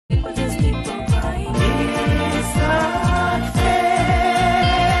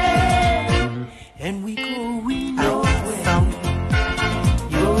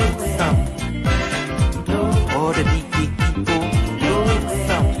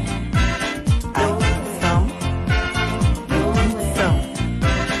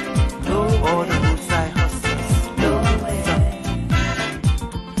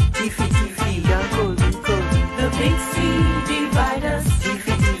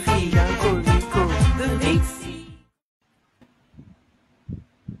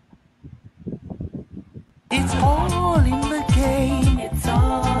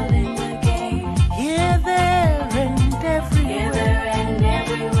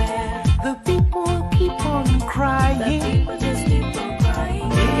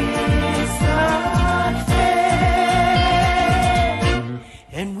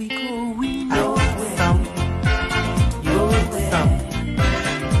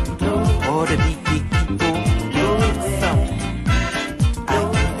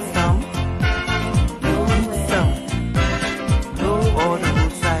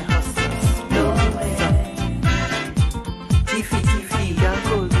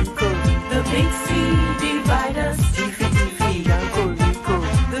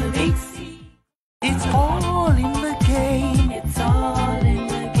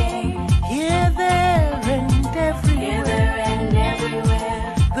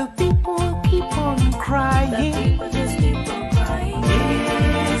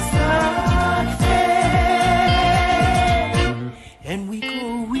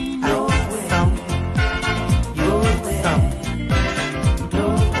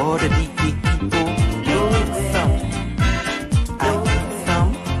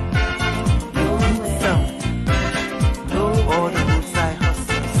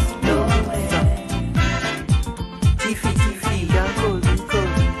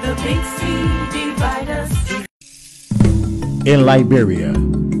In Liberia,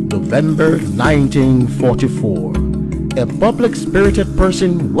 November 1944, a public-spirited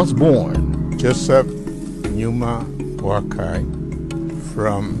person was born. Joseph Numa Wakai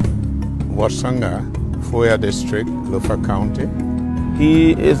from Wasanga, Foya District, Lufa County.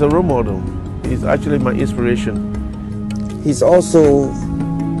 He is a role model. He's actually my inspiration. He's also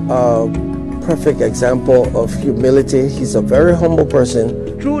a perfect example of humility. He's a very humble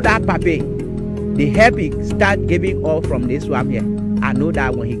person. Through that puppy, the help he start giving all from this swamp here. I know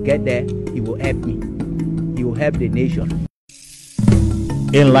that when he get there, he will help me. He will help the nation.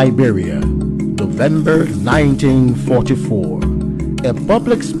 In Liberia, November 1944, a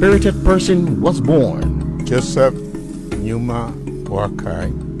public-spirited person was born. Joseph Numa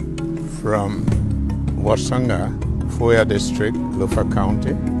Wakai from Wasanga, Foya District, Lufa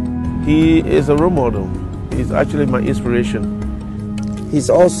County. He is a role model. He's actually my inspiration. He's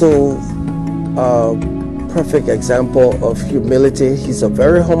also a perfect example of humility. He's a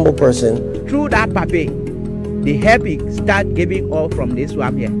very humble person. Through that puppy, the help he start giving all from this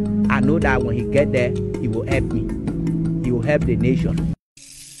swamp here. I know that when he get there, he will help me. He will help the nation.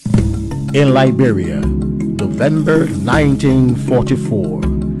 In Liberia, November 1944,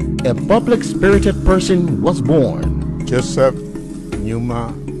 a public-spirited person was born. Joseph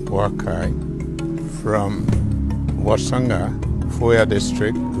Numa Wakai from Wasanga, Foya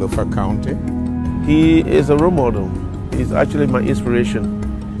District, Lufa County. He is a role model. He's actually my inspiration.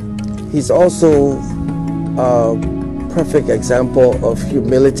 He's also a perfect example of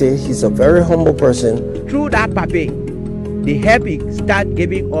humility. He's a very humble person. Through that puppy, the help he start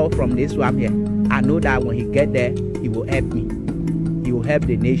giving all from this swamp here. I know that when he get there, he will help me. He will help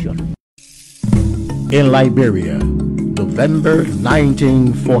the nation. In Liberia, November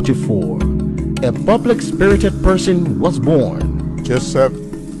 1944, a public-spirited person was born. Joseph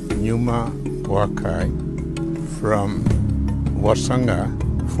Numa Wakai from Wasanga,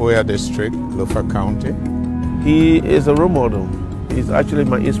 Foya District, Lufa County. He is a role model. He's actually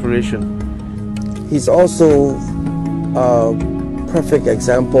my inspiration. He's also a perfect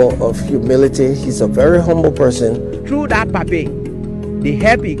example of humility. He's a very humble person. Through that puppy, the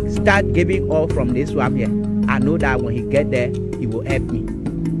help he start giving all from this swamp here. I know that when he get there, he will help me.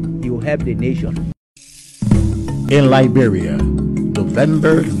 He will help the nation. In Liberia,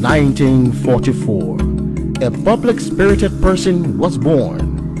 November 1944, a public-spirited person was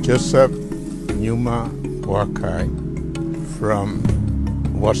born. Joseph Numa Wakai from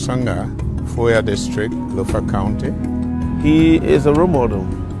Wasanga, Foya District, Lufa County. He is a role model.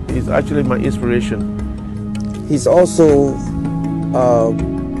 He's actually my inspiration. He's also a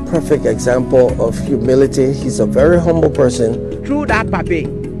perfect example of humility. He's a very humble person. Through that puppy,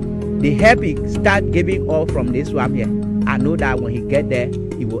 the help he start giving all from this swamp here. I know that when he get there,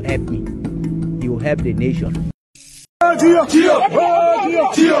 he will help me. He will help the nation.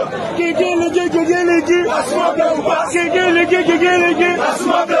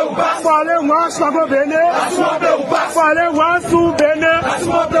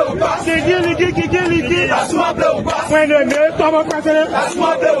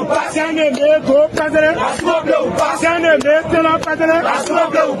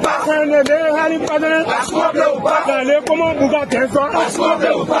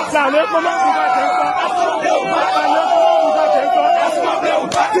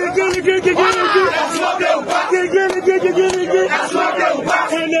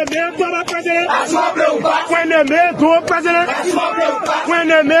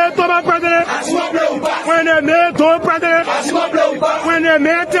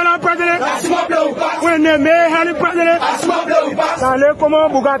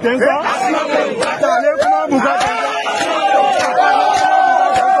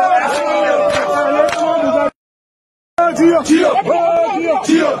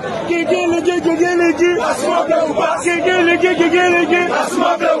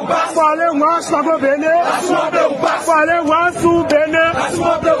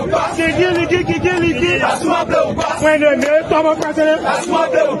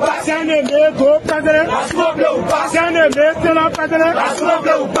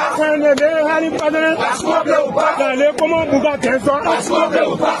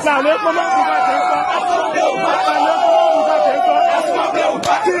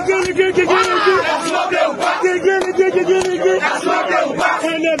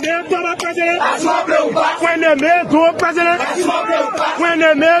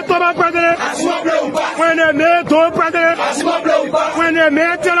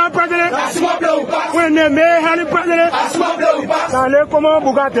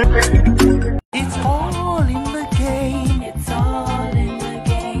 It's all in the game. It's all in the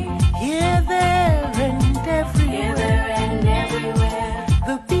game. Here, there, and everywhere.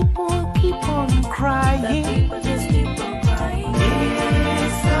 The people keep on crying. The people just keep on crying.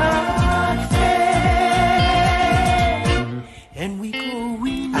 It's not fair. And we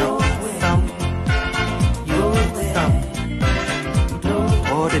going nowhere. Nowhere.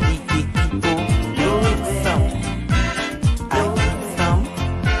 All the big people. Nowhere.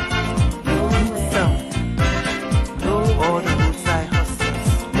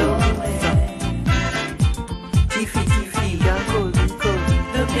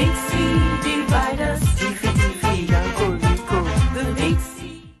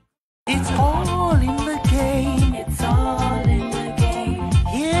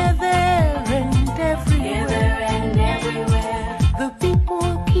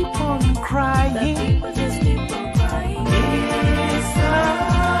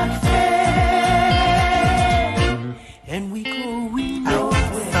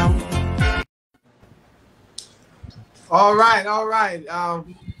 All right.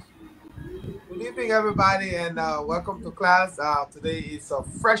 Good evening, everybody, and welcome to class. Today is a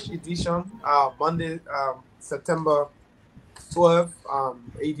fresh edition, Monday, September 12th,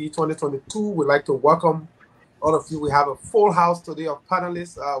 AD 2022. We'd like to welcome all of you. We have a full house today of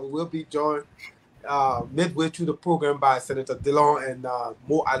panelists. We will be joined midway through the program by Senator Dillon and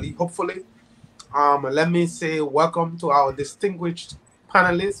Mo Ali, hopefully. Let me say welcome to our distinguished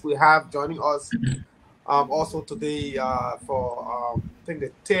panelists. We have joining us also today for I think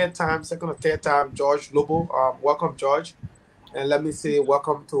the second or third time, George Lobo. Welcome, George. And let me say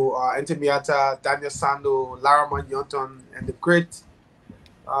welcome to Entimiata, Daniel Sando, Lara Manyonton, and the great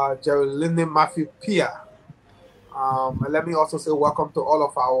Geraldine Matthew Pia. And let me also say welcome to all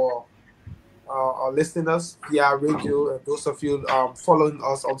of our listeners via radio and those of you following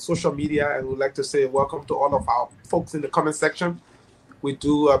us on social media. And we'd like to say welcome to all of our folks in the comment section. We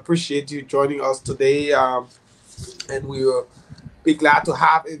do appreciate you joining us today, and we will be glad to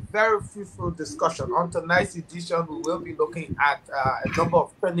have a very fruitful discussion. On tonight's edition, we will be looking at a number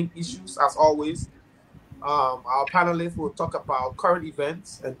of trending issues, as always. Our panelists will talk about current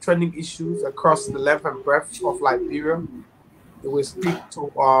events and trending issues across the length and breadth of Liberia. They will speak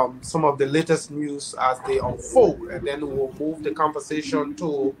to some of the latest news as they unfold, and then we will move the conversation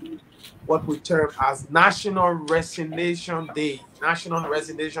to what we term as National Resignation Day. National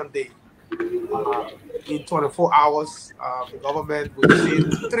Resignation Day. In 24 hours, the government, we've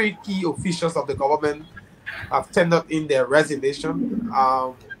seen 3 key officials of the government have tendered in their resignation.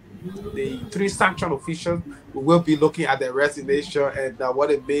 The 3 sanctioned officials, we will be looking at their resignation and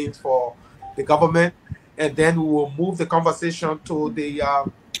what it means for the government. And then we will move the conversation to the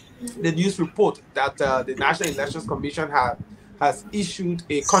news report that the National Elections Commission has issued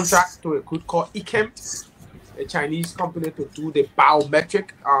a contract to a group called ICAM, a Chinese company, to do the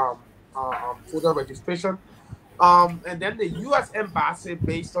biometric voter registration. And then the U.S. Embassy,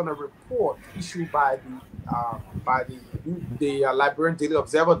 based on a report issued by the Liberian Daily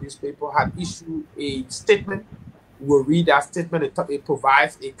Observer newspaper, had issued a statement. We'll read that statement. It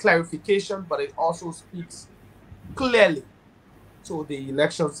provides a clarification, but it also speaks clearly to the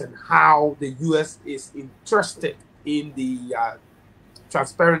elections and how the U.S. is interested in the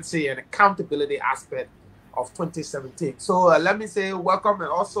transparency and accountability aspect of 2017. So let me say welcome, and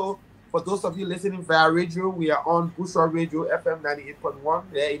also for those of you listening via radio, we are on Bushra Radio FM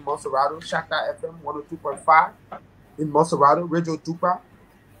 98.1 there in Monserrado, Shaka FM 102.5 in Monserrado, Radio Dupa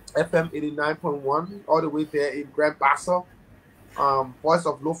FM 89.1 all the way there in Grand Bassa, Voice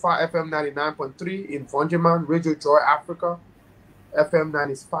of Lofa FM 99.3 in Vonjeman, Radio Joy Africa FM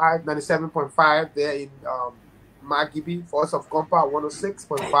 97.5 there in Magibi, Voice of Gompa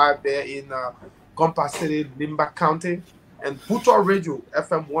 106.5 there in Gompa City, Limba County, and Buto Radio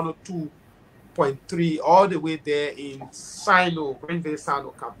FM 101.3 all the way there in Sino, Greenville,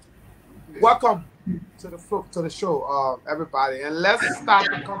 Sino County. Welcome to the show, everybody, and let's start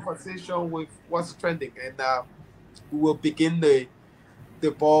the conversation with what's trending, and we will begin the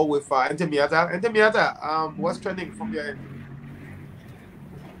ball with Entemiata. Entemiata, what's trending from your end?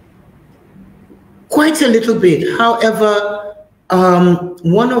 Quite a little bit. However,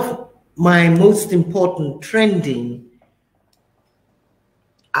 one of my most important trending,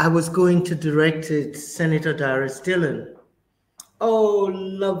 I was going to direct it Senator Darius Dillon. Oh,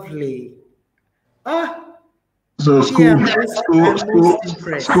 lovely. So school, yeah,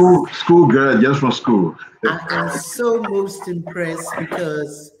 school girl just from school. I am so most impressed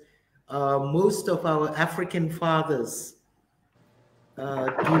because most of our African fathers do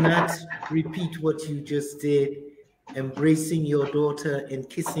not repeat what you just did, embracing your daughter and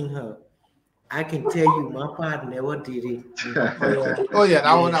kissing her. I can tell you, my father never did it. Oh yeah,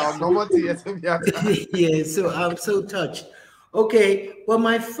 that one. No more tears. Yeah, so I'm so touched. Okay, well,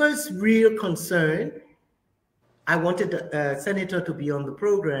 my first real concern, I wanted the senator to be on the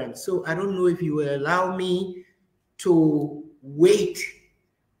program, so I don't know if you will allow me to wait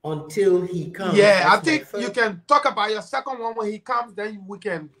until he comes. Yeah, I think you can talk about your second one when he comes, then we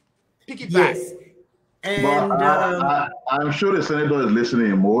can pick it back. Yes. And I'm sure the senator is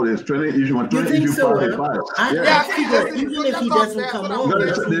listening more. It's training issue. You think so? I figure even if he doesn't come on,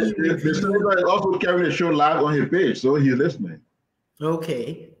 the senator is also carrying the show live on his page, so he's listening.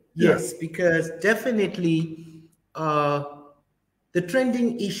 Okay. Yes, because definitely the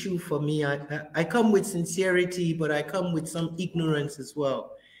trending issue for me, I come with sincerity, but I come with some ignorance as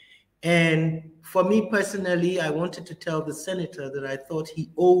well. And for me personally, I wanted to tell the senator that I thought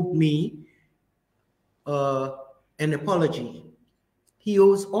he owed me an apology. He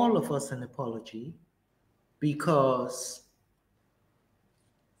owes all of us an apology because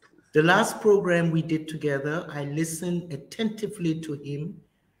the last program we did together, I listened attentively to him,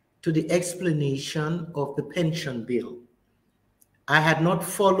 to the explanation of the pension bill. I had not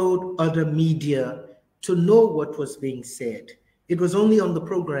followed other media to know what was being said. It was only on the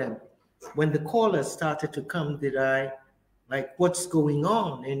program when the callers started to come that I, like, what's going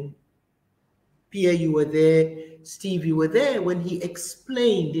on? And Pierre, you were there, Steve, you were there when he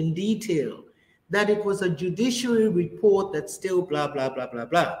explained in detail that it was a judiciary report that still blah, blah, blah, blah,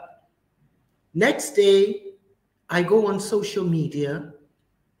 blah. Next day, I go on social media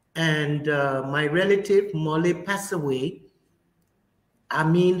and my relative, Molly, passed away.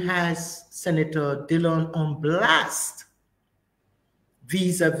 Amin has Senator Dillon on blast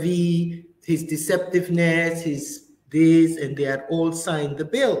vis-a-vis his deceptiveness, his this, and they had all signed the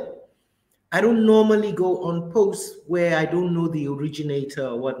bill. I don't normally go on posts where I don't know the originator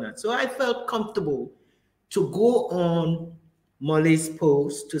or whatnot. So I felt comfortable to go on Molly's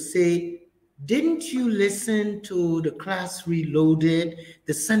post to say, didn't you listen to the class reloaded?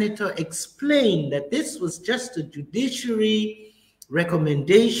 The senator explained that this was just a judiciary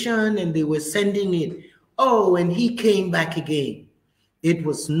recommendation and they were sending it. Oh, and he came back again. It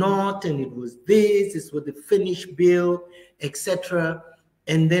was not, and it was this was the finished bill, etc.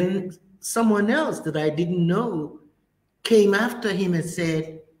 And then someone else that I didn't know came after him and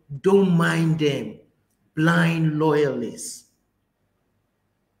said, don't mind them, blind loyalists.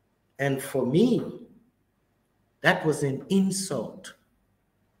 And for me, that was an insult.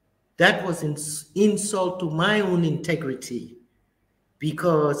 That was an insult to my own integrity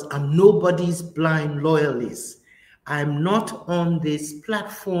because I'm nobody's blind loyalist. I'm not on this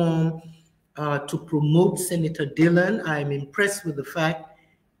platform to promote Senator Dillon. I'm impressed with the fact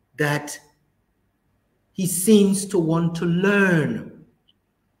that he seems to want to learn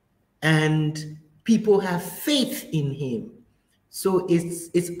and people have faith in him. So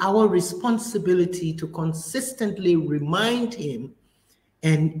it's our responsibility to consistently remind him,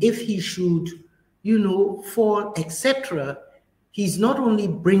 and if he should, you know, fall, etc., he's not only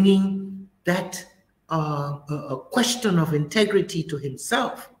bringing that a question of integrity to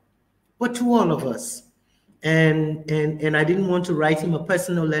himself, but to all of us. And I didn't want to write him a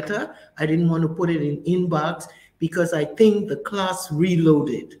personal letter. I didn't want to put it in inbox because I think the class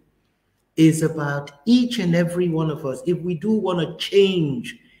reloaded is about each and every one of us. If we do want to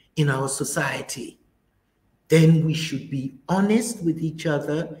change in our society, then we should be honest with each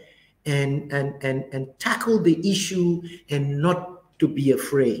other and tackle the issue and not to be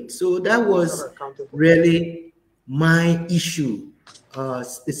afraid. So that was really my issue.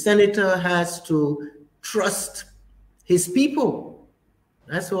 The senator has to trust his people.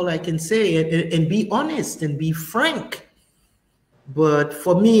 That's all I can say, and be honest and be frank. But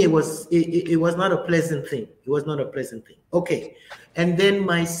for me, it was not a pleasant thing. It was not a pleasant thing. Okay, and then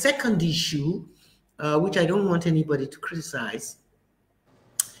my second issue, which I don't want anybody to criticize,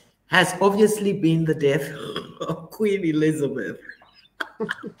 has obviously been the death of Queen Elizabeth.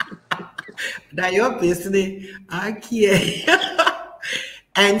 Now you're basically, I can't.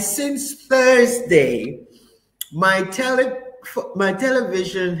 And since Thursday, my television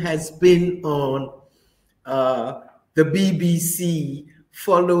has been on the BBC,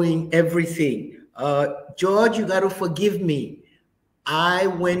 following everything. George, you got to forgive me. I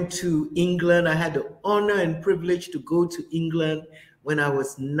went to England. I had the honor and privilege to go to England when I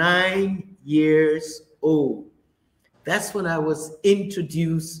was 9 years old. That's when I was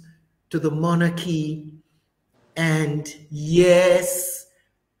introduced to the monarchy. And yes,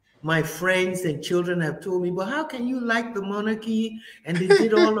 my friends and children have told me, but how can you like the monarchy? And they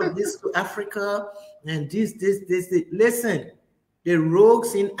did all of this to Africa and this. Listen, the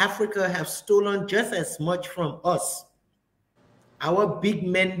rogues in Africa have stolen just as much from us. Our big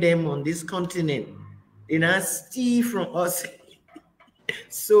men them on this continent, they not steal from us.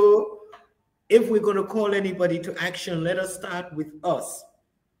 So if we're going to call anybody to action, let us start with us.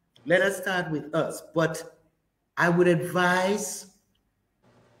 Let us start with us. But I would advise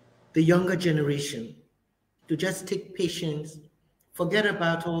the younger generation to just take patience, forget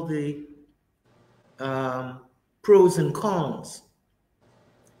about all the pros and cons.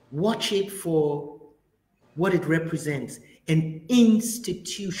 Watch it for what it represents, an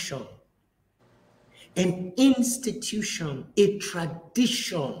institution. An institution, a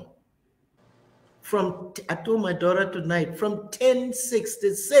tradition. I told my daughter tonight, from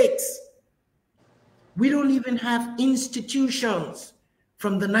 1066, we don't even have institutions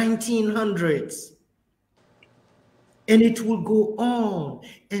from the 1900s. And it will go on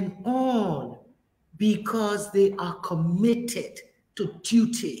and on because they are committed to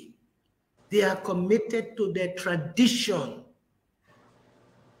duty. They are committed to their tradition.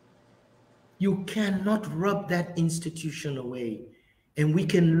 You cannot rub that institution away. And we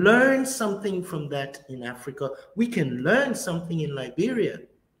can learn something from that in Africa. We can learn something in Liberia.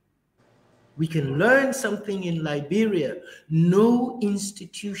 We can learn something in Liberia. No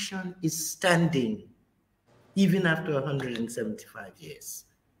institution is standing, even after 175 years.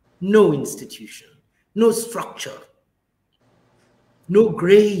 No institution, no structure, no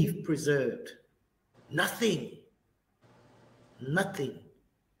grave preserved, nothing, nothing.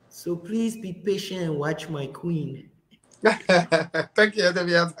 So please be patient and watch my queen. Thank you,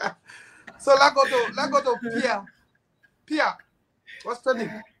 Darius. So let's go to Pierre. Pierre, what's the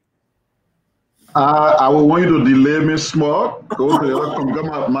name? I will want you to delay me small. Go to the other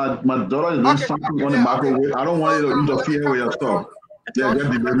because my daughter is doing something on the microwave. I don't want you to interfere with your stuff. Yeah,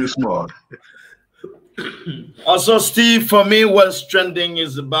 just delay me small. Also, Steve, for me, what's trending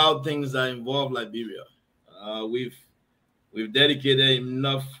is about things that involve Liberia. We've dedicated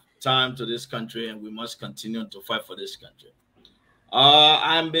enough time to this country, and we must continue to fight for this country.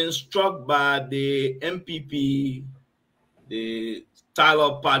 I'm being struck by the MPP, the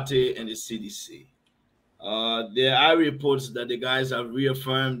Tyler Party, and the CDC. There are reports that the guys have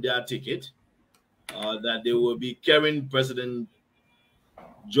reaffirmed their ticket, that they will be carrying President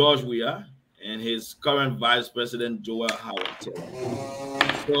George Weah and his current Vice President Joel Howard.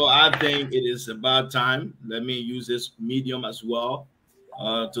 So I think it is about time. Let me use this medium as well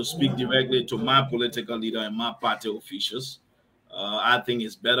to speak directly to my political leader and my party officials. I think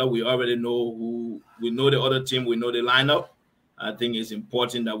it's better. We already know who, we know the other team, we know the lineup. I think it's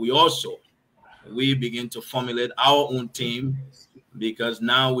important that we begin to formulate our own team, because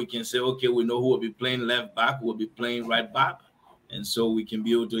now we can say, okay, we know who will be playing left back, who will be playing right back, and so we can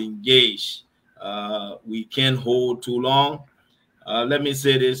be able to engage. We can't hold too long. Let me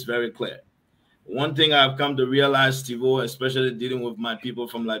say this very clear. One thing I've come to realize, Steve-O, especially dealing with my people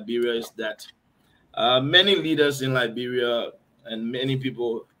from Liberia, is that many leaders in Liberia and many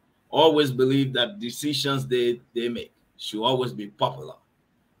people always believe that decisions they make should always be popular.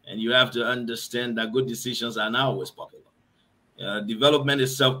 And you have to understand that good decisions are not always popular. Development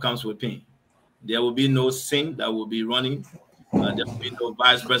itself comes with pain. There will be no sin that will be running. There will be no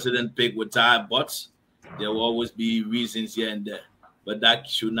vice president pick with tired butts. There will always be reasons here and there. But that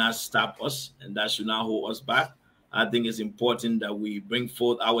should not stop us, and that should not hold us back. I think it's important that we bring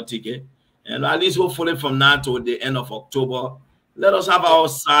forth our ticket. And at least hopefully from now to the end of October, let us have our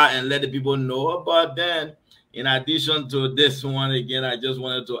side and let the people know. But then, in addition to this one, again, I just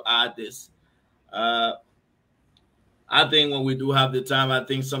wanted to add this. I think when we do have the time, I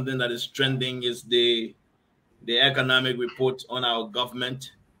think something that is trending is the economic report on our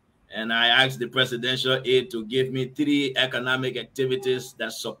government. and I asked the presidential aide to give me 3 economic activities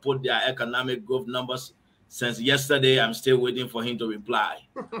that support their economic growth numbers. Since yesterday, I'm still waiting for him to reply.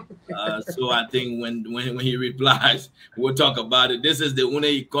 So I think when he replies, we'll talk about it. This is the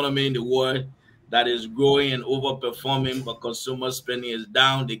only economy in the world that is growing and overperforming, but consumer spending is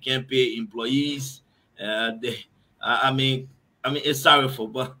down. They can't pay employees. I mean, it's sorrowful,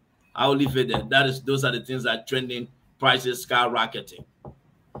 but I'll leave it there. Those are the things that are trending. Prices skyrocketing.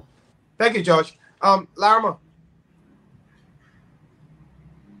 Thank you, George. Larima.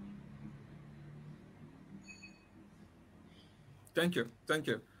 Thank you.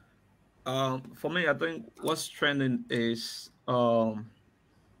 For me, I think what's trending is an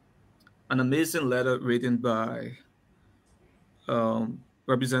amazing letter written by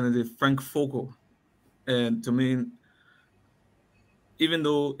Representative Frank Fogo. And to me, even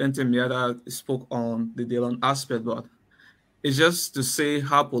though Ntimiada spoke on the Dillon aspect, but it's just to say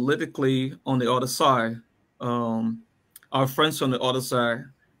how politically on the other side, our friends on the other side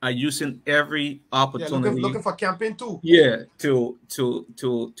are using every opportunity. Yeah, looking for campaign too. Yeah, to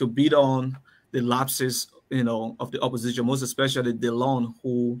beat on the lapses, of the opposition, most especially Dillon,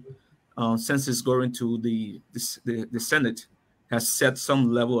 who, since he's going to the Senate, has set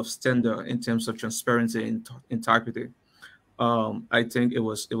some level of standard in terms of transparency and integrity. I think it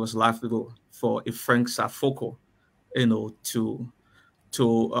was laughable for a Frank Safoko,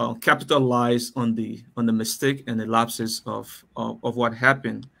 to capitalize on the mistake and the lapses of what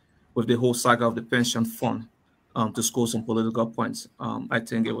happened with the whole saga of the pension fund, to score some political points. I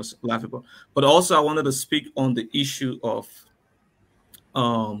think it was laughable. But also, I wanted to speak on the issue of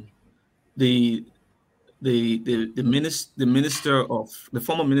the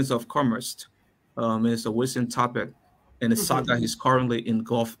former minister of commerce, Minister Wilson Tappet, and the saga he's currently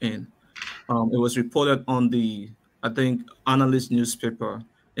engulfed in. It was reported on the, I think, Analyst newspaper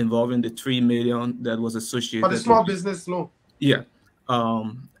involving the $3 million that was associated with the small business loan. Yeah,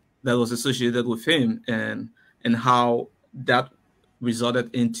 that was associated with him, and how that resulted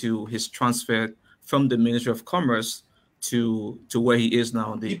into his transfer from the Ministry of Commerce to where he is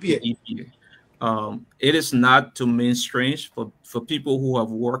now, the EPA. It is not to mean strange for people who have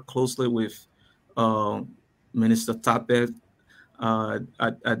worked closely with Minister Tappet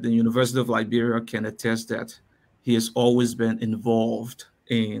at the University of Liberia can attest that he has always been involved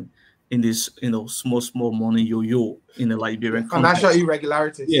in this, small money yo-yo in the Liberian financial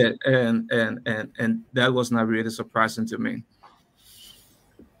irregularities. Yeah, and that was not really surprising to me.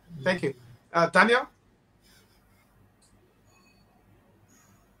 Thank you. Daniel?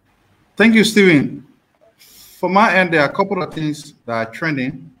 Thank you, Stephen. For my end, there are a couple of things that are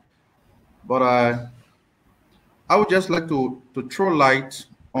trending, but I would just like to throw light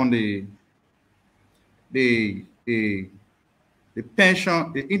on the integrated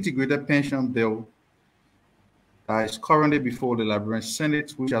pension bill that is currently before the Liberian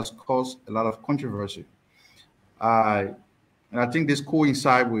Senate, which has caused a lot of controversy. And I think this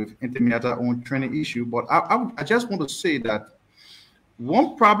coincides with Ntimiada's own training issue, but I just want to say that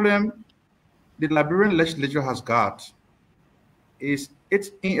one problem the Liberian legislature has got is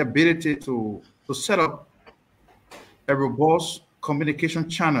its inability to set up a robust communication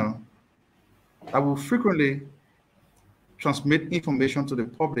channel that will frequently transmit information to the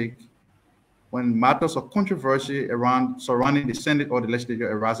public when matters of controversy surrounding the Senate or the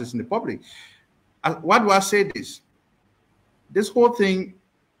legislature arises in the public. Why do I say this? This whole thing,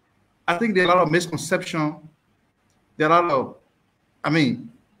 I think there are a lot of misconception. There are a lot of,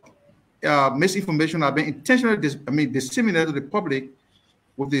 misinformation have been intentionally disseminated to the public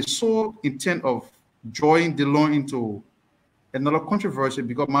with the sole intent of drawing Dillon into another controversy,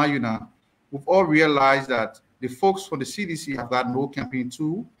 because we've all realized that the folks from the CDC have got no campaign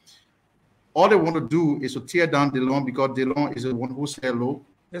tool. All they want to do is to tear down Dillon, because Dillon is the one who said, look,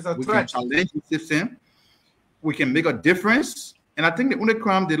 we can challenge the system, we can make a difference. And I think the only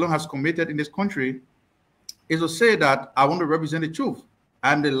crime Dillon has committed in this country is to say that I want to represent the truth.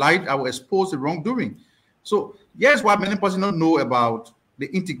 I'm the light, I will expose the wrongdoing. So here's what many persons don't know about the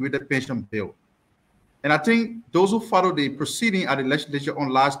integrated pension bill. And I think those who followed the proceeding at the legislature on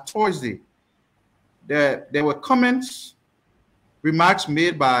last Thursday, there were comments, remarks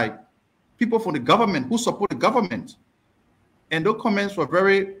made by people from the government who support the government. And those comments were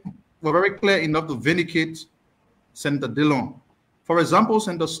very clear enough to vindicate Senator Dillon. For example,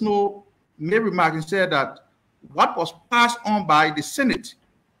 Senator Snow made remarks and said that what was passed on by the Senate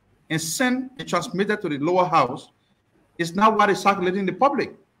and sent and transmitted to the lower house is now what is circulating in the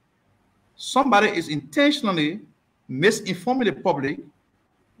public. Somebody is intentionally misinforming the public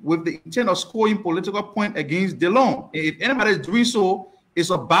with the intent of scoring political point against Dillon. If anybody is doing so, It's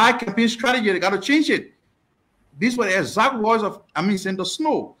a bad campaign strategy. They got to change it. These were the exact words of Senator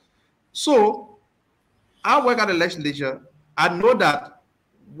Snow. So I work at the legislature. I know that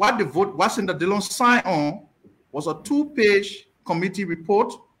what Senator Dillon signed on was a 2-page committee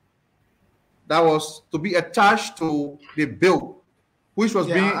report that was to be attached to the bill, which was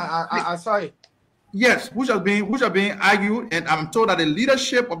being. I saw it. Yes, which are being argued, and I'm told that the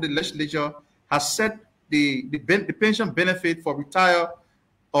leadership of the legislature has set the pension benefit for retired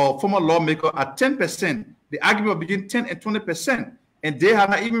or former lawmaker at 10%. The argument between 10 and 20%, and they have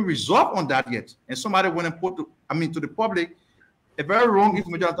not even resolved on that yet. And somebody went and put to the public a very wrong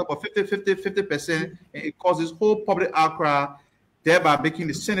information on top of 50%, and it causes whole public outcry, thereby making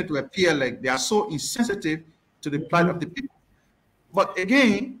the Senate to appear like they are so insensitive to the plight of the people. But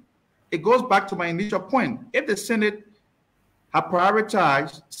again, it goes back to my initial point. If the Senate had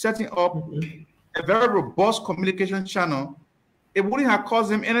prioritized setting up a very robust communication channel, it wouldn't have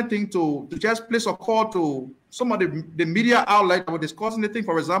caused them anything to just place a call to some of the media outlets that were discussing the thing.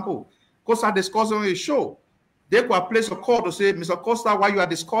 For example, Costa discussing on a show. They could have placed a call to say, Mr. Costa, what you are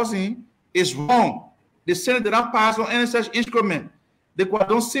discussing is wrong. The Senate did not pass on any such instrument. They could have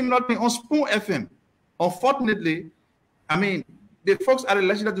done similar thing on Spoon FM. Unfortunately, the folks at the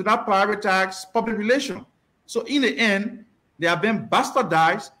legislature do not prioritize public relations. So in the end, they have been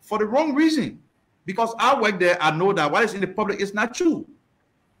bastardized for the wrong reason. Because I work there, I know that what is in the public is not true.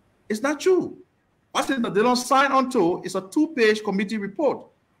 It's not true. What they don't sign on to is a 2-page committee report.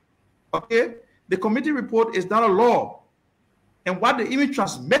 Okay? The committee report is not a law. And what they even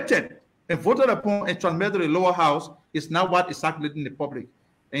transmitted and voted upon and transmitted to the lower house is not what is circulating in the public.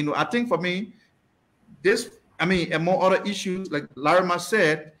 And I think for me, this, among other issues, like Larima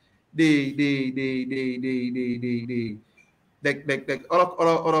said,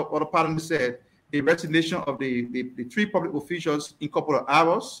 other partners said, the resignation of the 3 public officials in a couple of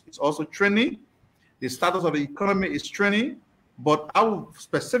hours is also training. The status of the economy is training. But I would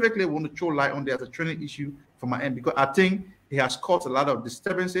specifically want to throw light on there as a training issue from my end, because I think it has caused a lot of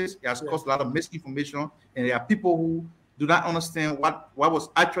disturbances. It has caused a lot of misinformation. And there are people who do not understand what was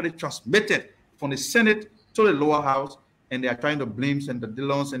actually transmitted from the Senate to the lower house. And they are trying to blame the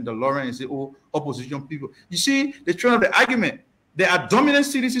Dillons and the Lawrence and say, oh, opposition people. You see, the trend of the argument. There are dominant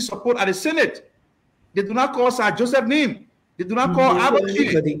CDC support at the Senate. They do not call Sir Joseph name. They do not call Abba,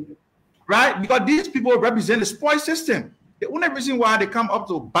 right? Because these people represent the spoil system. The only reason why they come up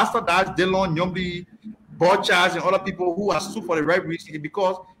to bastardize Dillon, Nyombi, Borchas, and other people who are sued for the right reason is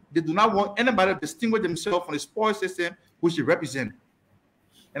because they do not want anybody to distinguish themselves from the spoil system which they represent.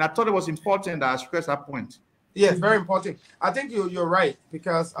 And I thought it was important that I stress that point. Yes, very important. I think you're right,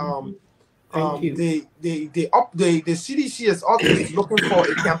 because the CDC is always looking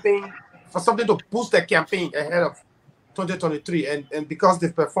for a campaign, for something to boost their campaign ahead of 2023, and because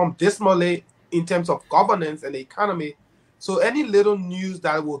they've performed dismally in terms of governance and the economy, so any little news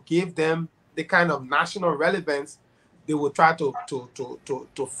that will give them the kind of national relevance, they will try to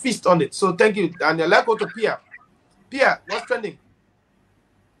feast on it. So thank you, Daniel. Let's go to Pierre. Pierre, what's trending?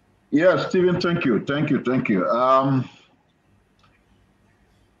 Yeah, Stephen, thank you.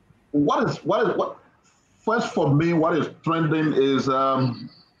 First for me, what is trending is, I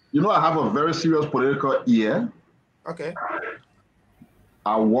have a very serious political ear. Okay.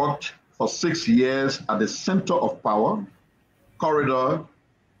 I worked for 6 years at the center of power, corridor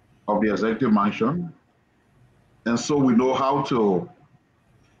of the executive mansion. And so we know how to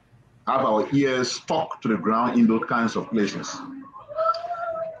have our ears stuck to the ground in those kinds of places.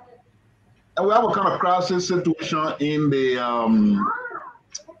 And we have a kind of crisis situation in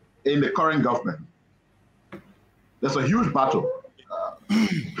the current government. There's a huge battle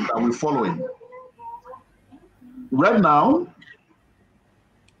that we're following. Right now,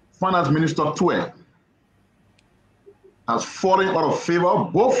 Finance Minister Tue has fallen out of favor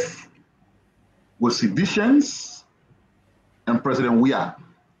both with seditions and President Weah.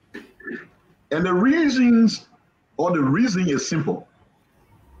 And the reason is simple.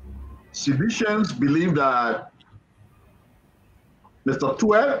 Seditions believe that Mr.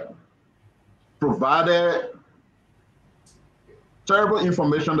 Tue provided terrible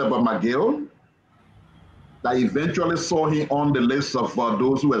information about McGill that eventually saw him on the list of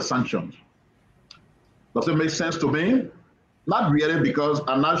those who were sanctioned. Does it make sense to me? Not really, because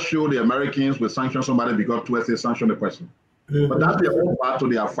I'm not sure the Americans will sanction somebody because Tue sanctioned the person. But that's the whole battle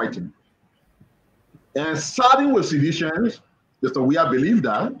they are fighting. And starting with seditions, Mr. Weah believed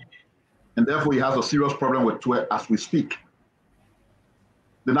that, and therefore he has a serious problem with Tue as we speak.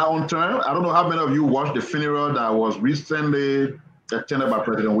 The now on turn, I don't know how many of you watched the funeral that was recently attended by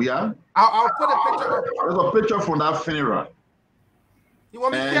President Weah. I'll put a picture up. There's a picture from that funeral. You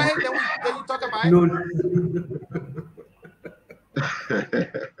want me to hear it? Then you talk about it? No.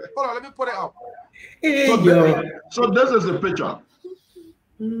 Hold on, let me put it up. Hey, so this is the picture.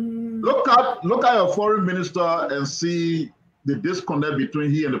 Look at your foreign minister and see the disconnect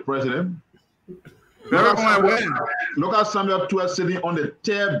between he and the president. Look at Samuel Tuer sitting on the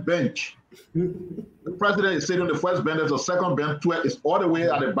third bench. The president is sitting on the first bench. There's a second bench. Tuer is all the way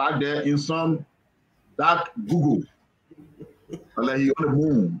at the back there in some dark Google. Like he's on the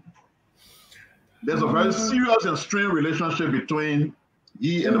moon. There's a very serious and strained relationship between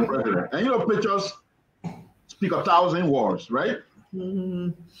he and the president. And you know, pictures speak 1,000 words, right?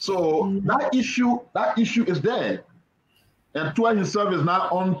 So that issue is there. And Tuer himself is now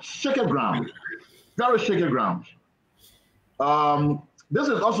on shaky ground, very shaky ground. This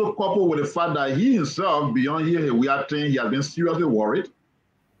is also coupled with the fact that he himself, beyond here, we are saying he has been seriously worried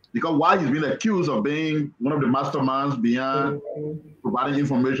because while he's been accused of being one of the masterminds behind providing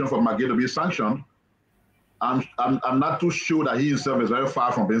information for McGill to be sanctioned, I'm not too sure that he himself is very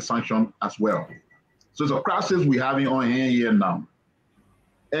far from being sanctioned as well. So it's a crisis we're having on hand here now.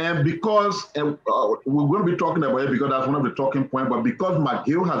 And because we're going to be talking about it because that's one of the talking points, but because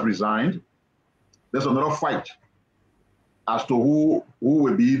McGill has resigned, there's another fight as to who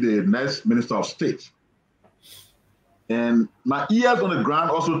will be the next Minister of State. And my ears on the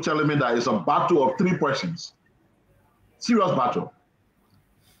ground also telling me that it's a battle of 3 persons. Serious battle.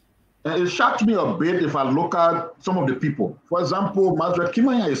 And it shocked me a bit if I look at some of the people. For example, Mazra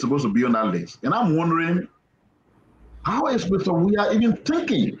Kimanya is supposed to be on that list. And I'm wondering, how is Mr. Weah even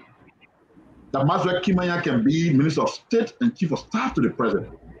thinking that Mazra Kimanya can be Minister of State and Chief of Staff to the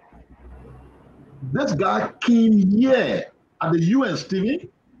President? This guy came here at the UN, Stevie.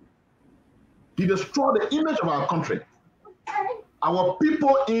 He destroyed the image of our country. Our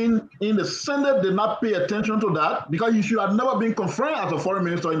people in the Senate did not pay attention to that because you should have never been confirmed as a foreign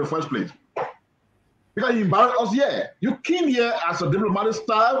minister in the first place. Because you embarrassed us here. You came here as a diplomatic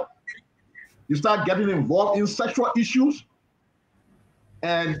style. You start getting involved in sexual issues.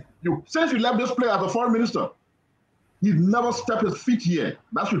 And since you left this place as a foreign minister, he's never stepped his feet here.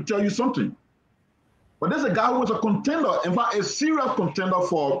 That should tell you something. But there's a guy who was a contender, in fact, a serious contender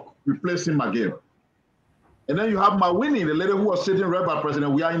for replacing McGill. And then you have Mawini, the lady who was sitting right by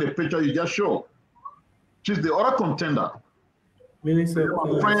President. We are in the picture you just showed. She's the other contender. Minister.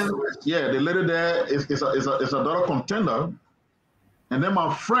 Friend, yeah, the lady there is a daughter contender. And then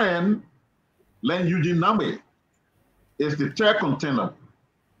my friend, Len Eugene Name, is the third contender.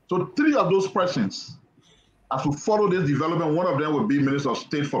 So 3 of those persons, as we follow this development, one of them will be Minister of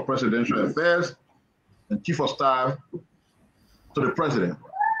State for Presidential Affairs and Chief of Staff to the President.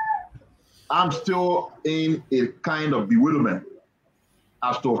 I'm still in a kind of bewilderment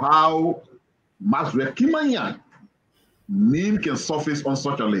as to how Mazra Kimanya name can surface on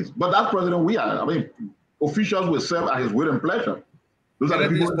such a list. But that's President Weah. I mean, officials will serve at his will and pleasure. Those are the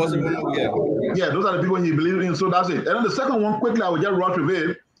people. Those are the people he believes in. So that's it. And then the second one, quickly, I will just rush with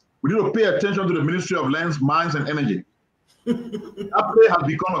it. We need to pay attention to the Ministry of Lands, Mines, and Energy. That place has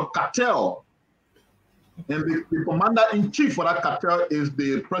become a cartel. And the commander-in-chief for that cartel is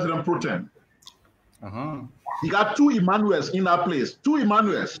the President Pro Tem. He got 2 Emmanuels in that place, 2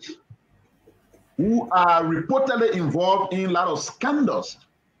 Emmanuels who are reportedly involved in a lot of scandals,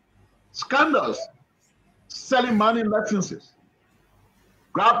 selling money licenses,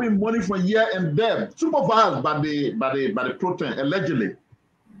 grabbing money from here and there, supervised by the Pro Tem, allegedly.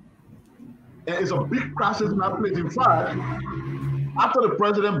 And it's a big crisis in that place. In fact, after the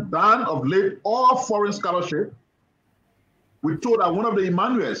president banned of late all foreign scholarship, we told that one of the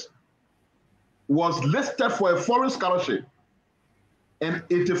Emmanuels was listed for a foreign scholarship, and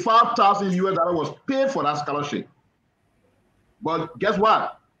 $85,000 US was paid for that scholarship. But guess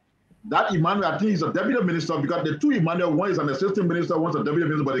what? That Emmanuel, I think he's a deputy minister because the 2 Emmanuel, one is an assistant minister, one's a deputy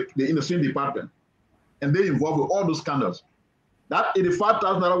minister, but they're in the same department. And they involved with all those scandals. That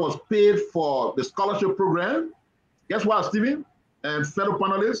 $85,000 was paid for the scholarship program. Guess what, Stephen and fellow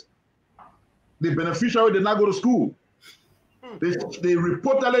panelists? The beneficiary did not go to school. They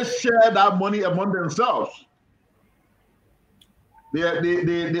reportedly shared that money among themselves.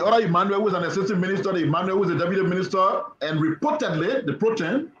 The other Emmanuel, who was an assistant minister, the Emmanuel, who was a deputy minister, and reportedly, the Pro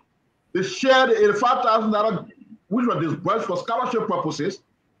Tem, they shared the $85,000, which was disbursed for scholarship purposes,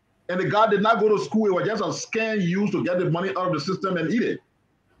 and the guy did not go to school. It was just a scam used to get the money out of the system and eat it.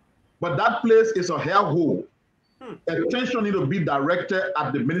 But that place is a hellhole. Attention needs to be directed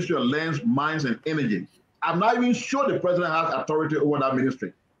at the Ministry of Lands, Mines, and Energy. I'm not even sure the president has authority over that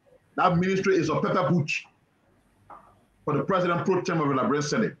ministry. That ministry is a pepper butch for the President Pro Tem of the Liberian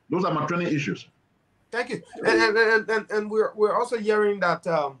Senate. Those are my training issues. Thank you. And we're also hearing that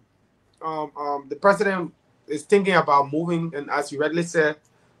the president is thinking about moving, and as you rightly said,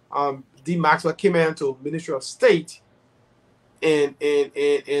 D. Maxwell came into Ministry of State and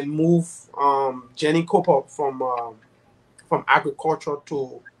move Jenny Cooper from agriculture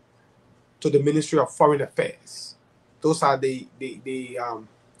to the Ministry of Foreign Affairs. Those are the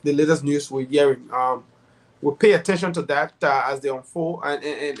latest news we're hearing. We'll pay attention to that as they unfold.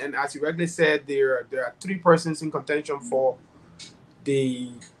 And as you rightly said, there are 3 persons in contention for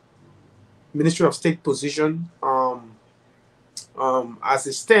the Ministry of State position. As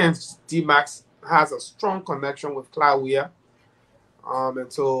it stands, D-Max has a strong connection with Claudia.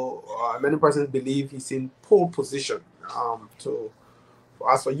 And so many persons believe he's in pole position. So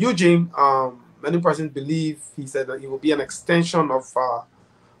as for Eugene, many persons believe he said that he will be an extension of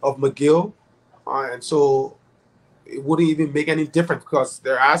McGill. And so it wouldn't even make any difference because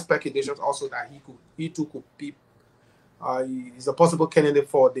there are speculations also that he too could be he's a possible candidate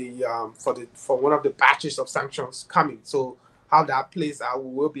for one of the batches of sanctions coming. So how that plays out,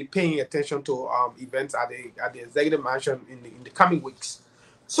 we will be paying attention to events at the executive mansion in the coming weeks.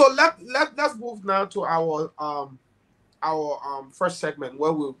 So let's move now to our first segment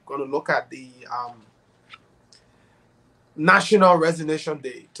where we're going to look at the National Resignation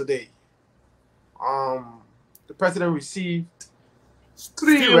Day today. The president received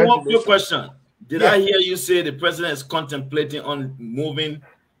 3 resignations. One quick question. Did I hear you say the president is contemplating on moving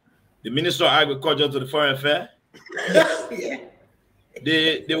the Minister of Agriculture to the Foreign Affairs? Yeah.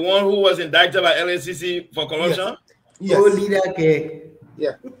 The one who was indicted by LACC for corruption? Yes.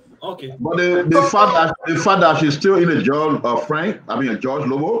 Yeah. Okay. But the fact that she's still in a George George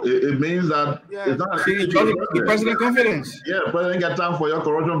Lobo, it means that it's not the president confidence. Yeah, the president got time for your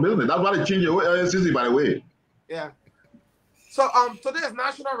corruption business. That's why they changed the LACC, by the way. Yeah. So today is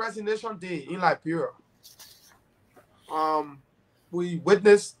National Resignation Day in Liberia. We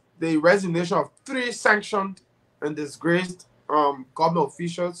witnessed the resignation of 3 sanctioned and disgraced government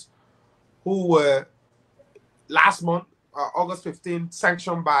officials who were last month, August 15,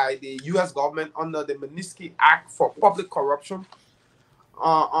 sanctioned by the U.S. government under the Magnitsky Act for public corruption.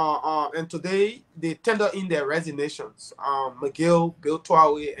 And today they tender in their resignations. McGill, Bill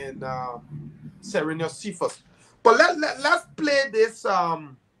Twawe, and Serena Cephas. But let's play this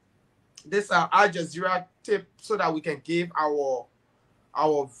Al Jazeera tip so that we can give our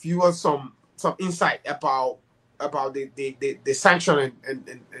viewers some insight about the sanction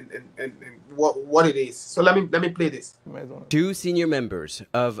and what it is. So let me play this. 2 senior members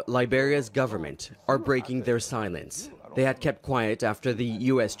of Liberia's government are breaking their silence. They had kept quiet after the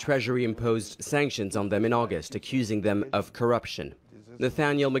U.S. Treasury imposed sanctions on them in August, accusing them of corruption.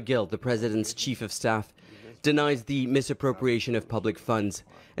 Nathaniel McGill, the president's chief of staff, denies the misappropriation of public funds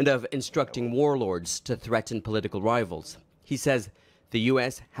and of instructing warlords to threaten political rivals. He says the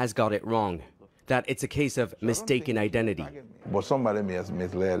U.S. has got it wrong, that it's a case of mistaken identity. But somebody may have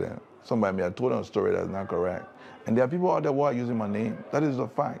misled them. Somebody may have told them a story that's not correct. And there are people out there who are using my name. That is a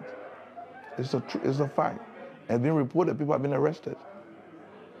fact. It's a fact. And it's been reported people have been arrested.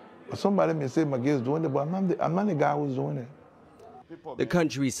 But somebody may say McGill is doing it, but I'm not the guy who's doing it. The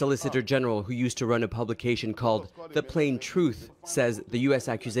country's Solicitor General, who used to run a publication called The Plain Truth, says the U.S.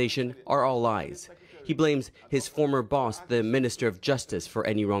 accusation are all lies. He blames his former boss, the Minister of Justice, for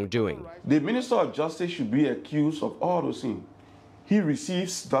any wrongdoing. The Minister of Justice should be accused of all those things. He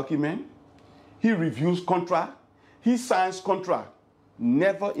receives documents, he reviews contract, he signs contract.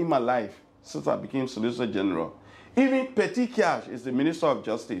 Never in my life, since I became Solicitor General. Even Petit Cash is the Minister of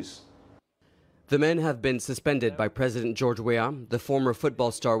Justice. The men have been suspended by President George Weah. The former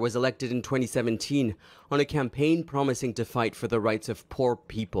football star was elected in 2017 on a campaign promising to fight for the rights of poor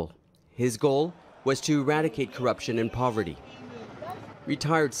people. His goal was to eradicate corruption and poverty.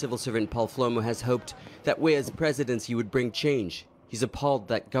 Retired civil servant Paul Flomo has hoped that Weah's presidency would bring change. He's appalled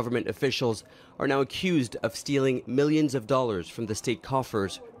that government officials are now accused of stealing millions of dollars from the state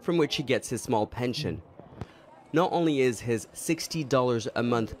coffers from which he gets his small pension. Not only is his $60 a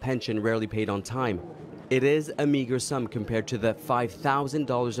month pension rarely paid on time, it is a meager sum compared to the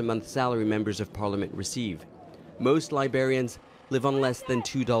 $5,000 a month salary members of parliament receive. Most Liberians live on less than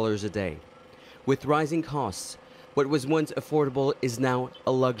 $2 a day. With rising costs, what was once affordable is now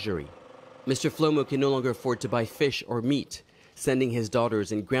a luxury. Mr. Flomo can no longer afford to buy fish or meat. Sending his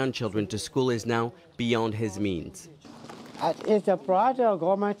daughters and grandchildren to school is now beyond his means. It's a priority of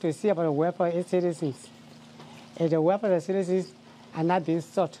government to see about the welfare of its citizens. If the welfare of the citizens are not being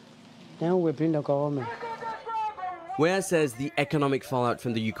sought, then we bring the government. Weah says the economic fallout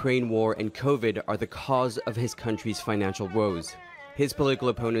from the Ukraine war and COVID are the cause of his country's financial woes. His political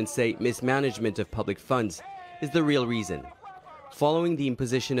opponents say mismanagement of public funds is the real reason. Following the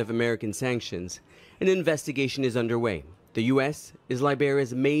imposition of American sanctions, an investigation is underway. The U.S. is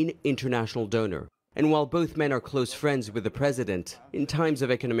Liberia's main international donor. And while both men are close friends with the president, in times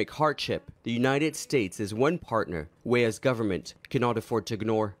of economic hardship, the United States is one partner Weah's government cannot afford to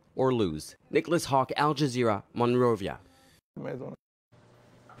ignore or lose. Nicholas Hawk, Al Jazeera, Monrovia.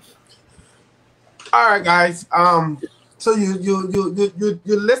 All right, guys. So you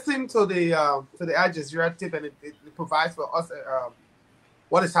listen to the Al Jazeera tip, and it provides for us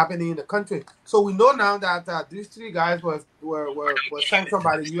what is happening in the country. So we know now that these three guys were sanctioned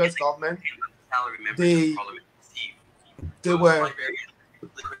by the U.S. government. They were.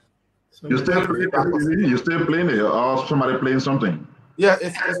 You still playing it, or somebody playing something? Yeah,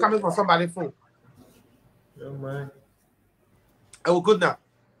 it's coming from somebody's phone. Oh my. Oh, good now.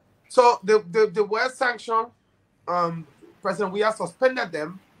 So the were sanctioned. President Weah suspended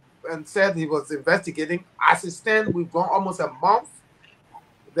them and said he was investigating. As it stands, we've gone almost a month.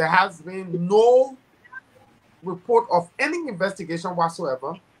 There has been no report of any investigation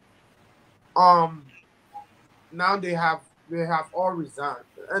whatsoever. Now they have all resigned,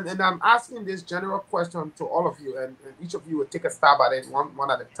 and I'm asking this general question to all of you, and each of you will take a stab at it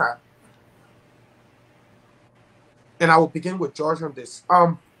one at a time. And I will begin with George on this.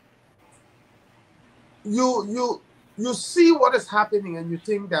 You see what is happening, and you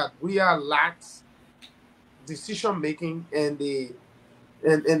think that Weah lacks decision making and the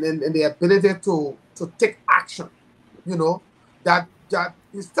ability to take action. You know that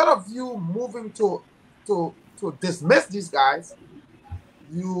instead of you moving to dismiss these guys,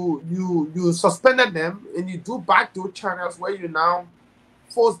 you suspended them, and you do backdoor channels where you now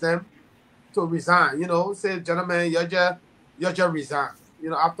force them to resign. You know, say, gentlemen, you're just resign. You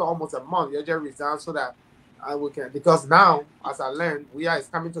know, after almost a month, you're just resign so that we can, because now, as I learned, Weah is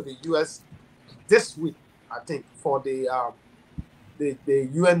coming to the U.S. this week, I think, for the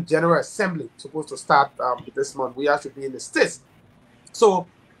UN General Assembly, supposed to start this month. Weah should be in the States. So,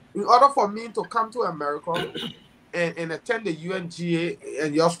 in order for me to come to America and attend the UNGA,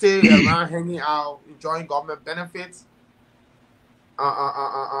 and you're still around hanging out, enjoying government benefits,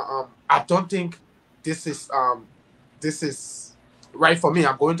 I don't think this is right for me.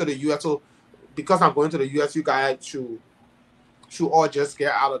 I'm going to the US, so because I'm going to the US, you guys should all just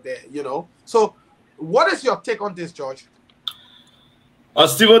get out of there, you know. So, what is your take on this, George?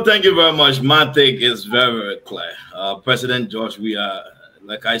 Steve, thank you very much. My take is very, very clear. President George Weah,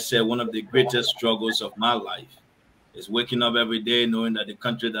 like I said, one of the greatest struggles of my life is waking up every day knowing that the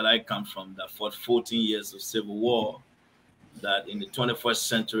country that I come from, that fought 14 years of civil war, that in the 21st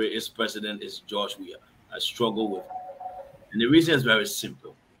century, its president is George Weah. I struggle with it. And the reason is very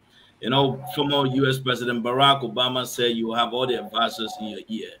simple. You know, former U.S. President Barack Obama said you will have all the advisors in your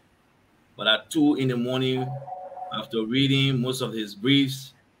ear. But at 2 in the morning, after reading most of his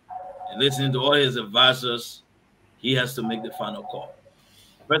briefs and listening to all his advisors, he has to make the final call.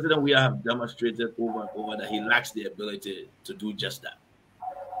 President Weah have demonstrated over and over that he lacks the ability to do just that.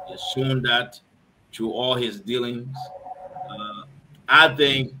 He has shown that through all his dealings. I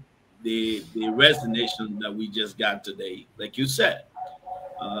think the resignation that we just got today, like you said,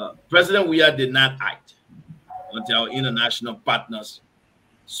 President Weah did not act until our international partners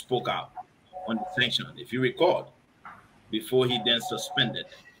spoke out on the sanction, if you recall, before he then suspended.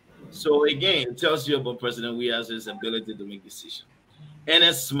 So again, it tells you about President Weah's ability to make decisions. And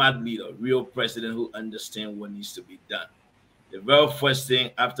a smart leader, real president who understands what needs to be done. The very first thing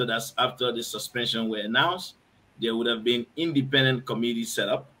after the suspension were announced, there would have been independent committees set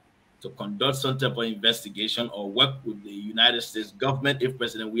up to conduct some type of investigation or work with the United States government if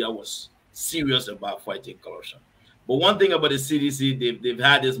President Weah was serious about fighting corruption. But one thing about the CDC, they've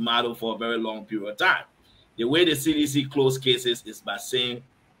had this model for a very long period of time. The way the CDC close cases is by saying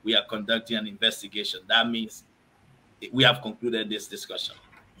we are conducting an investigation. That means we have concluded this discussion.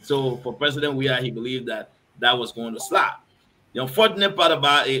 So for President Weah, he believed that was going to slide. The unfortunate part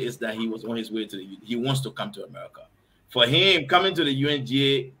about it is that he was on his way he wants to come to America. For him, coming to the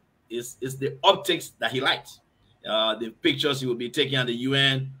UNGA is the optics that he likes. The pictures he will be taking at the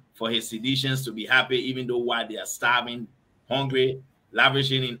UN for his seditions to be happy, even though while they are starving, hungry,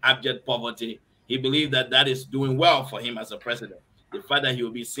 lavishing in abject poverty, he believed that is doing well for him as a president. The fact that he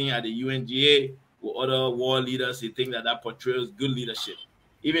will be seen at the UNGA with other world leaders, he thinks that portrays good leadership.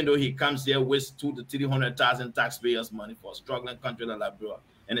 Even though he comes here with 200,000 to 300,000 taxpayers' money for a struggling country like Liberia,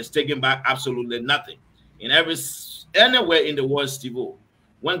 and is taking back absolutely nothing. Anywhere in the world, Steve,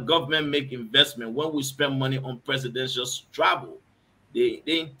 when government make investment, when we spend money on presidential travel, the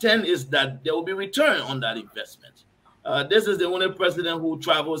intent is that there will be return on that investment. This is the only president who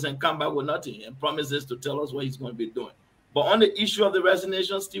travels and come back with nothing and promises to tell us what he's going to be doing. But on the issue of the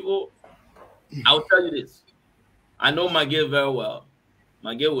resignation, Steve, I'll tell you this. I know McGill very well.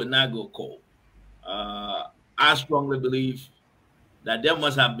 McGill will not go cold. I strongly believe that there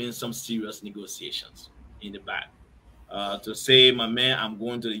must have been some serious negotiations in the back. To say, my man, I'm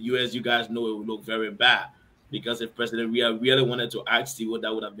going to the U.S., you guys know it would look very bad. Because if President Ria really wanted to ask Steve,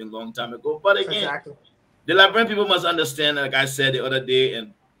 that would have been a long time ago. But again, exactly. The Liberian people must understand, like I said the other day,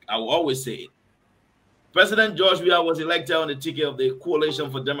 and I will always say it. President George Weah was elected on the ticket of the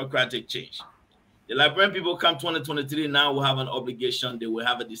Coalition for Democratic Change. The Liberian people come 2023 now will have an obligation. They will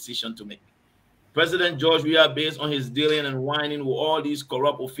have a decision to make. President George Weah, based on his dealing and whining with all these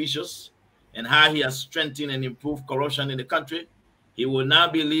corrupt officials and how he has strengthened and improved corruption in the country, he will now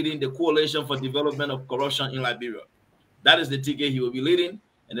be leading the Coalition for Development of Corruption in Liberia. That is the ticket he will be leading,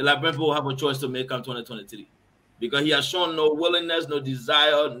 and the Liberian people will have a choice to make in 2023. Because he has shown no willingness, no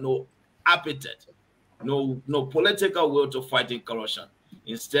desire, no appetite, no political will to fight in corruption.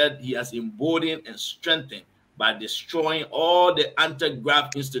 Instead, he has emboldened and strengthened by destroying all the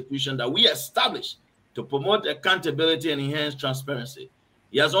anti-graft institutions that we established to promote accountability and enhance transparency.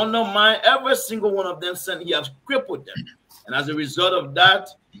 He has undermined every single one of them, and he has crippled them. And as a result of that,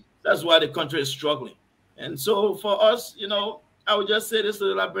 that's why the country is struggling. And so for us, I would just say this to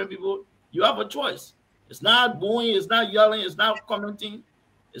the Liberian people, you have a choice. It's not booing, it's not yelling, it's not commenting.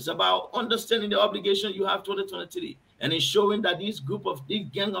 It's about understanding the obligation you have 2023 and ensuring that this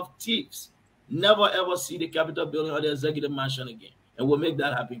gang of thieves never ever see the Capitol building or the executive mansion again. And we'll make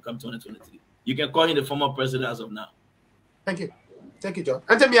that happen come 2023. You can call him the former president as of now. Thank you. Thank you, John.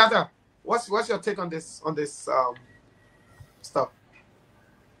 And tell me, Ada, what's your take on this stuff?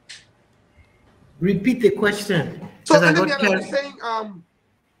 Repeat the question. So I'm saying,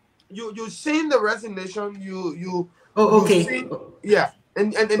 you seen the resignation. Okay. Yeah,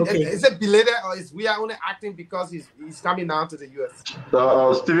 and is it belated or is we are only acting because he's coming down to the US?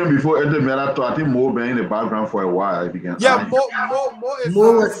 Stephen, before Ed I think Mo been in the background for a while. Yeah,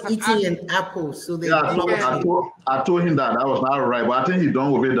 Mo was eating an apple, so they. Yeah, I told him that was not right, but I think he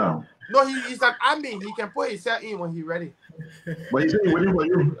done with it now. No, he's an admin. He can put himself in when he's ready. But he's waiting for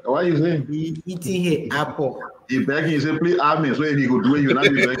you. Why you saying? He eating his apple. He begging, he said, please admin, so if he could do it, you not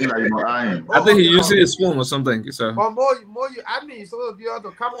be begging like you're eyeing. I think he's using his phone or something, sir. But more you admin, you're supposed to be able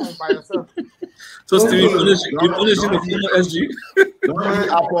to come home by yourself. So Steve, you punishing the former SG? Don't really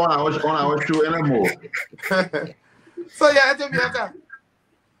apple on our show anymore. So yeah, tell me that.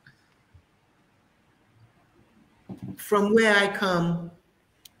 From where I come,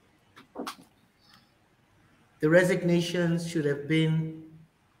 the resignations should have been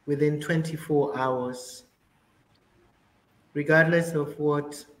within 24 hours, regardless of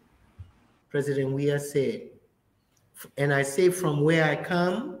what President Weah said. And I say from where I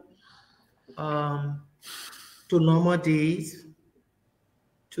come to normal days,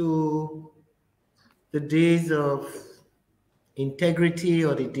 to the days of integrity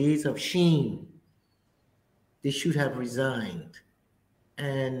or the days of shame, they should have resigned.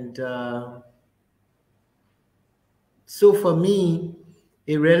 And so for me,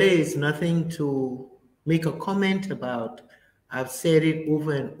 it really is nothing to make a comment about. I've said it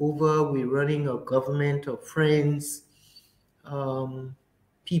over and over. We're running a government of friends,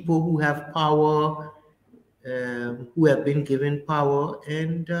 people who have power, who have been given power.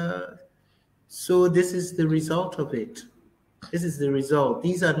 And so this is the result of it. This is the result.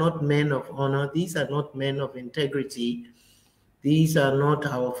 These are not men of honor. These are not men of integrity. These are not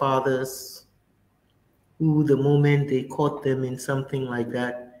our fathers who, the moment they caught them in something like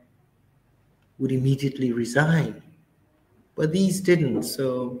that, would immediately resign. But these didn't,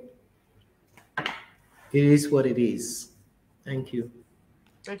 so it is what it is. Thank you.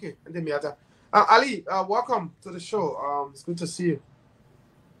 Thank you. Ali, welcome to the show. It's good to see you.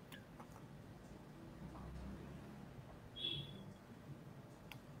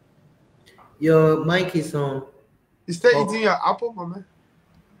 Your mic is on. You still eating your apple, my man?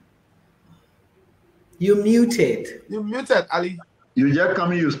 You muted. You muted, Ali. You just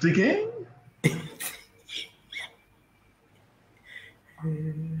coming, you sticking?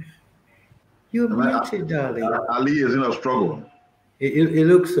 You're muted, darling. Ali is in a struggle. It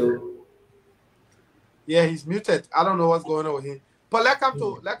looks so. Yeah, he's muted. I don't know what's going on with him. But let's come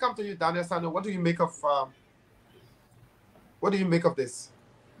to you, Daniel Sano. What do you make of this?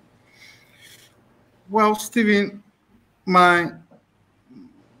 Well, Stephen, my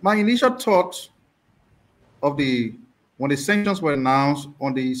initial thought of when the sanctions were announced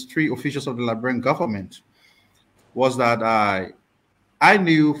on these three officials of the Liberian government was that I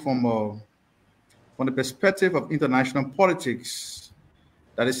knew from from the perspective of international politics,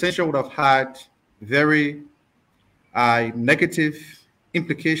 that essentially would have had very negative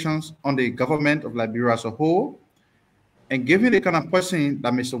implications on the government of Liberia as a whole. And given the kind of person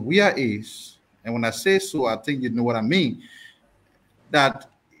that Mr. Weah is, and when I say so, I think you know what I mean, that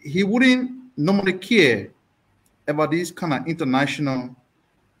he wouldn't normally care about these kind of international,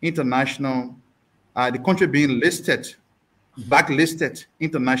 the country being listed, blacklisted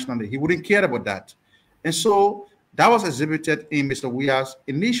internationally. He wouldn't care about that. And so that was exhibited in Mr. Weah's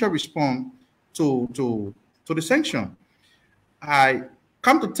initial response to the sanction. I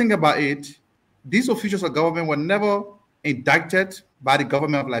come to think about it, these officials of government were never indicted by the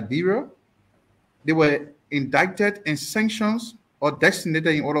government of Liberia. They were indicted and sanctions or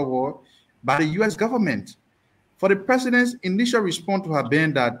designated, in other words, by the US government. For the president's initial response to have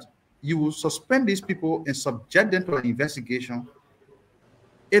been that you will suspend these people and subject them to an investigation,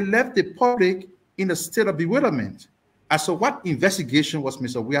 it left the public in a state of bewilderment as to what investigation was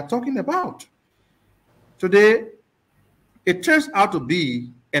Mr. Weah talking about. Today, it turns out to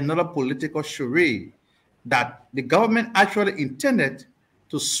be another political charade that the government actually intended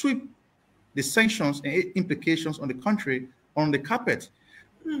to sweep the sanctions and implications on the country on the carpet.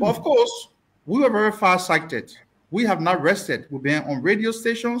 But of course, we were very far-sighted. We have not rested. We've been on radio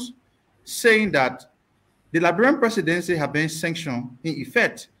stations saying that the Liberian presidency have been sanctioned in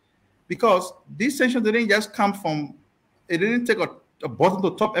effect because these sanctions didn't just come from, it didn't take a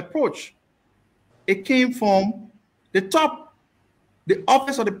bottom-to-top approach. It came from the top, the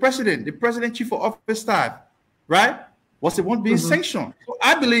office of the president chief of office staff, right, was the one being sanctioned. So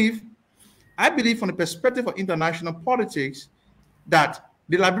I believe from the perspective of international politics that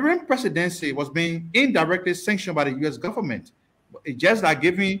the Liberian presidency was being indirectly sanctioned by the US government. It's just like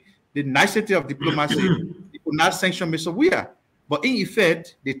giving the nicety of diplomacy, they could not sanction Mr. Weah. But in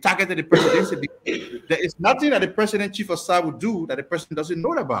effect, they targeted the presidency. There is nothing that the president chief of staff would do that the president doesn't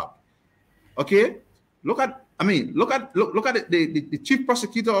know about. Okay? Look at the chief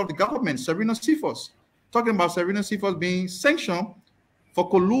prosecutor of the government, Serena Cephas, talking about Serena Cephas being sanctioned for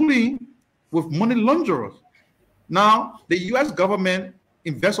colluding with money launderers. Now, the US government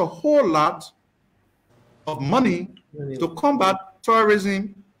invests a whole lot of money to combat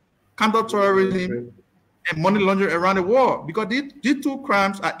terrorism, counter-terrorism, and money laundering around the world because these two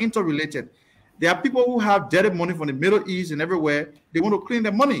crimes are interrelated. There are people who have dirty money from the Middle East and everywhere. They want to clean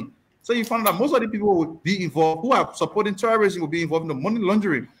their money. So you find that most of the people who will be involved, who are supporting terrorism, will be involved in the money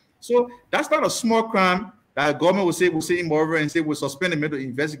laundering. So that's not a small crime that the government will say him over and say we'll suspend him to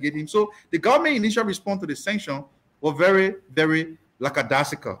investigate him. So the government initial response to the sanction was very, very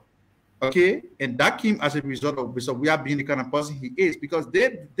lackadaisical. Okay, and that came as a result of Mr. Weah being the kind of person he is, because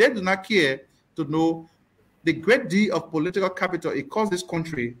they do not care to know the great deal of political capital it cost this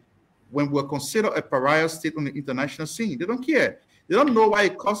country when we're considered a pariah state on the international scene. They don't care. They don't know why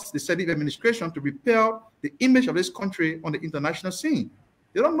it costs the Sadiq administration to repel the image of this country on the international scene.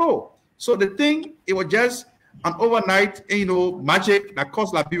 They don't know. So the thing, it was just an overnight, magic that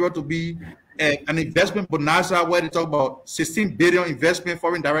caused Liberia to be an investment bonanza where they talk about 16 billion investment,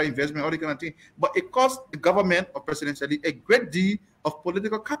 foreign direct investment, all that kind of thing. But it cost the government of President Sadiq a great deal of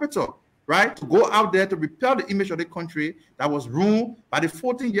political capital, right? To go out there to repel the image of the country that was ruined by the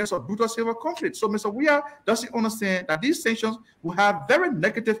 14 years of brutal civil conflict. So Mr. Weah doesn't understand that these sanctions will have very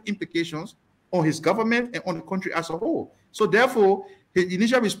negative implications on his government and on the country as a whole. So therefore, his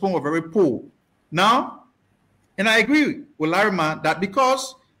initial response was very poor. Now, and I agree with Larryman that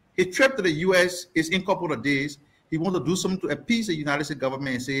because his trip to the U.S. is in a couple of days, he wants to do something to appease the United States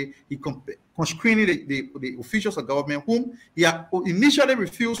government and say he conscripted the officials of government whom he initially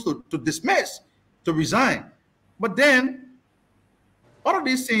refused to dismiss, to resign. But then, all of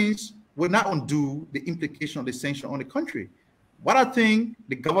these things will not undo the implication of the sanction on the country. What I think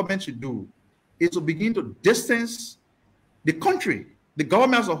the government should do is to begin to distance the country, the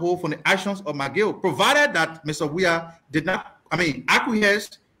government as a whole, from the actions of McGill, provided that Mr. Weah did not,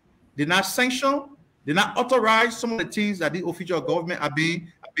 acquiesce, did not sanction, did not authorize some of the things that the official government are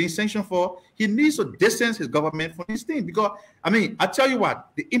being sanctioned for. He needs to distance his government from these things because, I tell you what,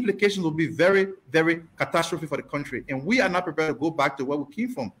 the implications will be very, very catastrophic for the country. And we are not prepared to go back to where we came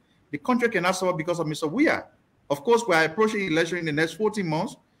from. The country cannot suffer because of Mr. Weah. Of course, we are approaching election in the next 14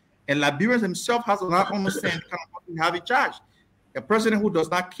 months, and Liberians themselves have to not understand the kind of what we have in charge. A president who does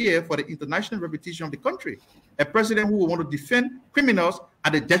not care for the international reputation of the country. A president who will want to defend criminals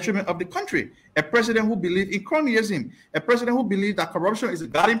at the detriment of the country. A president who believes in cronyism. A president who believes that corruption is a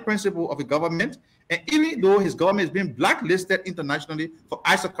guiding principle of the government. And even though his government is being blacklisted internationally for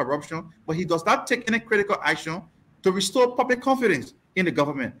acts of corruption, but he does not take any critical action to restore public confidence. in the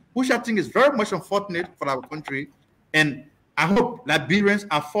government, which I think is very much unfortunate for our country. And I hope Liberians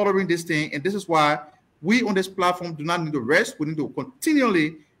are following this thing. And this is why we on this platform do not need to rest. We need to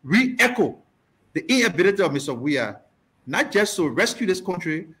continually re-echo the inability of Mr. Weah, not just to rescue this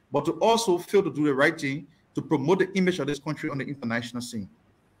country, but to also fail to do the right thing to promote the image of this country on the international scene.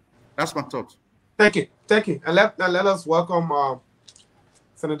 That's my thought. Thank you, thank you. And let us welcome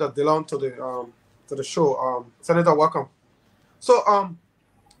Senator Dillon to the show. Senator, welcome. So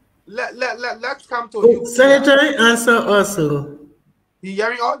let's come to you. Senator, answer also. You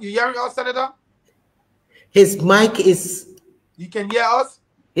hearing us, Senator? His mic is. You can hear us?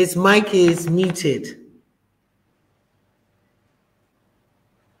 His mic is muted.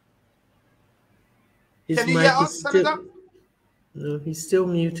 His can you mic hear us, is Senator? still, no, he's still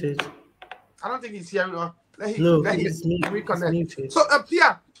muted. I don't think he's hearing us. He's muted. So,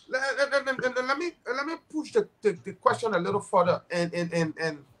 Pierre, let me push the question a little further. And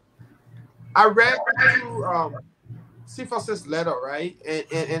I read through Cephas's letter, right?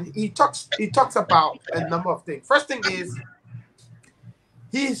 And he talks about a number of things. First thing is,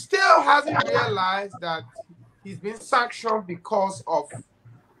 he still hasn't realized that he's been sanctioned because of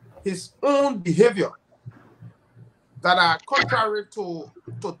his own behavior that are contrary to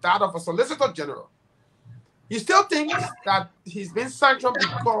that of a Solicitor General. He still thinks that he's been sanctioned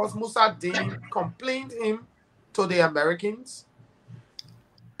because Musa Dean complained him to the Americans.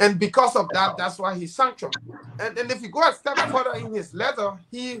 And because of that, that's why he's sanctioned. And if you go a step further in his letter,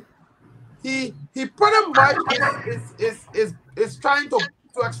 he pretty much is trying to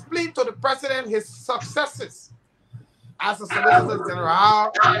explain to the president his successes as a Solicitor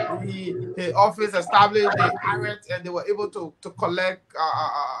General, how his office established the IRET and they were able to collect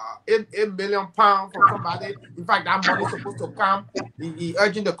 £8 million from somebody. In fact, that money is supposed to come. He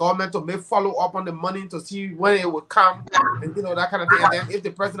urging the government to make follow up on the money to see when it will come, and that kind of thing. And then if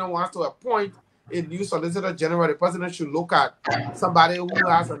the president wants to appoint a new Solicitor General, the president should look at somebody who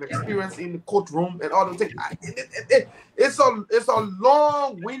has an experience in the courtroom and all those things. It's a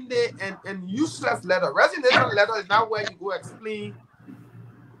long-winded and useless letter. Resignation letter is not where you go explain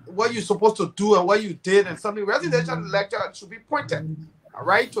what you're supposed to do and what you did and something. Resignation letter should be pointed, all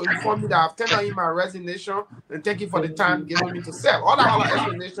right, to inform me that I've tendered in my resignation and thank you for the time given me to serve. All that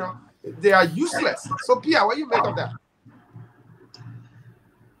explanation, they are useless. So, Pierre, what do you make of that?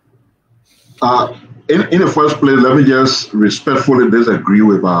 In the first place, let me just respectfully disagree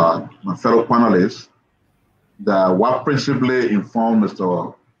with my fellow panelists that what principally informed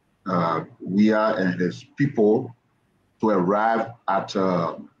Mr. Weah and his people to arrive at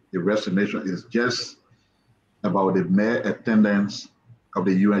the resignation is just about the mere attendance of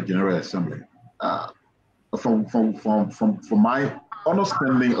the UN General Assembly. From my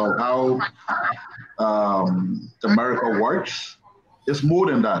understanding of how America works, it's more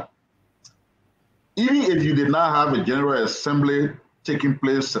than that. Even if you did not have a General Assembly taking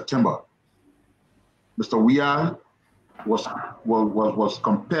place September, Mr. Weah was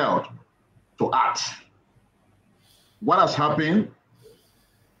compelled to act. What has happened,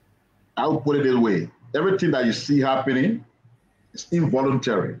 I'll put it this way, everything that you see happening is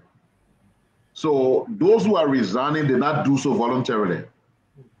involuntary. So those who are resigning did not do so voluntarily.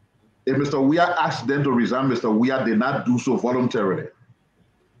 If Mr. Weah asked them to resign, Mr. Weah did not do so voluntarily.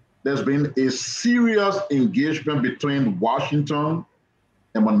 There's been a serious engagement between Washington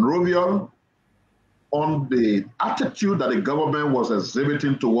and Monrovia on the attitude that the government was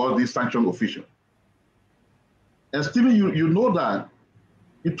exhibiting towards these sanctioned officials. And Stephen, you know that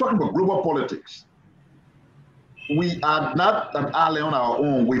you're talking about global politics. We are not an ally on our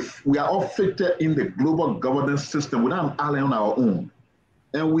own. We are all fitted in the global governance system. We're not an ally on our own.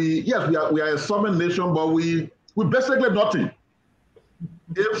 And we are a sovereign nation, but we basically nothing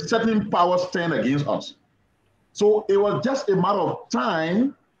if certain powers stand against us. So it was just a matter of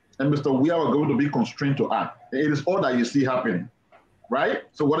time, and Mr. Weah was going to be constrained to act. It is all that you see happening, right?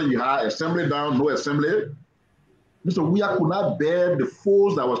 So whether you had assembly down, no assembly, Mr. Weah could not bear the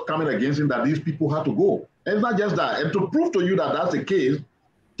force that was coming against him, that these people had to go. And it's not just that. And to prove to you that that's the case,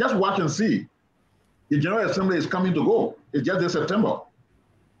 just watch and see. The General Assembly is coming to go. It's just this September.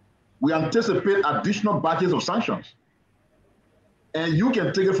 We anticipate additional batches of sanctions. And you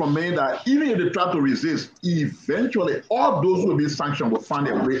can take it from me that even if they try to resist, eventually all those who will be sanctioned will find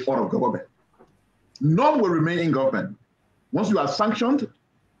their way out of government. None will remain in government. Once you are sanctioned,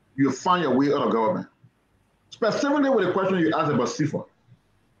 you find your way out of government. Specifically with the question you asked about CIFA.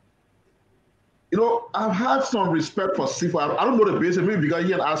 I've had some respect for CIFA. I don't know the basics, maybe because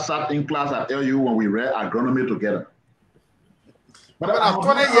he and I sat in class at LU when we read agronomy together. But I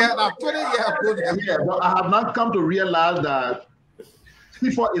have not come to realize that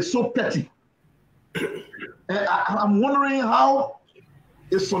CFOR is so petty. And I'm wondering how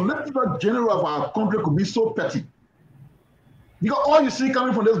a Solicitor General of our country could be so petty. Because all you see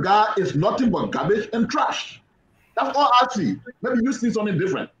coming from this guy is nothing but garbage and trash. That's all I see. Maybe you see something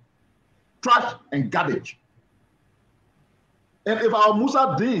different. Trash and garbage. And if our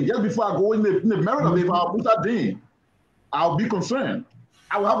Musa Dean, just before I go in the merit of it, if our Musa Dean, I'll be concerned.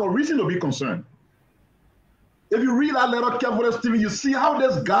 I will have a reason to be concerned. If you read that letter carefully, Stephen, you see how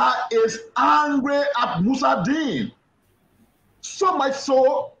this guy is angry at Musa Dean. So much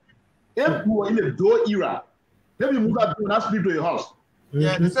so, if we were in the Doe era, maybe Musa Dean will not sleep to your house.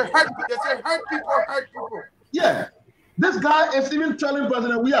 Yeah, they say hurt people. Yeah. This guy is even telling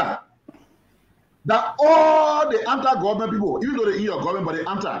President Weah that all the anti-government people, even though they're in your government, but they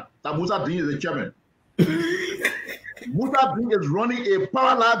anti, that Musa Dean is the chairman. Musa Dean is running a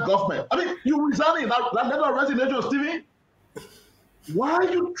parallel government. I mean, you resigning that letter of resignation, Stevie. Why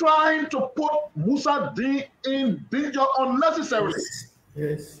are you trying to put Musa Dean in danger unnecessarily?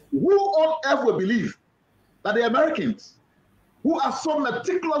 Yes. Who on earth will believe that the Americans, who are so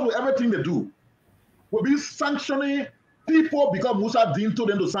meticulous with everything they do, will be sanctioning people because Musa Dean told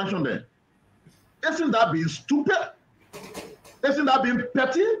them to sanction them? Isn't that being stupid? Isn't that being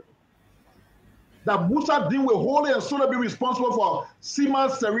petty? That Musa Dean will wholly and solely be responsible for Seaman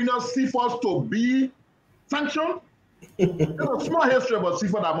Serena's CFORs to be sanctioned? There's a small history about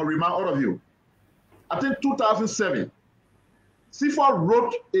CFOR that I'm going to remind all of you. I think 2007, CFOR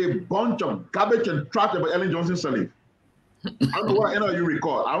wrote a bunch of garbage and trash about Ellen Johnson Sirleaf. I don't know what any of you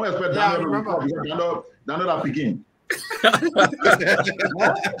recall. I don't expect Daniel to recall because Daniel that begin.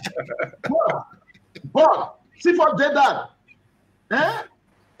 But CFOR did that. Eh?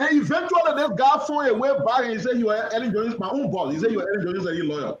 And eventually this guy found a way back and he said, you are Ellen Johnson, my own boss. He said, you are Ellen Johnson,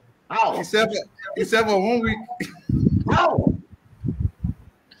 lawyer. How? He said for 1 week. How?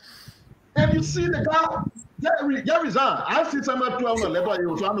 And you see the guy, yeah, resign. I see somebody 12 on the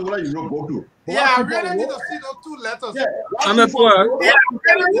letter, so I know where you wrote go to. But yeah, I really need to see those 2 letters. Yeah, I'm not for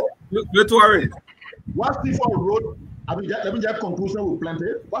don't worry. What CFOR wrote, I mean, let me get conclusion with plenty.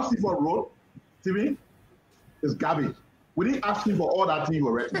 What CFOR wrote, TV, is garbage. We didn't ask you for all that thing you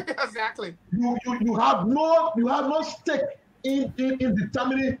were writing. Exactly. You have no stake in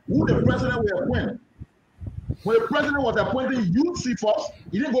determining who the president will appoint. When the president was appointing you CFORs,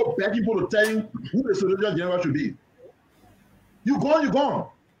 he didn't go begging people to tell him who the Solicitor General should be. You gone.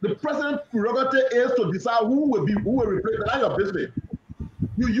 The president's prerogative is to decide who will replace. That's your business.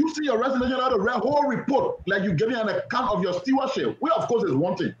 You see your resignation out of the whole report, like you're giving an account of your stewardship, which of course is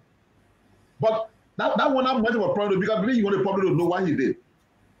one thing. But that one not much of a problem because I believe you want the public to know what he did.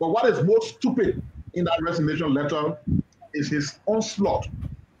 But what is most stupid in that resignation letter is his onslaught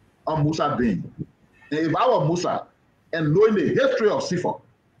on Musa Dean. And if I were Musa and knowing the history of CFOR,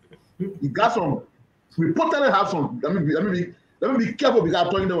 he got some, reportedly have some, let me be careful because I'm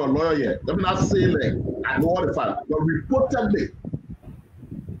talking to a lawyer here. Let me not say like, I know all the facts, but reportedly,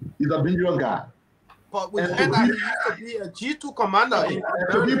 he's a dangerous guy. But we heard that he used to be a G2 commander.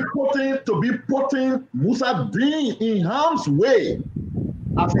 To be putting Musa Dean in harm's way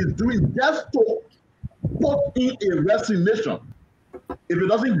as he's doing just to put in a resignation. If it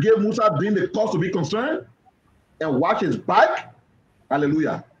doesn't give Musa Dean the cause to be concerned and watch his back,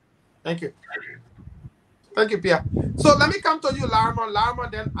 hallelujah. Thank you. Thank you, Pierre. So let me come to you,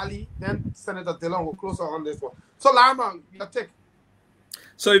 Larman, then Ali, then Senator Dillon will close on this one. So Larman, your take.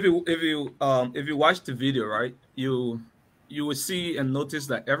 So if you watch the video, right, you will see and notice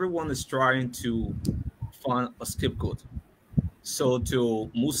that everyone is trying to find a scapegoat. So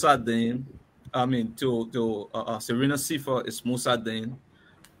to Musa Dean, I mean to Serena CFOR is Musa Dean,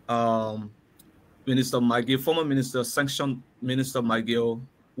 Minister McGill, former minister, sanctioned Minister McGill,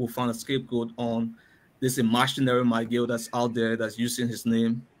 will find a scapegoat on this imaginary McGill that's out there that's using his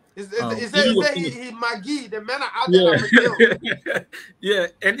name. Is he Maggie? The men are out there. Yeah,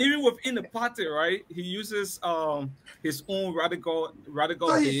 and even within the party, right? He uses his own radical.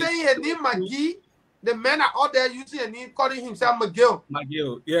 So he's saying his name Maggie. The men are out there using a name, calling himself McGill.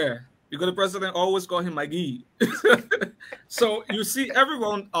 McGill, yeah, because the president always called him Maggie. So you see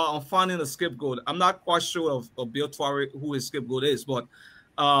everyone finding a scapegoat. I'm not quite sure of Bill Tuare who his scapegoat is, but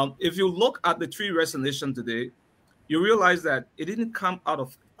if you look at the 3 resolution today, you realize that it didn't come out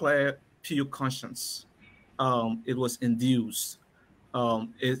of clear, pure conscience. It was induced.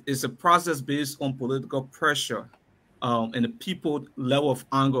 It's a process based on political pressure and the people level of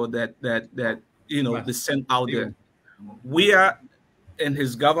anger that they send out there. We are in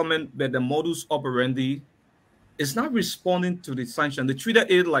his government, but the modus operandi is not responding to the sanction. They treated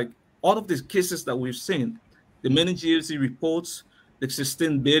it like all of these cases that we've seen, the many GFC reports, the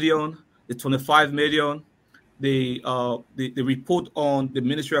 16 billion, the 25 million, the report on the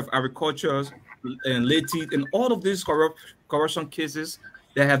Ministry of Agriculture and Leti, and all of these corruption cases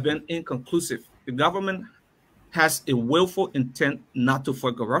that have been inconclusive. The government has a willful intent not to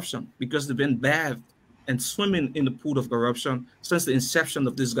fight corruption because they've been bathed and swimming in the pool of corruption since the inception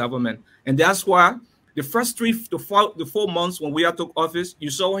of this government. And that's why the first 3 to 4 months when we took office, you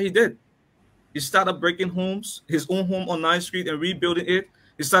saw what he did. He started breaking homes, his own home on 9th Street, and rebuilding it.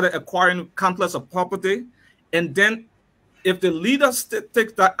 He started acquiring countless of property. And then if the leaders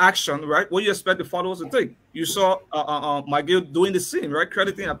take that action, right, what do you expect the followers to take? You saw McGill doing the same, right,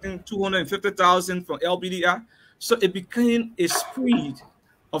 crediting, I think, 250,000 from LBDI. So it became a spree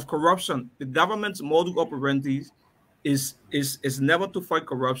of corruption. The government's modus operandi is never to fight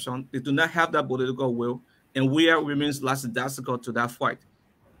corruption. They do not have that political will, and we remains lackadaisical to that fight.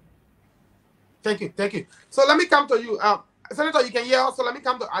 Thank you, thank you. So let me come to you, Senator. You can hear us. So let me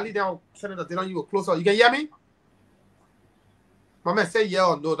come to Ali down. Senator Dillon, you go closer. You can hear me? My man, say yeah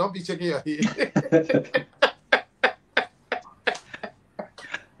or no. Don't be shaking your head.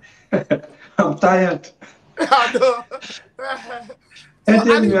 I'm tired. I know.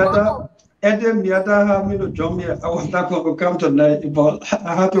 Adam Miata had me to join me. I was not going to come tonight, but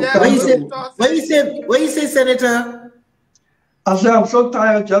I had to come. What you say, Senator? I said, I'm so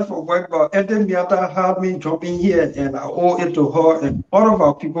tired just for work, but Adam Miata had me jumping here, and I owe it to her and all of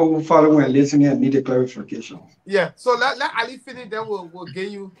our people who follow and listening and need a clarification. Yeah, so let Ali finish, then we'll get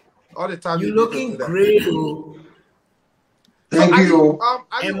you all the time. You're looking great, oh. Thank you.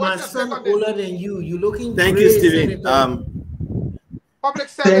 Ali, and my son older than you. You're looking Thank great. you, Stephen. Public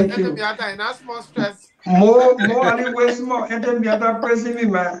service, Adam Miata, and that's more stress. More Ali waste more. Adam Miata praising me,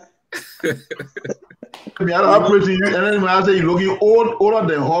 man. I'm praising you, and then when I say you're looking older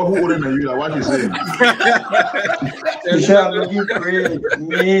than her, who older than you, like what you saying? You say I'm looking great.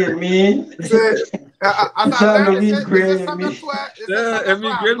 Me. You say I'm looking great. Me.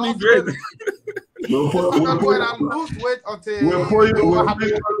 Great. We'll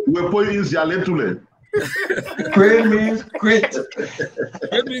put you in Zialetule. Great means great.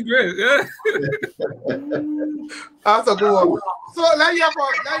 Great means great, yeah. That's a good one. So let's hear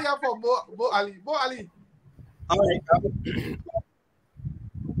for Bo Ali. Bo Ali. All right.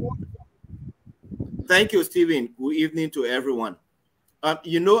 Thank you, Stephen. Good evening to everyone.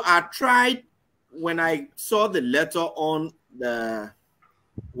 You know, I tried when I saw the letter on the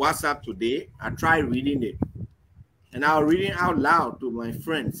WhatsApp today. I tried reading it, and I was reading out loud to my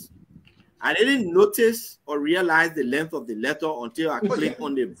friends. I didn't notice or realize the length of the letter until I clicked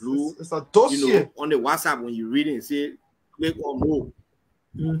on the blue, it's a dossier. on the WhatsApp when you read it and say, click on more.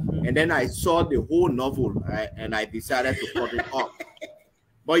 And then I saw the whole novel, and I decided to cut it off.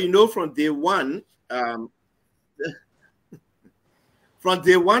 But you know, from day one,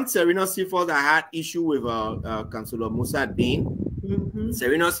 Serena Seaforth, I had issue with Councillor Musa Dean.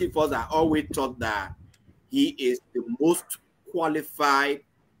 Serena Seaforth, I always thought that he is the most qualified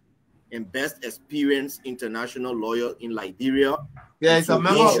and best experienced international lawyer in Liberia. Yeah, he's a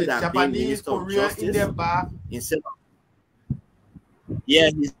member of the Japanese, Korean, Indian bar. Yeah,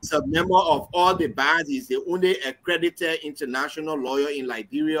 he's a member of all the bars. He's the only accredited international lawyer in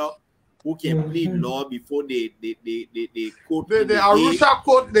Liberia who can plead law before the court. The Arusha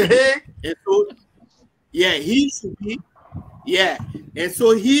court, the Hague. And so, yeah, he should be. Yeah, and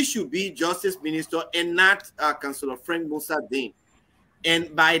so he should be Justice Minister and not Councillor Frank Musa Dean.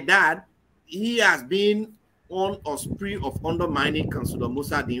 And by that, he has been on a spree of undermining Councillor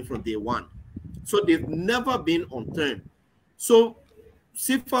Musa Dean from day one. So they've never been on turn. So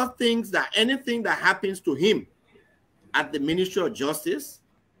Seaforth thinks that anything that happens to him at the Ministry of Justice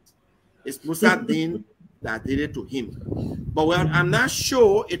is Musa Dean that did it to him. But well, I'm not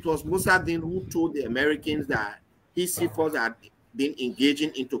sure it was Musa Dean who told the Americans that he Seaforth had been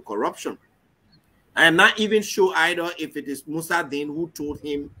engaging into corruption. I am not even sure either if it is Musa Dean who told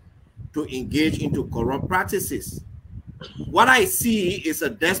him to engage into corrupt practices. What I see is a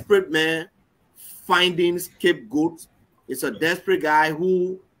desperate man finding scapegoats. It's a desperate guy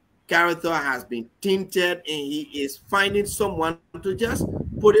whose character has been tainted, and he is finding someone to just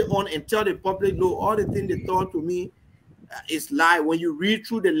put it on and tell the public, no, all the things they thought to me is lie. When you read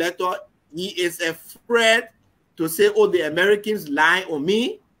through the letter, he is afraid to say, oh, the Americans lie on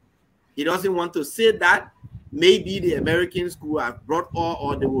me. He doesn't want to say that. Maybe the Americans who have brought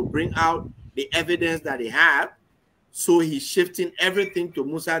or they will bring out the evidence that they have. So he's shifting everything to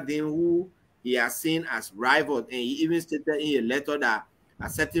Musa Dean, who he has seen as rival. And he even stated in a letter that at a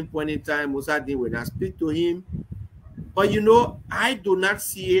certain point in time, Musa Dean will not speak to him. But you know, I do not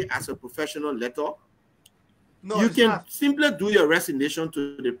see it as a professional letter. No, you can simply do your resignation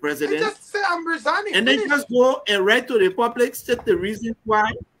to the president. And just say I'm resigning. And then just go and write to the public, state the reasons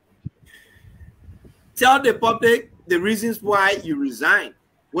why. Tell the public the reasons why you resign,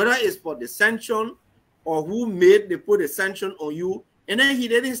 whether it's for the sanction or who put the sanction on you. And then he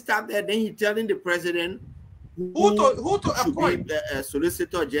didn't stop there. Then he telling the president who to appoint the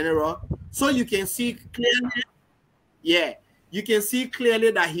Solicitor General, so you can see clearly. Yeah, you can see clearly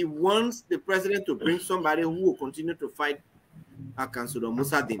that he wants the president to bring somebody who will continue to fight Councillor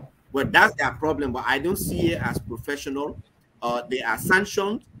Musa Din. But that's their problem. But I don't see it as professional. They are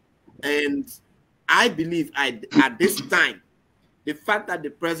sanctioned, and I believe at this time, the fact that the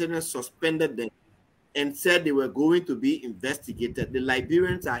president suspended them and said they were going to be investigated, the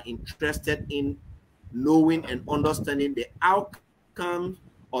Liberians are interested in knowing and understanding the outcome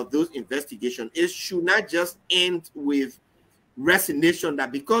of those investigations. It should not just end with resignation,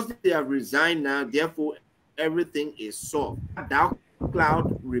 that because they have resigned now, therefore everything is solved. That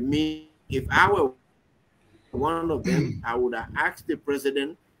cloud remains. If I were one of them, I would have asked the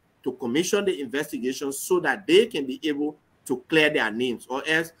president to commission the investigation so that they can be able to clear their names, or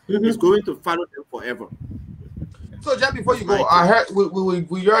else it's going to follow them forever. So just before you go, I heard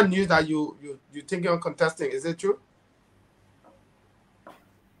we heard news that you thinking on contesting. Is it true?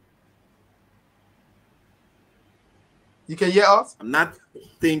 You can hear us? I'm not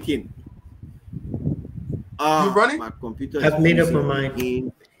thinking. You running? My computer. I've made up my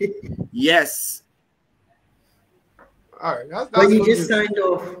mind. Yes. All right. That's but you just signed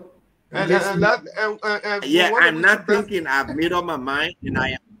off. Yeah, I'm not thinking. I've made up my mind, and I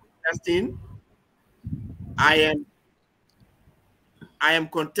am contesting. I am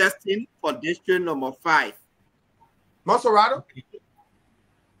contesting for district number 5. Monserrato?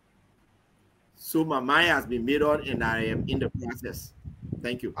 So my mind has been made up, and I am in the process.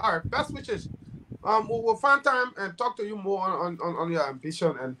 Thank you. All right, best wishes. We'll find time and talk to you more on your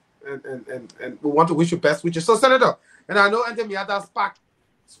ambition, and we want to wish you best wishes. So, Senator, and I know Ente Miata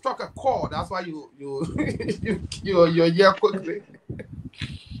struck a chord. That's why you're here quickly.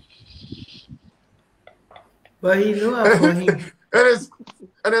 But you know I'm for him.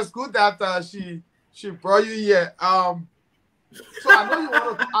 And it's good that she brought you here. So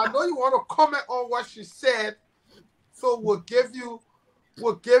I know you want to comment on what she said. So we'll give you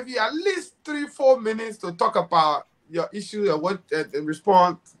at least 3-4 minutes to talk about your issue and what and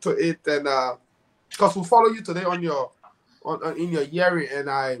respond to it, and because we'll follow you today in your hearing, and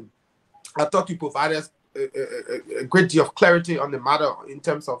I thought you provided a great deal of clarity on the matter in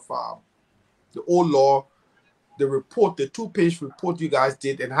terms of the old law, the report, the 2-page report you guys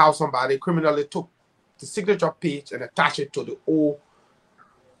did, and how somebody criminally took the signature page and attached it to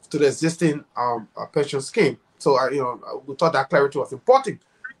the existing pension scheme. So we thought that clarity was important.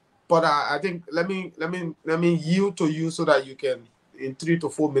 But I think let me yield to you so that you can in 3 to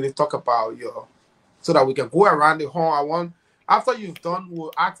 4 minutes talk about so that we can go around the horn. After you've done,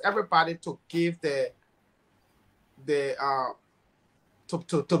 we'll ask everybody to give to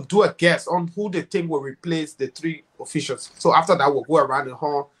do a guess on who they think will replace the 3 officials. So after that, we'll go around the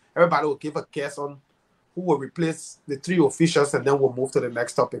horn. Everybody will give a guess on who will replace the 3 officials, and then we'll move to the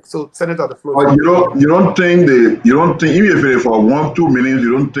next topic. So, Senator, the floor. You don't think even if it's for 1-2 minutes,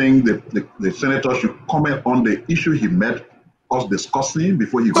 you don't think the senator should comment on the issue he met us discussing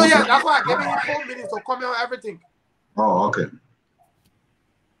before he goes? So yeah, that's why I gave him 4 minutes to comment on everything. Oh, okay.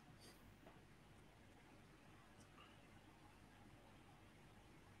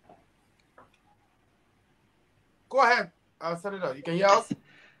 Go ahead, Senator. You can hear us.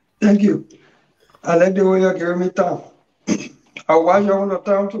 Thank you. I like the way you're giving me time. I watch you on the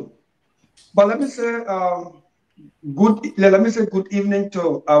time too. But let me say good evening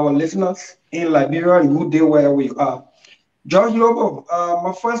to our listeners in Liberia and good day wherever you are. George Lobo,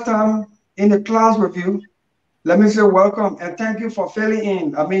 my first time in the class review. Let me say welcome and thank you for filling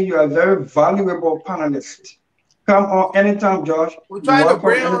in. I mean, you're a very valuable panelist. Come on anytime, George. We're trying to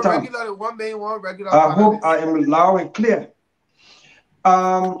bring on regular, one main, one regular. I hope I am loud and clear.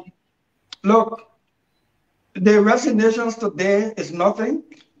 Look, the resignations today is nothing.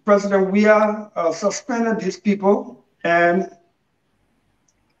 President Weah suspended these people and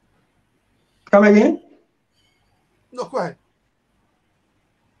come again? No, go ahead.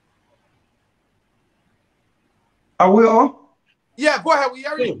 Are we on? Yeah, go ahead. We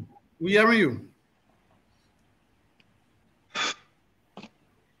hearing you. We hearing you.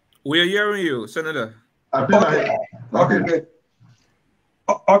 We are hearing you, Senator. Okay, great.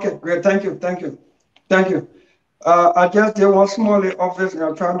 Okay, great. Thank you. I just did one small office and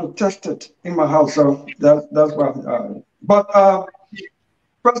I'm trying to test it in my house, so that's why. But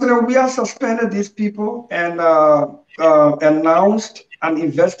President, we have suspended these people and announced an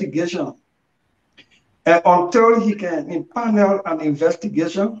investigation. And until he can impanel an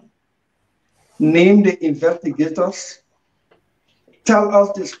investigation, name the investigators, tell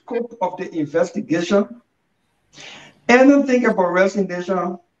us the scope of the investigation, anything about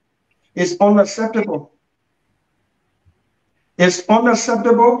resignation is unacceptable. It's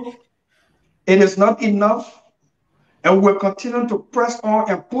unacceptable. It is not enough. And we'll continue to press on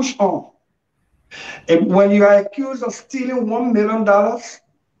and push on. And when you are accused of stealing $1 million,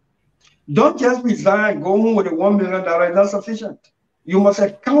 don't just resign and go home with the $1 million. It's not sufficient. You must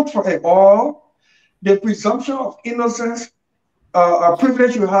account for it all. The presumption of innocence, a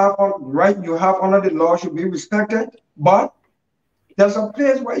privilege you have, right you have under the law should be respected. But there's a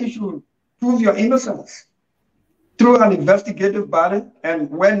place where you should prove your innocence through an investigative body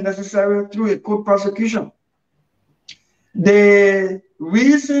and, when necessary, through a court prosecution. The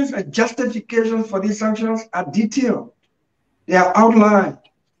reasons and justifications for these sanctions are detailed. They are outlined.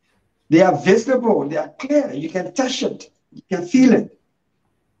 They are visible. They are clear. You can touch it. You can feel it.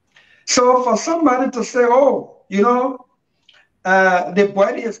 So for somebody to say, oh, you know, the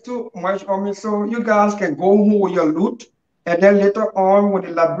body is too much on me, so you guys can go home with your loot, and then later on, when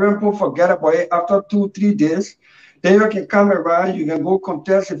the Liberian people forget about it after 2-3 days, then you can come around, you can go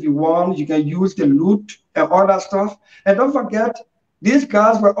contest if you want, you can use the loot and all that stuff. And don't forget, these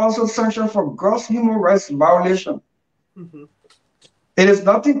guys were also sanctioned for gross human rights violation. Mm-hmm. It is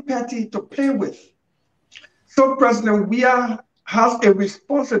nothing petty to play with. So President Weah has a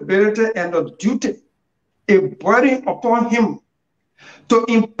responsibility and a duty, a burden upon him to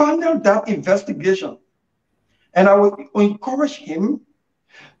impanel that investigation. And I will encourage him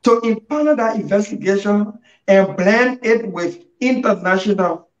to impanel that investigation and blend it with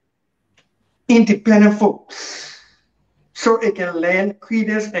international independent folks so it can lend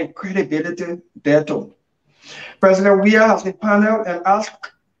credence and credibility thereto. President Weah has impaneled and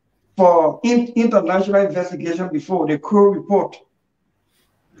asked for international investigation before the Crow report.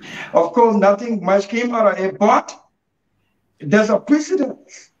 Of course, nothing much came out of it, but there's a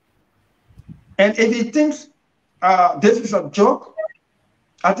precedent. And if he thinks this is a joke,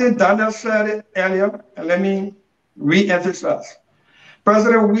 I think Daniel said it earlier, and let me re-emphasize.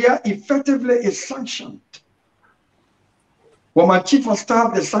 President Weah effectively is sanctioned. When my chief of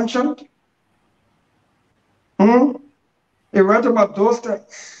staff is sanctioned, he read about those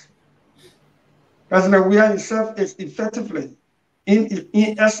things. President Weah himself is effectively, in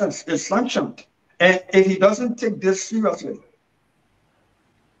essence, is sanctioned. And if he doesn't take this seriously,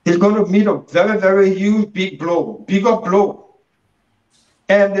 he's going to meet a very, very huge, bigger blow.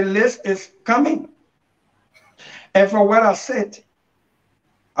 And the list is coming. And from what I said,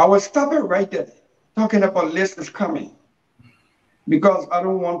 I will stop it right there, talking about list is coming. Because I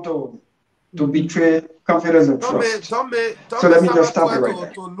don't want to betray confidence and trust. So let me just stop it right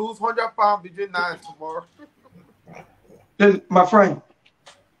there. To lose 100 pounds between now and tomorrow. My friend,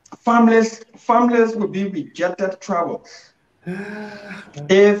 families will be rejected travels.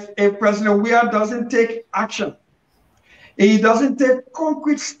 If President Weah doesn't take action, he doesn't take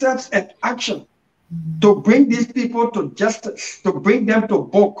concrete steps and action to bring these people to justice, to bring them to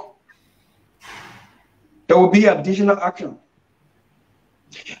book, there will be additional action.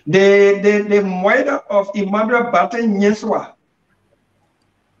 The murder of Emmanuel Batten Nyeswa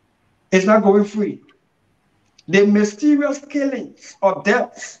is not going free. The mysterious killings or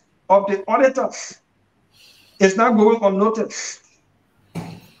deaths of the auditors is not going unnoticed.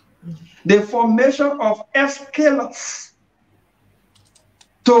 The formation of escalers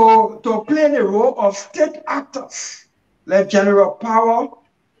to play the role of state actors like General Powell,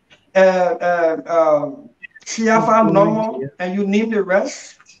 Siafa Normal, and you name the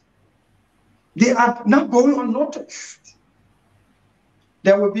rest, they are not going unnoticed.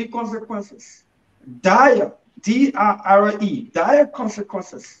 There will be consequences. Dire, D-R-R-E, dire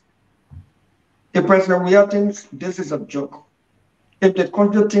consequences. If President Weah thinks this is a joke, if the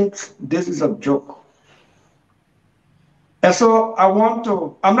country thinks this is a joke. And so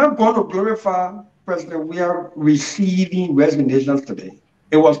I'm not going to glorify President Weah receiving resignations today.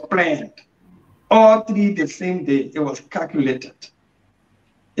 It was planned. All three the same day, it was calculated.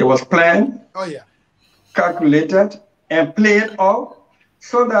 It was planned, calculated, and played out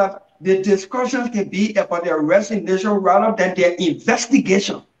so that the discussion can be about their resignation rather than their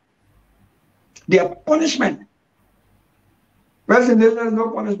investigation, their punishment. Resignation is no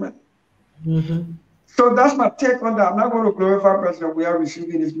punishment. Mm-hmm. So that's my take on that. I'm not going to glorify President Weah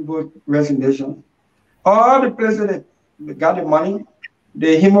receiving these people's resignation. All the places that got the money,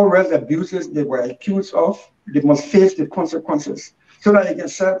 the human rights abuses they were accused of, they must face the consequences. so that it can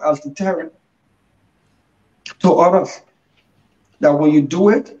serve as deterrent to others. That when you do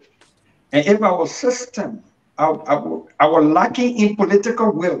it, and if our system, our lacking in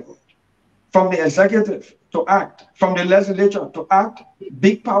political will from the executive to act, from the legislature to act,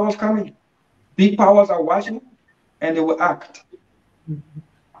 big powers coming. Big powers are watching, and they will act.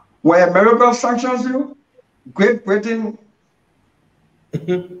 Where America sanctions you, Great Britain,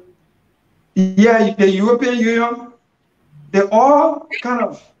 yeah, the European Union, they all kind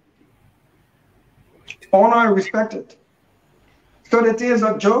of honor and respect it. So the thing is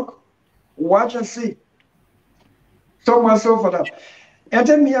a joke. Watch and see. So much so for that. And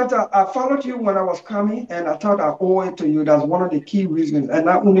then I followed you when I was coming, and I thought I owe it to you. That's one of the key reasons, and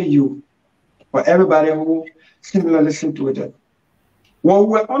not only you, but everybody who similarly listened to it. When we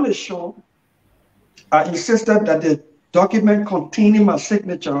were on the show, I insisted that the document containing my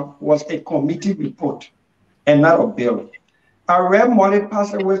signature was a committee report and not a bill. I read Molly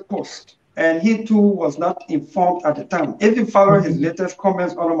Passaway's post, and he too was not informed at the time. If you follow his latest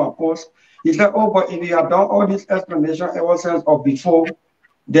comments on my post, he said, oh, but if you have done all this explanation ever since or before,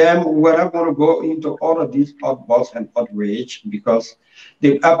 then we're not going to go into all of these oddballs and outrage, because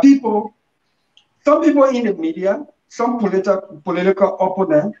there are people, some people in the media, some political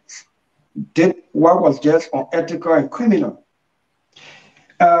opponents did what was just unethical and criminal.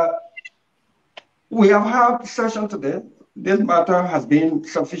 We have had a session today. This matter has been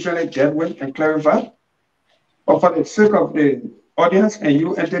sufficiently dealt with and clarified. But for the sake of the audience and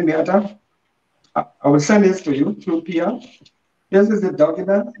you, Ente, I will send this to you through PR. This is the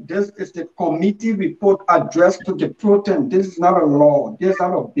document. This is the committee report addressed to the pro-tem. This is not a law. This is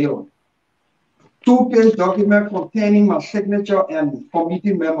not a bill. 2-page document containing my signature and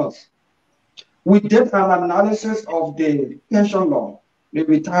committee members. We did an analysis of the pension law, the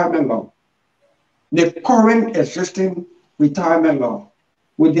retirement law, the current existing retirement law.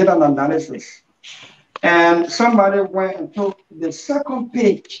 We did an analysis. And somebody went and took the second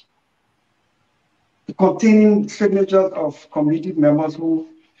page containing signatures of committee members who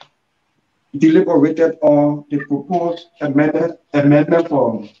deliberated on the proposed amendment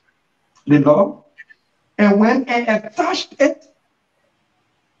for the law, and went and attached it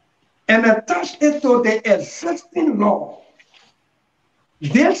to the existing law.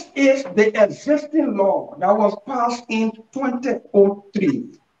 This is the existing law that was passed in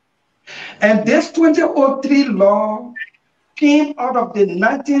 2003. And this 2003 law came out of the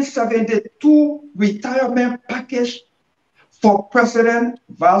 1972 retirement package for president,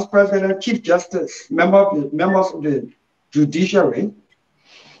 vice president, chief justice, members of the judiciary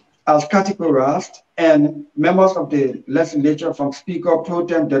as categorized, and members of the legislature from speaker, pro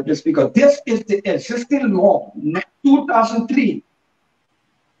tem, deputy speaker. This is the existing law, 2003,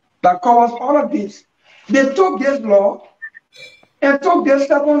 that covers all of this. They took this law and took the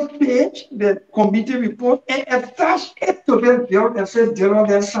second page, the committee report, and attached it to this bill and said,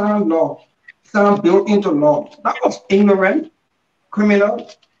 "Dillon, sound law, sound bill into law." That was ignorant, criminal,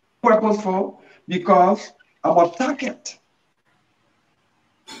 purposeful, because I'm a target.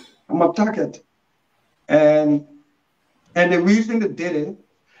 I'm a target. And the reason they did it,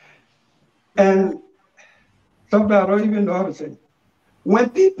 and something I don't even know how to say, when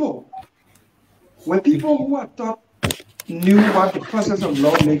people who I thought knew what the process of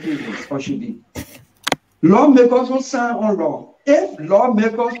lawmaking is or should be, lawmakers will sign on law. If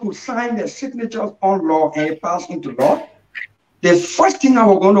lawmakers could sign their signatures on law and it pass into law, the first thing I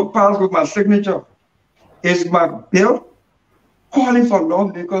was going to pass with my signature is my bill calling for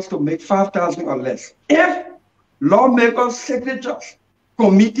lawmakers to make 5,000 or less. If lawmakers' signatures,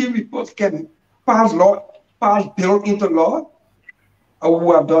 committee reports can pass bill into law, I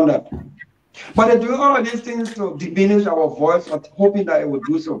would have done that. But they're doing all of these things to diminish our voice, hoping that it would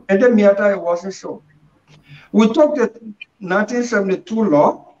do so. And then it wasn't so. We took the 1972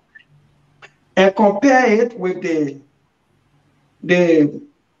 law and compare it with the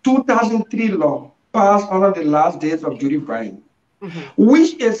 2003 law passed under the last days of Judy Bryant,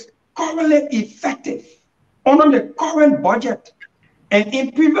 which is currently effective under the current budget. And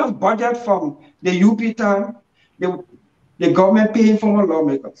in previous budget from the UP time, the government paying former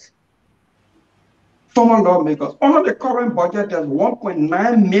lawmakers. Under the current budget, there's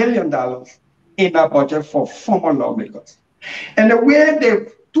 $1.9 million in that budget for former lawmakers. And the way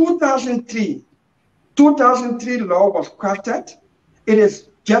the 2003 law was crafted, it is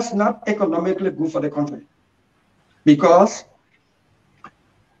just not economically good for the country. Because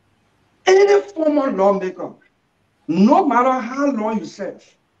any former lawmaker, no matter how long you serve,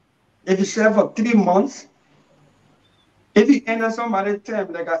 if you serve for 3 months, if you enter somebody's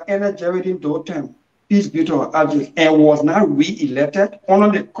term, like I entered Jerry Doe term, peace be to our address, and was not re-elected,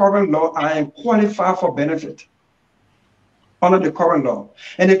 under the current law, I am qualified for benefit. Under the current law.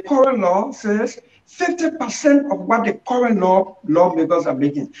 And the current law says 50% of what the current lawmakers are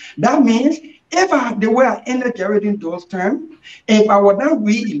making. That means if they were ended during those terms, if I were not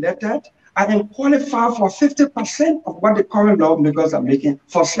re-elected, I am qualified for 50% of what the current lawmakers are making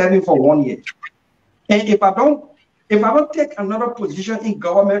for serving for 1 year. And if I don't take another position in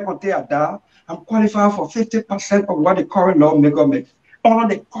government until I die, I'm qualified for 50% of what the current lawmaker makes.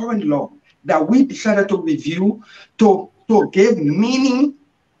 Under the current law that we decided to review to give meaning,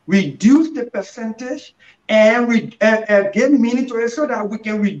 reduce the percentage, and give meaning to it so that we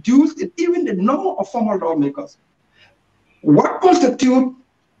can reduce even the number of former lawmakers. What constitutes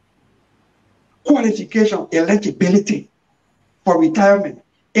qualification, eligibility for retirement,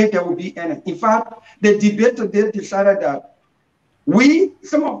 if there will be any? In fact, the debate today decided that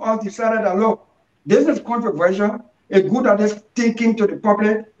some of us decided that, look, this is controversial. It's good that it's thinking to the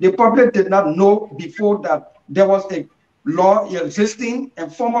public. The public did not know before that there was a law existing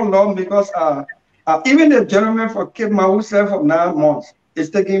and former lawmakers even the gentleman for Cape Mau who served for 9 months is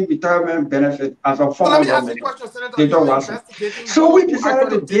taking retirement benefit as a former lawmaker. So we decided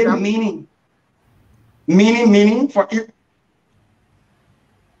to give meaning for it.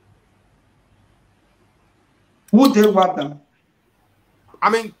 Who did what then? I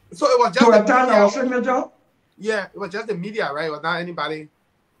mean, so it was just to attach our signature? Yeah, it was just the media, right? It was not anybody.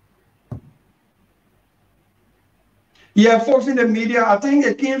 Yeah, folks in the media. I think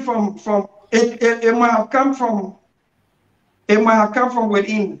it came from it might have come from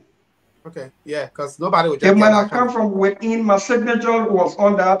within. Okay, yeah, because nobody would. Just it might have come from within. My signature was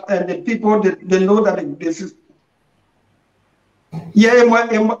on that, and the people they know that this is. Yeah, it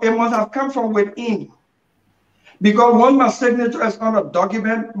must have come from within. Because when my signature is on a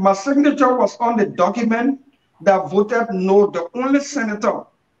document, my signature was on the document that voted no. The only senator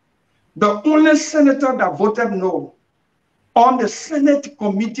that voted no on the Senate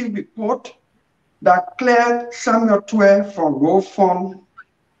committee report that cleared Samuel Twe from road fund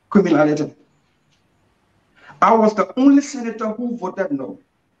criminality. I was the only senator who voted no.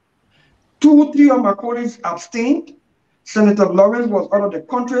 2, 3 of my colleagues abstained. Senator Lawrence was out of the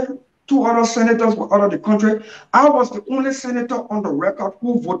country. 2 other senators were out of the country. I was the only senator on the record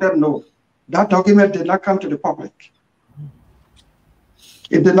who voted no. That document did not come to the public.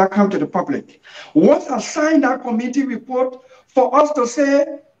 It did not come to the public. Once I signed that committee report for us to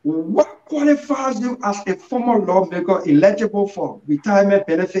say what qualifies you as a former lawmaker eligible for retirement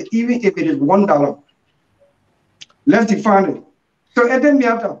benefit, even if it is $1. Let's define it. So at the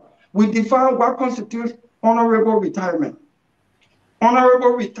matter, we define what constitutes honorable retirement.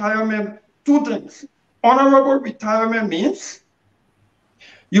 Honorable retirement, 2 things. Honorable retirement means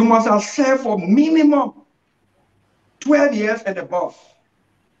you must have served for minimum 12 years and above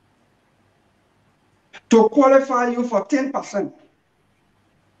to qualify you for 10%.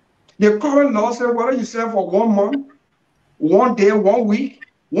 The current law says whether you serve for 1 month, 1 day, 1 week,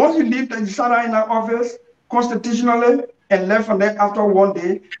 once you leave you sat in that office constitutionally and left from there after 1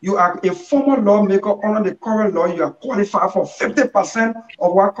 day, you are a former lawmaker under the current law. You are qualified for 50%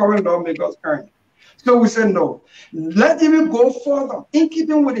 of what current lawmakers earn. So we said no. Let's even go further. In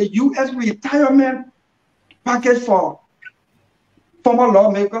keeping with the U.S. retirement package for former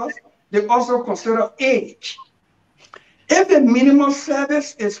lawmakers, they also consider age. If the minimum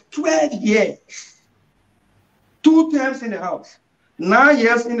service is 12 years, 2 terms in the House, 9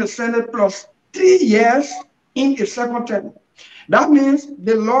 years in the Senate plus 3 years in the second term. That means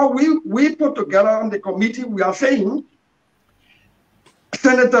the law we put together on the committee, we are saying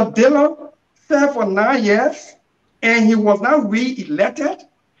Senator Dillon served for 9 years and he was not re-elected.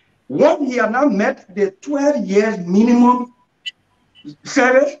 Once he had not met the 12 years minimum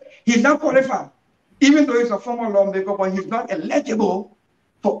service, he's not qualified. Even though he's a former lawmaker, but he's not eligible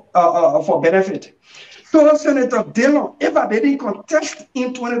for benefit. So Senator Dillon, if I didn't contest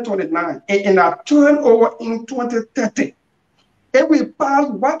in 2029 and I turn over in 2030, if we pass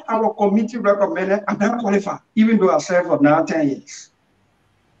what our committee recommended, I'm not qualified, even though I served for 10 years.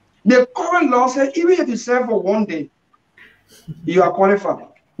 The current law says even if you serve for 1 day, you are qualified.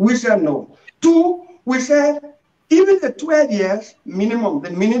 We said no. 2, we said even the 12 years minimum, the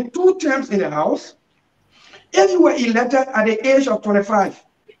minimum 2 terms in the House, if you were elected at the age of 25,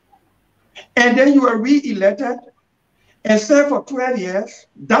 and then you were re-elected and served for 12 years,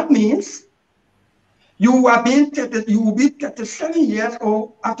 that means you will be 37 years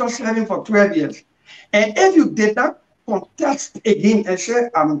old after serving for 12 years. And if you did not contest again and say,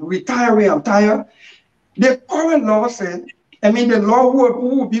 I'm retiring, I'm tired, the current law said, the law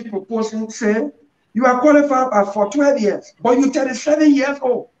who will be proposing say, You are qualified for 12 years, but you're 37 years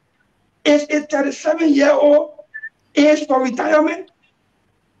old. Is a 37-year-old age for retirement?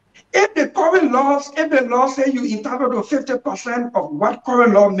 If the current laws, if the law say you entitled to 50% of what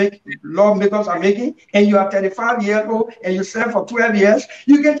current lawmakers are making, and you are 35 years old and you serve for 12 years,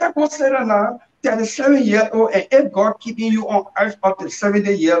 you can just go settle now, 37 years old, and if God keeping you on earth up to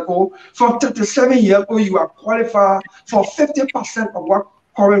 70 years old, from 37 years old, you are qualified for 50% of what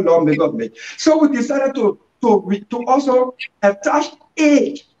current lawmakers make. So we decided to also attach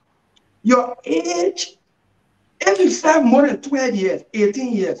age. Your age, if you serve more than 12 years,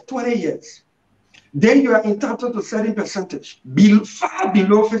 18 years, 20 years, then you are entitled to certain percentage, far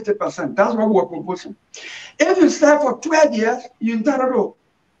below 50%. That's what we're proposing. If you serve for 12 years, you're entitled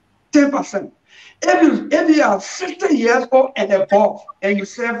to 10%. If you are 60 years old and above, and you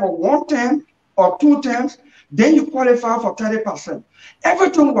serve for 1 term or 2 terms, then you qualify for 30%.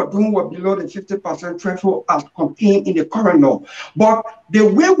 Everything we're doing was below the 50% threshold as contained in the current law. But the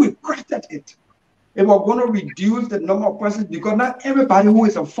way we crafted it, it was going to reduce the number of persons because not everybody who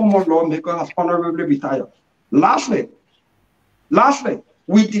is a former lawmaker has honorably retired. Lastly,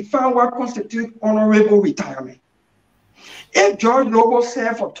 we define what constitutes honorable retirement. If George Lobo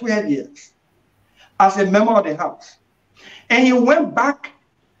served for 12 years as a member of the House, and he went back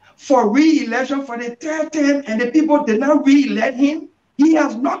for re-election for the 3rd term, and the people did not re-elect him, he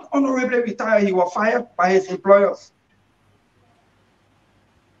has not honorably retired. He was fired by his employers.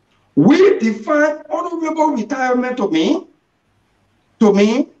 We define honorable retirement to me,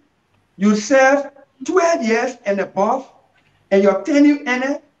 you serve 12 years and above, and your tenure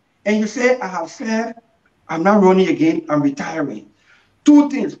ended, and you say, I have served, I'm not running again, I'm retiring. 2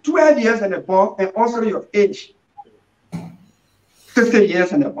 things, 12 years and above, and also your age, 50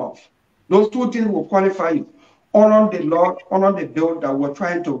 years and above. Those 2 things will qualify you. Honor the law, honor the bill that we're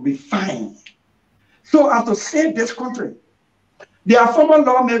trying to refine. So as to save this country, there are former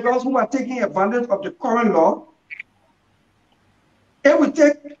lawmakers who are taking advantage of the current law. If we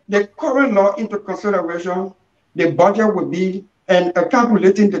take the current law into consideration, the budget would be, and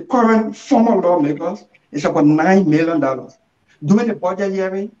calculating the current former lawmakers, it's about $9 million. During the budget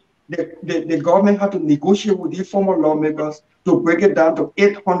hearing, the government had to negotiate with these former lawmakers to break it down to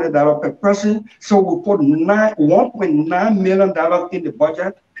 $800 per person. So we put $1.9 million in the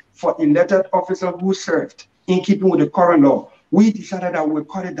budget for elected officers who served in keeping with the current law. We decided that we'll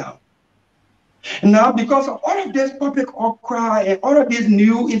cut it down. Now, because of all of this public outcry and all of this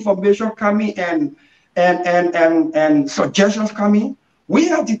new information coming and suggestions coming, we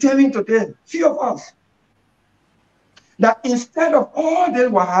have determined today, few of us, that instead of all this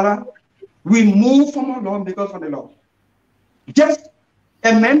wahala, we move former lawmakers from the law. Just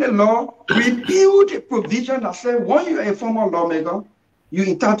amend the law, repeal the provision that says when you're a former lawmaker, you're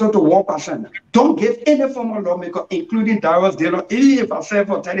entitled to 1%. Don't give any former lawmaker, including Darius Dillon, even if I served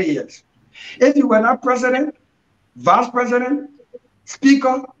for 30 years. If you were not president, vice president,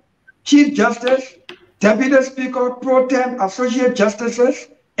 speaker, chief justice, deputy speaker, pro tem, associate justices,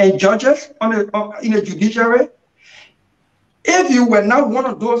 and judges in the judiciary, if you were not one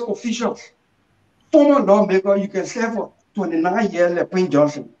of those officials, former lawmaker, you can serve for 29 years like Prince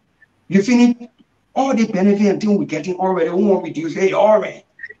Johnson. You finish all the benefit and things we're getting already, we won't reduce it already.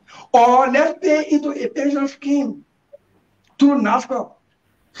 Or let's pay into a pension scheme through NASCAR.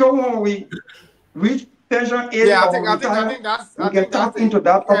 So when we reach pension age or retire, we can tap into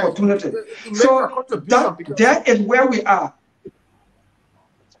that opportunity. So that is where we are.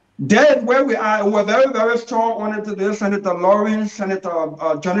 That is where we are. We're very, very strong on it today. Senator Lawrence, Senator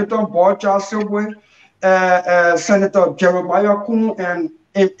Jonathan Borcha Silver, Senator Jeremiah Kuhn, and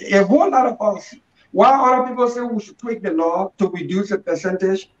a whole lot of us. While other people say we should tweak the law to reduce the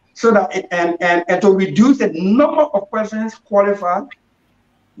percentage so that and to reduce the number of persons qualified,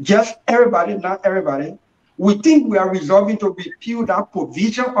 just everybody, not everybody, we think we are resolving to repeal that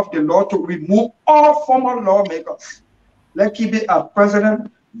provision of the law to remove all former lawmakers. Let's keep it as president,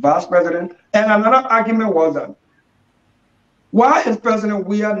 vice president. And another argument was that why is President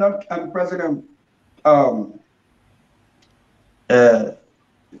we are not President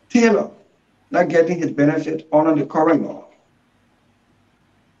Taylor not getting his benefit under the current law?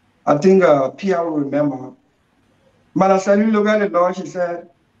 I think Pierre will remember. Malasali looked at the law, she said,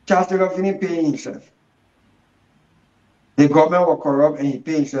 Charles Taylor didn't pay himself. The government was corrupt and he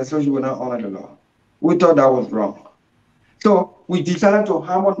paid himself, so he would not honor the law. We thought that was wrong. So we decided to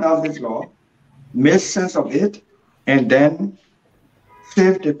harmonize this law, make sense of it, and then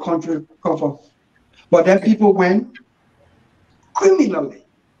save the country cover. But then people went criminally,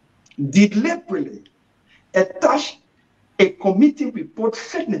 deliberately attach a committee report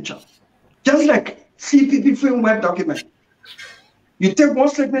signature Just like CPP framework document. You take one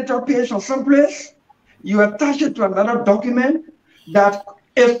signature page on some place, you attach it to another document that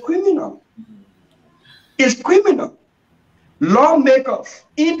is criminal. It's criminal. Lawmakers,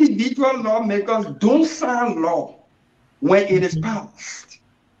 individual lawmakers don't sign law when it is passed.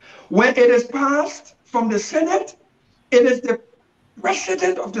 When it is passed from the Senate, it is the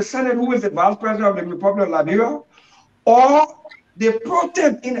president of the Senate who is the vice president of the Republic of Liberia, or the pro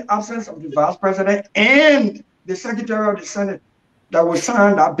tem in the absence of the vice president and the secretary of the Senate that will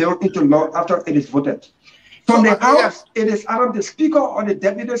sign that bill into law after it is voted. From the House, it is either the speaker or the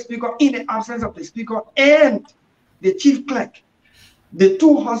deputy speaker in the absence of the speaker and the chief clerk. The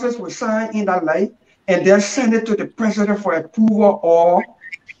two houses will sign in that line and then send it to the president for approval or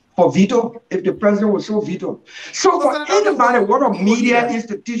for veto, if the president will so veto. So for anybody, what a media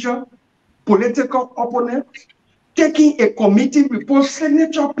institution, political opponent, taking a committee report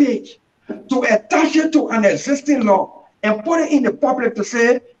signature page to attach it to an existing law and put it in the public to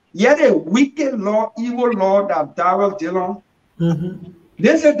say, yet a wicked law, evil law that Darius Dillon.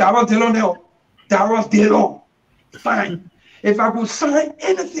 They say Darius Dillon now. Darius Dillon. Fine. If I could sign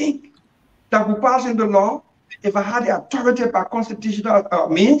anything that would pass into law, if I had the authority by constitutional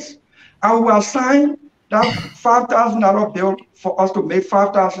means, I would assign that $5,000 bill for us to make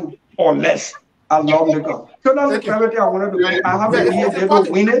 5,000 or less as lawmakers. So that's the clarity I wanted to make. I have to be a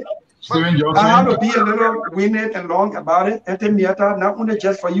little winded. I have to be a little winded and long about it. Not only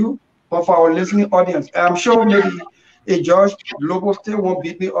just for you, but for our listening audience. I'm sure maybe a George Lobo still won't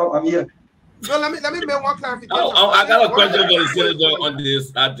beat me up. I'm here. No, let me make one clarification. I got a question for the senator on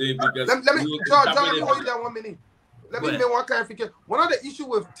this, I think, because let me hold you there 1 minute. Let me make one clarification. One of the issues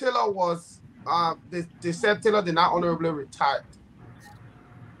with Taylor was they said Taylor did not honorably retire.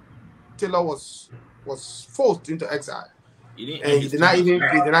 Taylor was forced into exile. And he did not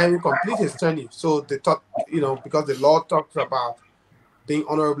even complete his tenure. So they thought, because the law talks about being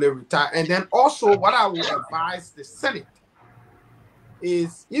honorably retired. And then also what I would advise the Senate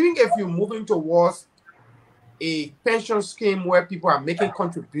is, even if you're moving towards a pension scheme where people are making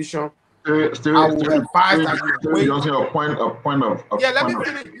contribution, I would advise that you wait. A point of let me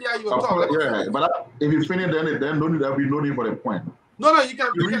finish. Yeah, you talk. But if you finish, then there'll be no need for the point. No, you can.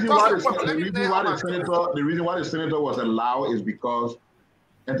 The reason why the senator was allowed is because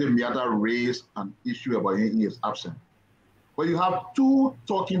Miata raised an issue about he is absent. But you have two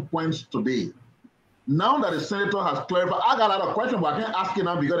talking points today. Now that the senator has clarified, I got another question, but I can't ask it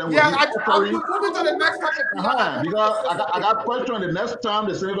now because then I'm moving to the next topic. Because I got question. The next time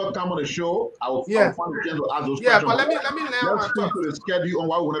the senator come on the show, I will find a chance to ask those questions. But let me let's stick to the schedule on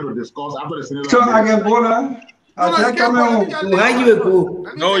what we wanted to discuss after the senator. So I can go now. No,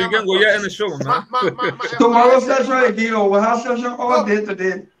 you can go here in the show, man. Tomorrow session again, we'll have session all day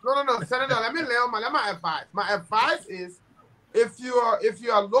today. No, Senator, let me lay on my advice. My advice is, if you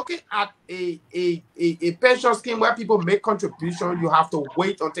are looking at a pension scheme where people make contribution, you have to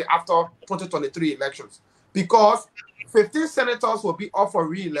wait until after 2023 elections, because 15 senators will be up for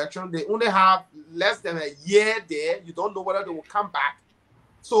re-election. They only have less than a year there. You don't know whether they will come back,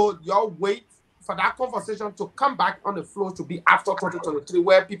 so y'all wait for that conversation to come back on the floor to be after 2023,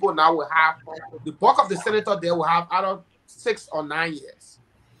 where people now will have the bulk of the senator there will have either 6 or 9 years.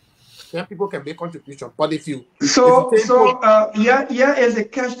 Then people can make contribution. But if you is a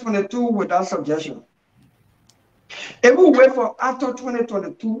catch-22 with that suggestion. If we wait for after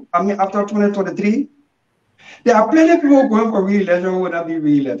 2022, after 2023, there are plenty of people going for re-election who will not be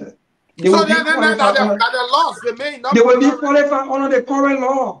re-elected. They will be qualified under the current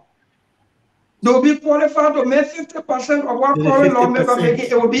law. They will be qualified to make 50% of what current lawmakers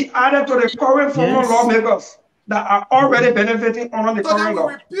making. It will be added to the current former lawmakers that are already benefiting under the current law.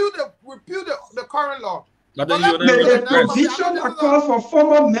 Repeal the current law. The provision that calls for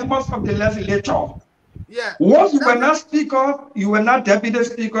former members of the legislature. Yeah. Once you were not speaker, you were not deputy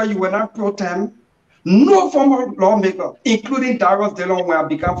speaker, you were not pro tem, no former lawmaker, including Darius Dillon, where I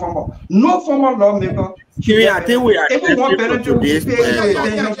become former, no former lawmaker. I think we are everyone benefit will be Senator,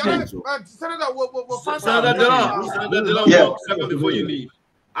 Senator Dillon, before you leave.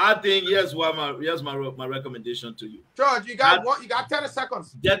 I think here's my recommendation to you. George, you got 30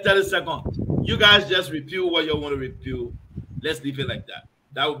 seconds. Just 30 seconds. You guys just repeal what you want to repeal. Let's leave it like that.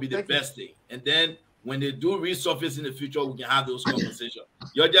 That would be the best thing. And then when they do resurface in the future, we can have those conversations.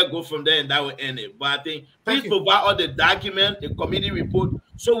 You'll just go from there and that will end it. But I think please provide all the document, the committee report,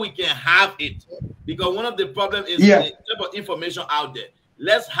 so we can have it. Because one of the problems is the type of information out there.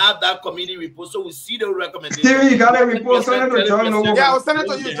 Let's have that committee report so we see the recommendation. Steven, you got a report, Senator John Noble. Yeah, I'll send it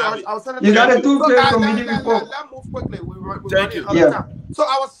to you, George. I'll send it to you. You got a so two-page committee report. Let's move quickly. We're Thank running you. out of time. So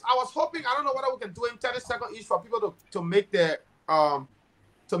I was hoping, I don't know whether we can do in 30 seconds each for people to make their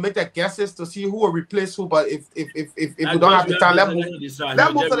guesses to see who will replace who. But if we don't have the time, let's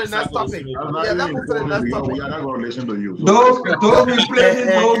move to the next topic. Yeah, let's move to the next topic. We are not going to listen to you. Those replacing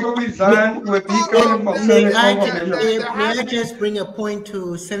those who resign will be coming from Senate. May I just bring a point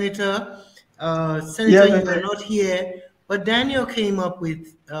to Senator? Senator, you are not here, but Daniel came up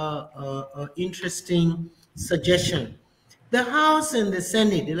with an interesting suggestion. The House and the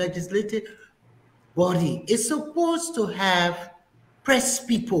Senate, the legislative body, is supposed to have press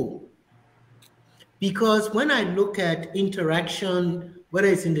people, because when I look at interaction, whether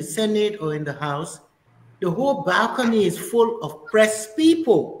it's in the Senate or in the House, the whole balcony is full of press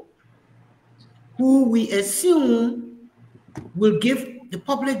people who we assume will give the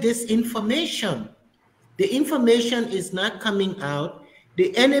public this information. The information is not coming out.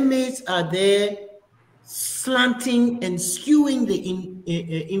 The enemies are there slanting and skewing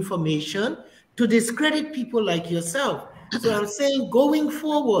the information to discredit people like yourself. So I'm saying, going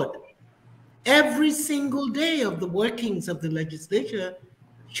forward, every single day of the workings of the legislature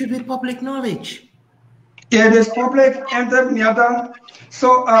should be public knowledge. It is public entered.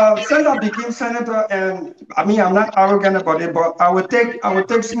 So since I became senator, and I mean I'm not arrogant about it, but I would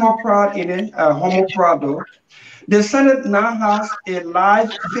take small pride in it, humble pride though. The Senate now has a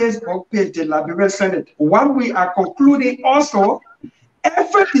live Facebook page, the Liberian Senate. What we are concluding also,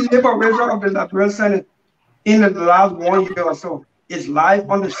 every deliberation of the Liberian Senate in the last 1 year or so is live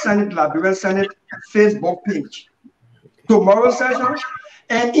on the Senate, Liberian Senate Facebook page. Tomorrow's session,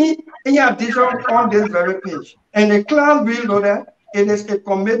 and in addition on this very page. And the class reloader, it is a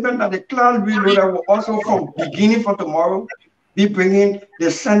commitment that the class reloader will also, from beginning for tomorrow, be bringing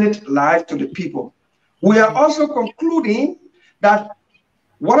the Senate live to the people. We are also concluding that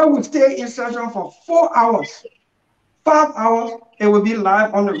whether we stay in session for 4 hours, 5 hours, it will be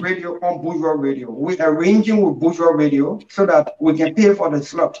live on the radio, on Bourgeois Radio. We're arranging with Bourgeois Radio so that we can pay for the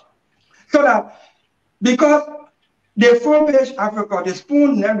slot. So that, because the Front Page Africa, the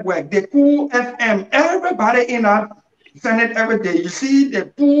Spoon Network, the Cool FM, everybody in our Senate every day, you see the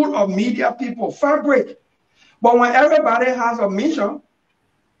pool of media people fabric. But when everybody has a mission,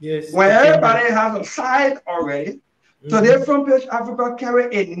 yes, when everybody has a side already, today Front Page Africa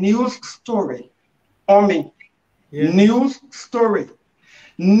carry a news story on me. Yeah. News story.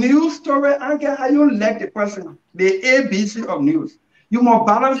 News story, I don't care how you like the person, the ABC of news. You must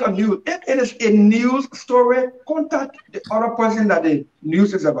balance your news. If it is a news story, contact the other person that the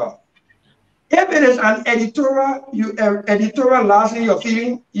news is about. If it is an editorial, editorial last in your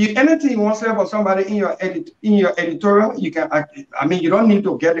feeling, anything you want to say about somebody in your editorial, you can. I mean, you don't need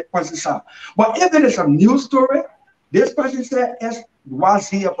to get the person's out. But if it is a news story, this person said S was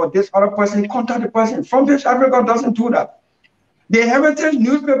here, but this other person, contact the person. From Page Africa doesn't do that. The Heritage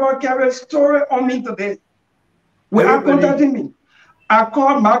newspaper carries a story on me today. Without contacting me. I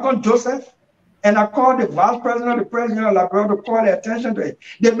called Malcolm Joseph, and I called the vice president of the president of Liberia to call their attention to it.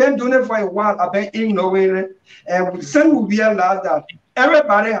 They've been doing it for a while. I've been ignoring it. And we realized that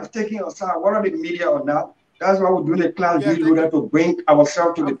everybody has taken a side, whether the media or not. That's why we're doing a class reloader to bring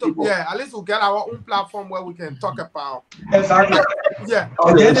ourselves to the people. Yeah, at least we'll get our own platform where we can talk about. Exactly. Yeah.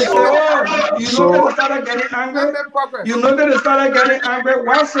 Okay. Then they say, oh, you know they started getting angry. You know they started getting angry.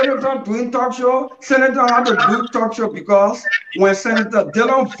 Why Senator doing talk show? Senator had to do talk show because when Senator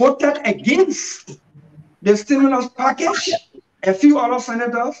Dillon voted against the stimulus package, a few other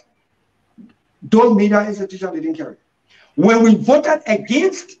senators, those media institutions didn't carry. When we voted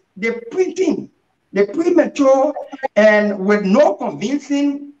against the printing, the premature and with no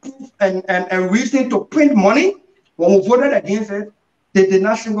convincing proof and reason to print money, when we voted against it, they did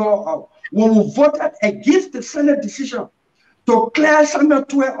not single out. When we voted against the Senate decision to clear Samuel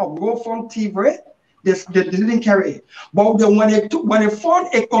 12 of Road from TV, they didn't carry it. But when they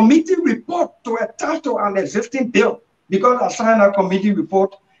formed a committee report to attach to an existing bill, because I signed a committee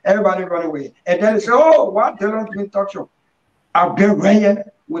report, everybody run away. And then they say, oh, what? They don't do talk show. I've been running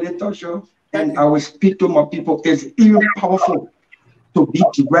with a talk show. And I will speak to my people. It's even powerful to be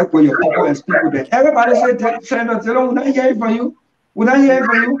direct with your people and speak with them. Everybody said, Senator Dillon, we're not hearing from you. We're not hearing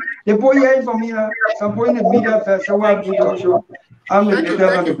from you. The boy hearing from me now. Some boy in the media first. So I do talk show. I'm the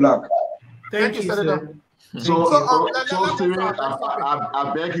leader on the block. Thank you, Senator. So Steven,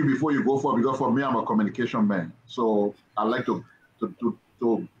 I beg you before you go for, because for me, I'm a communication man. So I like to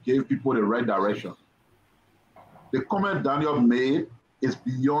give people the right direction. The comment Daniel made is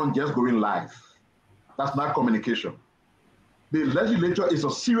beyond just going live. That's not communication. the legislature is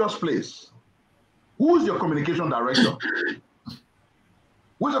a serious place. Who is your communication director?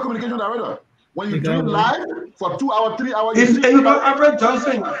 Who is your communication director? When you do it live for 2 hours, 3 hours, you know Albert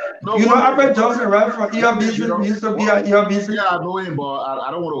Johnson. No, you know Albert Johnson, right? From ERBC, used to be at ERBC. Yeah, I know him, but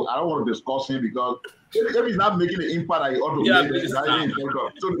I don't want to discuss him because if he's not making the impact that he ought to make,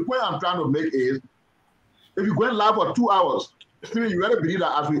 so the point I'm trying to make is, if you're going live for 2 hours, still you gotta believe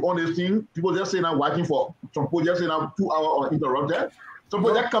that as we own this thing, people just saying I'm watching for some people just saying I'm 2 hours uninterrupted. Some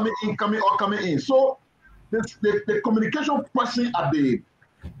people just coming in. So the communication person at the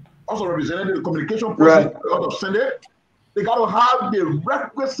also represented the communication person of Senate, they got to have the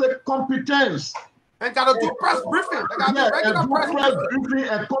requisite competence. And got to do press briefing. They got to do press briefing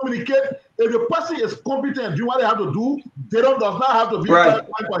and communicate. If the person is competent, do what they have to do. They does not have to be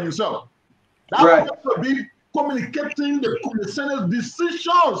for himself. That has to be communicating the Senate's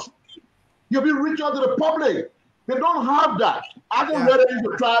decisions. You'll be reaching out to the public. They don't have that. I think ready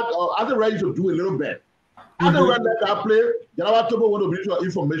to try, I think ready to do a little bit. I don't let that play. The other people want to bring your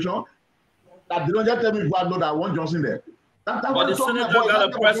information. That they don't just tell me if I know that one Johnson there. That's but the senator got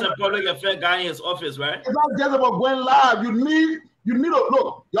a press and public affairs guy in his office, right? It's not just about going live. You need to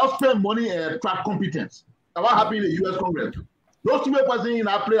look. You all spend money and track competence. That's what happened in the U.S. Congress. Those two people in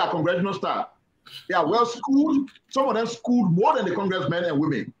that play are congressional staff. They are well schooled. Some of them schooled more than the congressmen and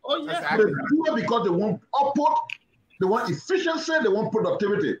women. Oh yeah. They do it because they want output, they want efficiency, they want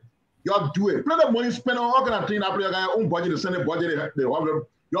productivity. Y'all do it. Play the money, spend on all kind of things. After your own budget, the Senate budget, they have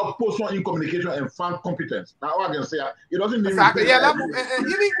your post on in communication and find competence. Now, all I can say, it doesn't mean exactly. Yeah,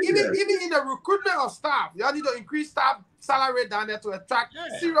 even in the recruitment of staff, y'all need to increase staff salary down there to attract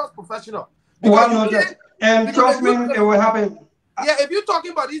serious professionals. And trust me, it will happen. Yeah, if you're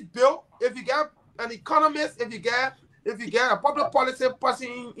talking about this bill, if you get an economist, if you get a public policy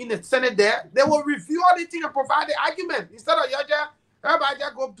person in the Senate there, they will review all the things and provide the argument instead of everybody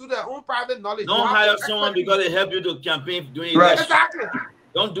just go do their own private knowledge. Don't hire someone because they help you to campaign doing election. Exactly.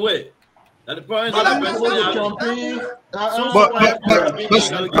 Don't do it. And the point is but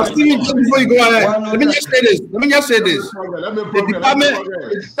Stephen, just before you go ahead, let me just say this.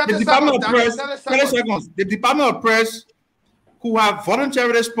 The Department of Press, who have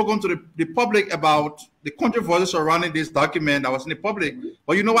voluntarily spoken to the public about the controversy surrounding this document that was in the public,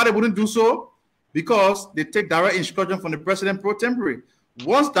 but you know why they wouldn't do so? Because they take direct instruction from the president pro tempore.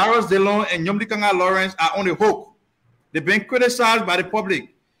 Once Darius Dillon and Nyomlikanga Lawrence are on the hook, they've been criticized by the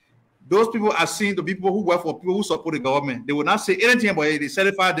public. Those people are seen to be people who work for people who support the government. They will not say anything about it. They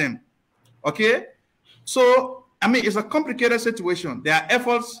certify them. Okay? So, I mean, it's a complicated situation. There are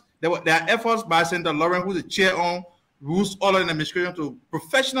efforts by Senator Lawrence, who's the chair on Rules Order and Administration, to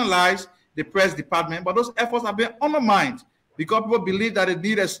professionalize the press department, but those efforts have been undermined because people believe that they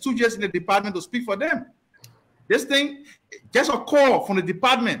need a stooges in the department to speak for them. This thing, just a call from the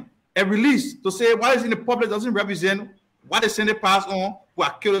department, a release to say what is in the public doesn't represent what the Senate passed on, who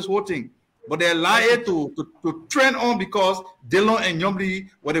are killed this whole thing. But they allow it to trend on because Dillon and Nyomli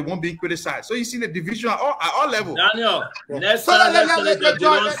they won't be criticized. So you see the division at all levels. Daniel, next time Senator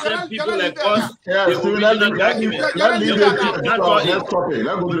Dillon send people like us the original document.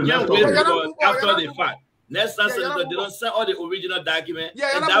 After the fact. Next time Senator Dillon send all the original document,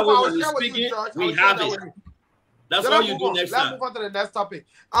 and that way when we're speaking, we have it. That's all you do next time. Let's move on to the next topic.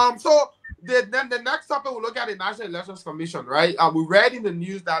 So then the next topic we'll look at the National Elections Commission, right? We read in the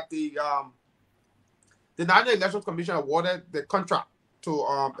news that the National Elections Commission awarded the contract to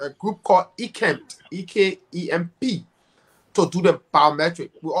a group called EKEMP, E-K-E-M-P, to do the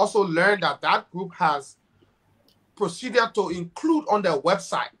biometric. We also learned that group has procedure to include on their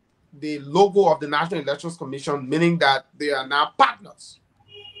website the logo of the National Elections Commission, meaning that they are now partners.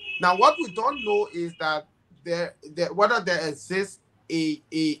 Now, what we don't know is that whether there exists a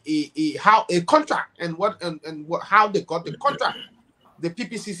contract and how they got the contract, the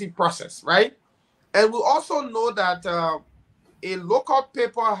PPCC process, right? And we also know that a local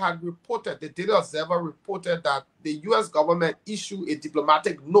paper had reported, the Daily Observer reported that the U.S. government issued a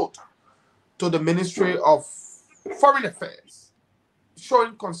diplomatic note to the Ministry of Foreign Affairs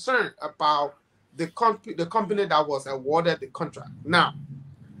showing concern about the company that was awarded the contract. Now,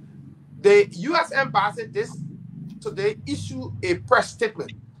 the U.S. Embassy today issued a press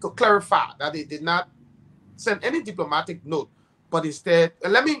statement to clarify that they did not send any diplomatic note, but instead,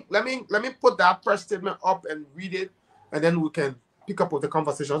 and let me put that press statement up and read it, and then we can pick up with the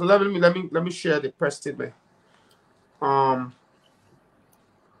conversation. So let me share the press statement.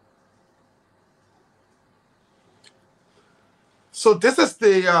 So this is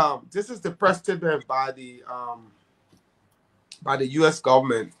the press statement by the U.S.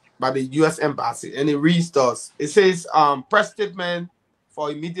 government by the U.S. Embassy, and it reads thus. It says, press statement for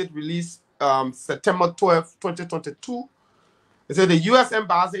immediate release, September 12, 2022. It said the U.S.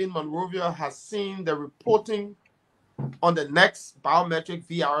 Embassy in Monrovia has seen the reporting on the next biometric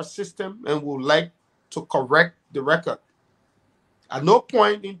VR system and would like to correct the record. At no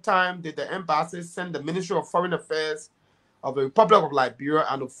point in time did the embassy send the Ministry of Foreign Affairs of the Republic of Liberia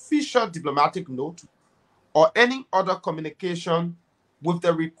an official diplomatic note or any other communication with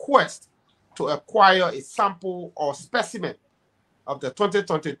the request to acquire a sample or specimen of the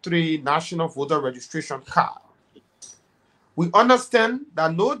 2023 National Voter Registration Card. We understand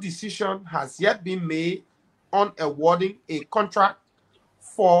that no decision has yet been made on awarding a contract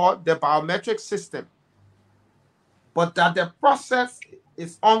for the biometric system, but that the process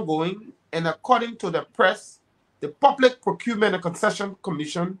is ongoing, and according to the press, the Public Procurement and Concession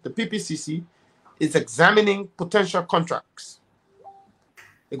Commission, the PPCC, is examining potential contracts.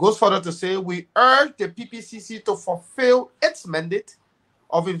 It goes further to say, we urge the PPCC to fulfill its mandate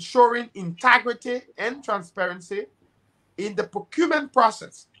of ensuring integrity and transparency in the procurement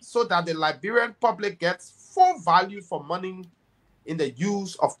process so that the Liberian public gets full value for money in the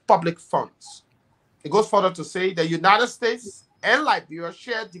use of public funds. It goes further to say the United States and Liberia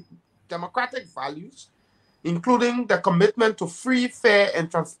share democratic values, including the commitment to free, fair,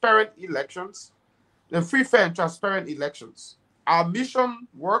 and transparent elections. Our mission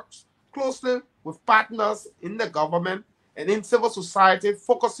works closely with partners in the government and in civil society,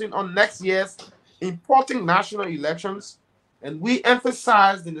 focusing on next year's important national elections, and we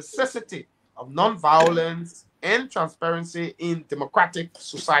emphasize the necessity of nonviolence and transparency in democratic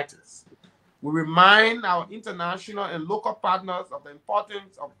societies. We remind our international and local partners of the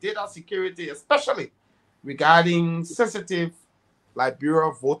importance of data security, especially regarding sensitive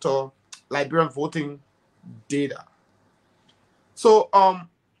Liberian voting data. So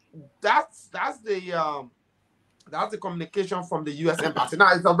that's the communication from the U.S. Embassy.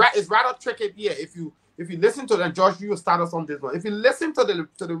 Now it's rather tricky here. If you listen to them, George, you will start us on this one. If you listen to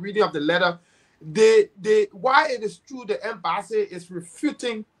the reading of the letter, why it is true the embassy is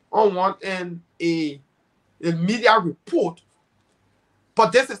refuting on one end a media report,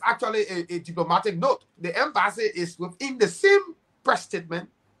 but this is actually a diplomatic note. The embassy is within the same press statement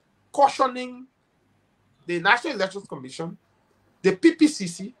cautioning the National Elections Commission, the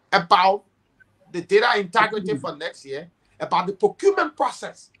PPCC, about the data integrity for next year, about the procurement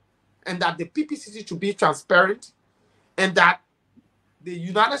process, and that the PPCC should be transparent, and that the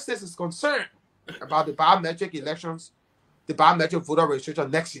United States is concerned about the biometric elections, the biometric voter registration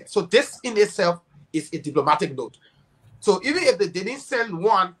next year. So this in itself is a diplomatic note. So even if they didn't send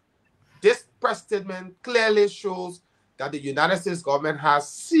one, this press statement clearly shows that the United States government has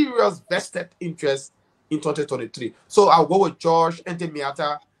serious vested interest in 2023. So I'll go with George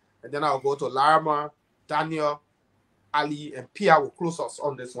Entemiata, and then I'll go to Larama, Daniel, Ali, and Pia will close us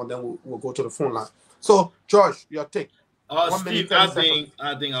on this one. Then we'll go to the phone line. So George, your take. Steve, I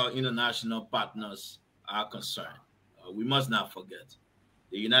think our international partners are concerned. We must not forget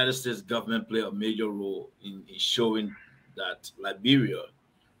the United States government played a major role in showing that Liberia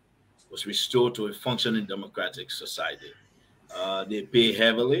was restored to a functioning democratic society. They pay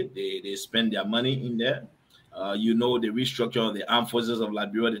heavily. They spend their money in there. The restructure of the armed forces of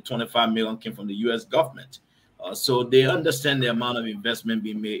Liberia, the 25 million came from the U.S. government. So they understand the amount of investment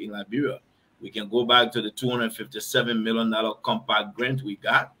being made in Liberia. We can go back to the $257 million compact grant we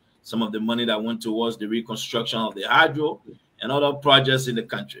got, some of the money that went towards the reconstruction of the hydro and other projects in the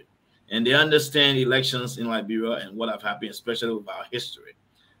country. And they understand elections in Liberia and what have happened, especially with our history.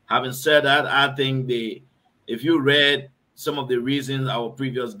 Having said that, I think if you read some of the reasons our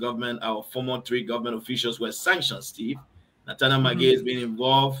previous government, our former 3 government officials were sanctioned, Steve, Nathaniel Magee has been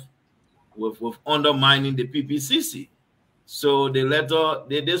involved with undermining the PPCC. So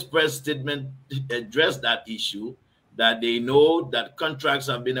this press statement addressed that issue, that they know that contracts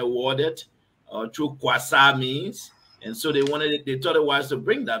have been awarded through Kwasa means. And so they thought it wise to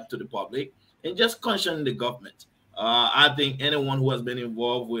bring that to the public and just caution the government. I think anyone who has been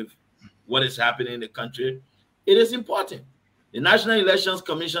involved with what is happening in the country, it is important. The National Elections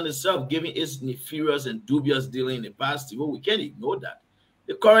Commission itself, giving its nefarious and dubious dealing in the past, we can't ignore that.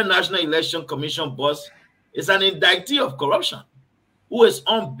 The current National Election Commission boss is an indictee of corruption who is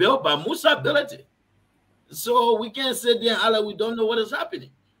on bail by Musa ability. So we can't sit there and Allah, we don't know what is happening.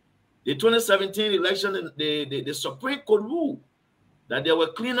 The 2017 election, the Supreme Court ruled that there were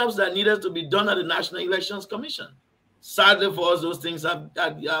cleanups that needed to be done at the National Elections Commission. Sadly for us, those things have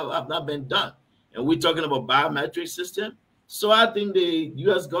not been done. And we're talking about biometric system. So I think the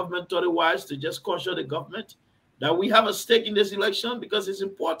U.S. government thought it wise to just caution the government that we have a stake in this election because it's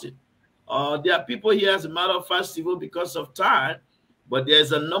important. There are people here, as a matter of fact, Steve, because of time, but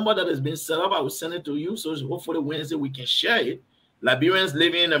there's a number that has been set up. I will send it to you, so hopefully Wednesday we can share it. Liberians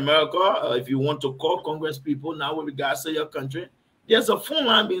living in America, if you want to call Congress people now with regards to your country, there's a phone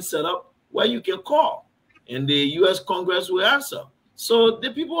line being set up where you can call, and the U.S. Congress will answer. So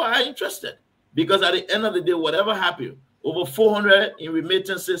the people are interested because at the end of the day, whatever happened, over 400 in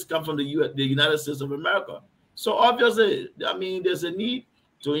remittances come from the United States of America. So obviously, I mean, there's a need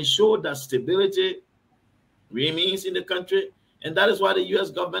to ensure that stability remains in the country, and that is why the U.S.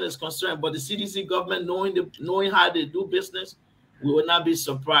 government is concerned. But the CDC government, knowing how they do business, we will not be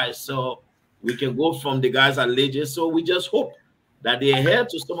surprised. So we can go from the guys at Leger. So we just hope that they adhere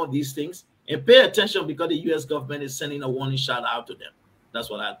to some of these things and pay attention because the U.S. government is sending a warning shot out to them. That's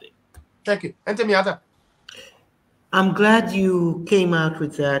what I think. Thank you. Enter. I'm glad you came out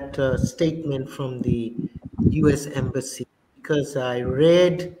with that statement from the U.S. Embassy, because I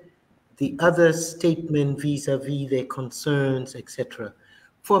read the other statement vis-a-vis their concerns, etc.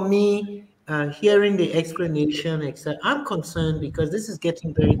 For me, hearing the explanation, etc., I'm concerned because this is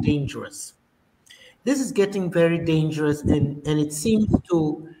getting very dangerous. This is getting very dangerous, and it seems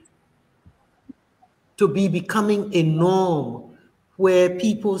to be becoming a norm where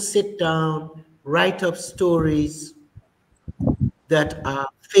people sit down, write up stories that are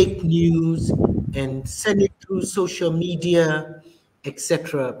fake news and send it through social media,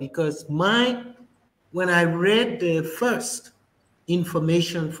 etc. Because when I read the first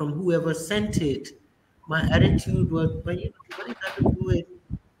information from whoever sent it, my attitude was, well, you know, what is that to do with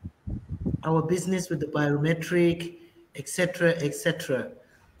our business with the biometric, etc., etc.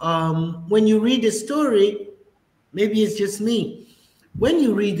 When you read the story, maybe it's just me. When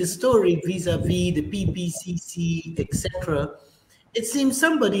you read the story vis-a-vis the PPCC, etc., it seems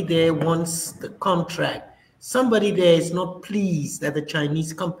somebody there wants the contract. Somebody there is not pleased that the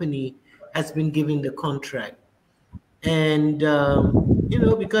Chinese company has been given the contract. And, you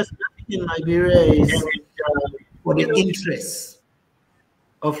know, because nothing in Liberia is for the interests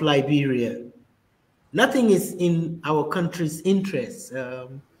of Liberia. Nothing is in our country's interests.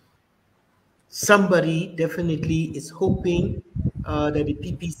 Somebody definitely is hoping that the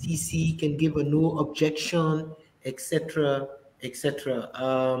PPCC can give a no objection, etc., etc.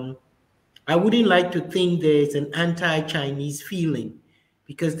 I wouldn't like to think there's an anti-Chinese feeling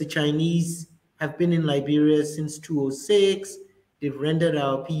because the Chinese have been in Liberia since 2006. They've rendered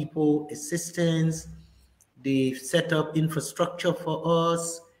our people assistance. They've set up infrastructure for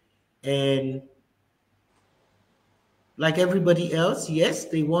us. And like everybody else, yes,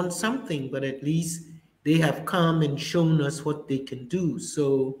 they want something, but at least they have come and shown us what they can do.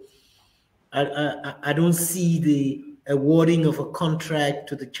 So I don't see the awarding of a contract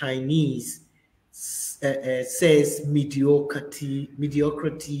to the Chinese says mediocrity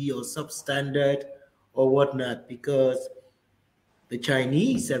or substandard or whatnot, because the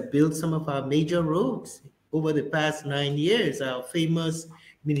Chinese have built some of our major roads over the past 9 years. Our famous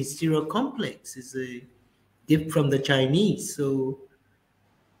ministerial complex is a gift from the Chinese. So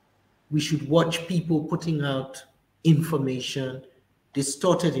we should watch people putting out information,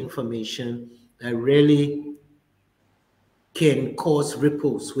 distorted information that really can cause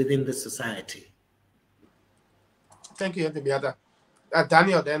ripples within the society. Thank you, Anthony.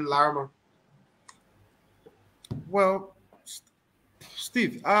 Daniel, then Larimer. Well,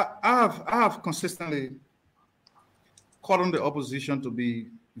 Steve, I have consistently called on the opposition to be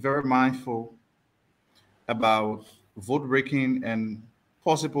very mindful about vote breaking and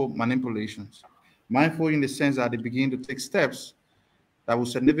possible manipulations. Mindful in the sense that they begin to take steps that will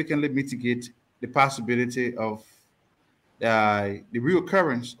significantly mitigate the possibility of the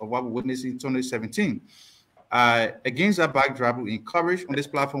reoccurrence of what we witnessed in 2017. Against that backdrop, we encourage, on this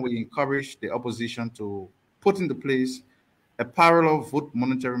platform, we encourage the opposition to put into place a parallel vote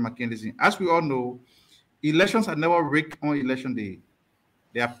monitoring mechanism. As we all know, elections are never rigged on election day.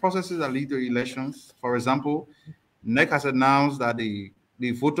 There are processes that lead to elections. For example, NEC has announced that the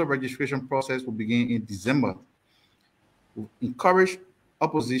voter registration process will begin in December. We encourage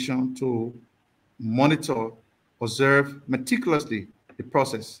opposition to monitor, observe meticulously the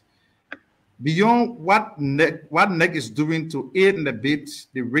process. Beyond what NEC is doing to aid and abet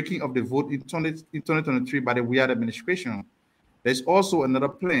the rigging of the vote in 2023 by the Weird administration, there's also another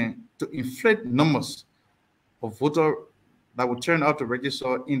plan to inflate numbers of voters that will turn out to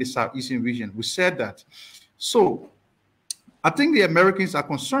register in the southeastern region. We said that. So I think the Americans are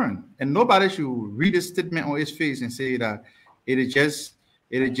concerned, and nobody should read a statement on its face and say that it is just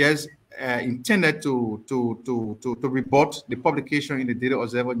intended to rebut the publication in the Daily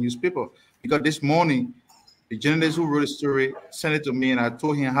Observer newspaper. Because this morning, the journalist who wrote the story sent it to me, and I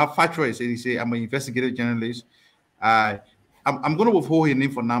told him how factual it is. He said, I'm an investigative journalist. I'm going to withhold his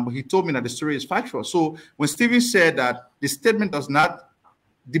name for now, but he told me that the story is factual. So when Stephen said that the statement does not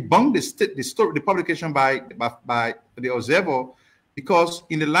debunk the publication by the Observer, because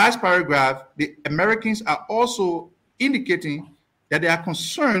in the last paragraph, the Americans are also indicating that they are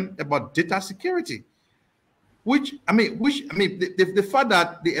concerned about data security. The fact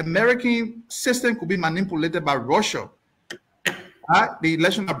that the American system could be manipulated by Russia, the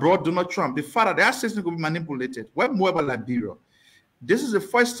election abroad, Donald Trump, the fact that their system could be manipulated. What more about Liberia? This is the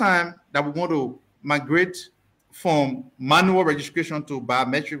first time that we want to migrate from manual registration to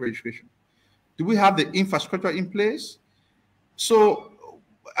biometric registration. Do we have the infrastructure in place? So,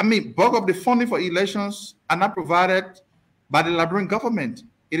 bulk of the funding for elections are not provided by the Liberian government.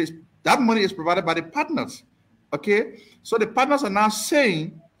 That money is provided by the partners. Okay, so the partners are now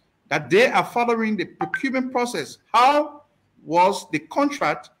saying that they are following the procurement process. How was the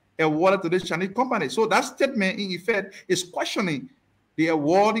contract awarded to this Chinese company? So that statement, in effect, is questioning the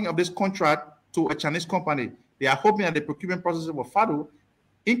awarding of this contract to a Chinese company. They are hoping that the procurement process will follow.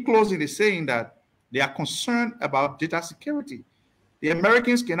 In closing, they're saying that they are concerned about data security. The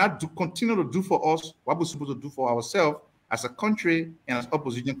Americans cannot continue to do for us what we're supposed to do for ourselves as a country and as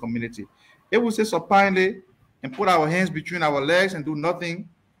opposition community. If we say supinely and put our hands between our legs and do nothing,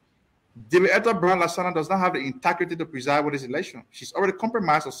 Darius Brown Lasana does not have the integrity to preside over this election. She's already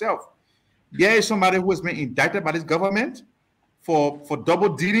compromised herself. There is somebody who has been indicted by this government for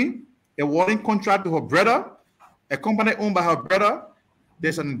double dealing, awarding contract to her brother, a company owned by her brother.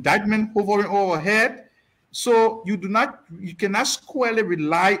 There's an indictment hovering over her head. So you cannot squarely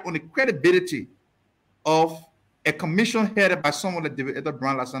rely on the credibility of a commission headed by someone like Darius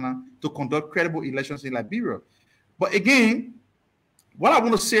Brown Lasana to conduct credible elections in Liberia. But again, what I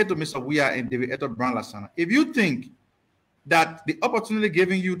want to say to Mr. Weah and Darius Brown Lasana, if you think that the opportunity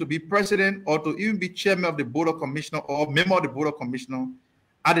given you to be president or to even be chairman of the board of commissioner or member of the board of commissioner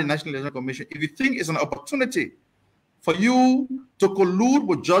at the National Election Commission, if you think it's an opportunity for you to collude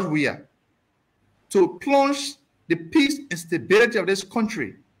with Judge Weah to plunge the peace and stability of this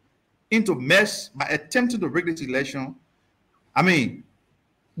country into mess by attempting to rig this election,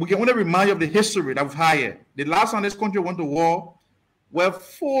 we can only remind you of the history that we've had here. The last time this country went to war, where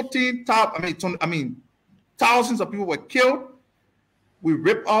thousands of people were killed. We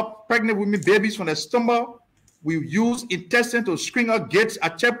ripped up pregnant women, babies from their stomach. We used intestine to string out gates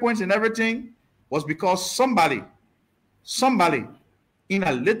at checkpoints and everything, was because somebody in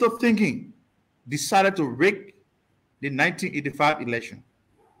a little thinking decided to rig the 1985 election.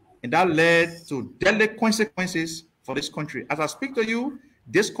 And that led to deadly consequences for this country. As I speak to you,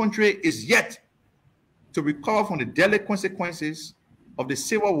 this country is yet to recover from the deadly consequences of the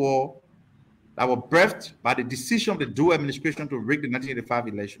civil war that were birthed by the decision of the Doe administration to rig the 1985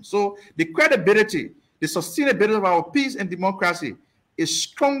 election. So the credibility, the sustainability of our peace and democracy is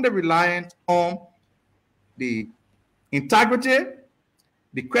strongly reliant on the integrity,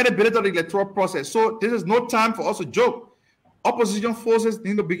 the credibility of the electoral process. So this is no time for us to joke. Opposition forces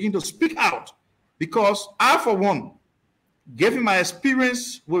need to begin to speak out, because I, for one, given my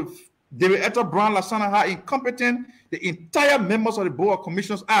experience with Darius Brown Lasana, how incompetent the entire members of the board of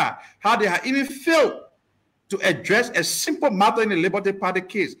commissioners are, how they have even failed to address a simple matter in the Liberty Party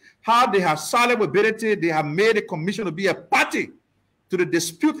case, how they have silent ability, they have made the commission to be a party to the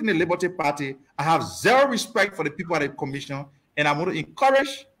dispute in the Liberty Party. I have zero respect for the people at the commission, and I want to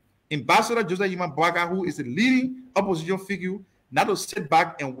encourage Ambassador Joseph Yuma Bwaga, who is the leading opposition figure, not to sit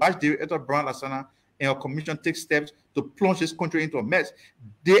back and watch Darius Brown Lasana and our commission take steps to plunge this country into a mess.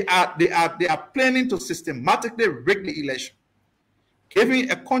 They are planning to systematically rig the election,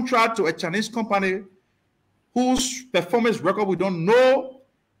 giving a contract to a Chinese company whose performance record we don't know.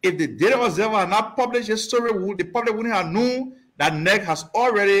 If the data observer had not published this story, the public wouldn't have known that NEC has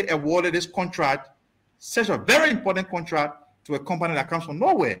already awarded this contract, such a very important contract, to a company that comes from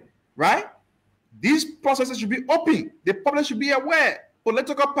nowhere, right? These processes should be open. The public should be aware.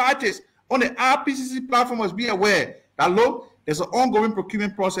 Political parties on the RPCC platform must be aware that, look, there's an ongoing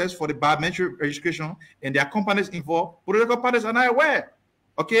procurement process for the biometric registration, and there are companies involved. Political parties are not aware.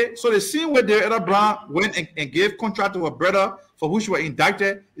 Okay, so the scene where Darius Brown went and gave contract to her brother for which she was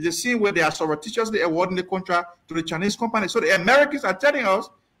indicted is the scene where they are surreptitiously awarding the contract to the Chinese company. So the Americans are telling us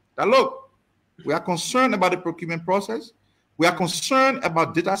that, look, we are concerned about the procurement process. We are concerned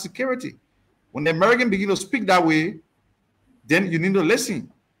about data security. When the Americans begin to speak that way, then you need to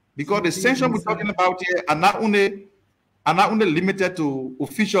listen, because the sanctions we're talking about here are not only limited to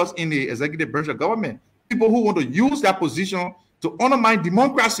officials in the executive branch of government, people who want to use their position to undermine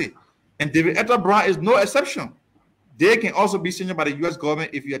democracy And David Etta Brown is no exception. They can also be sanctioned by the U.S. government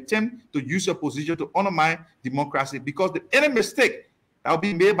if you attempt to use your position to undermine democracy, because any mistake that will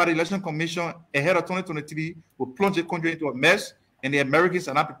be made by the Election Commission ahead of 2023 will plunge the country into a mess, and the Americans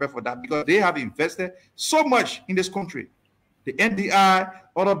are not prepared for that because they have invested so much in this country. The NDI,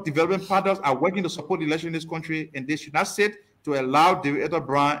 other development partners are working to support the election in this country, and they should not sit to allow David Etta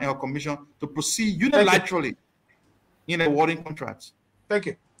Brown and her commission to proceed unilaterally in awarding contracts. Thank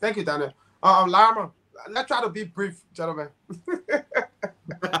you. Thank you, Daniel. Lama, let's try to be brief, gentlemen.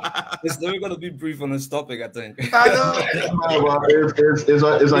 It's never going to be brief on this topic, I think. It's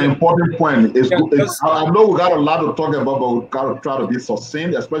an important point. I know we got a lot to talk about, but we got to try to be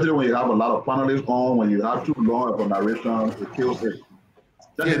succinct, especially when you have a lot of panelists on. When you have too long of a narration, it kills it.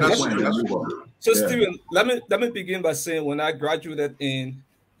 So, Stephen, let me begin by saying when I graduated in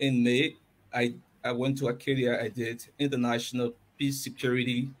May, I went to Acadia. I did International Peace,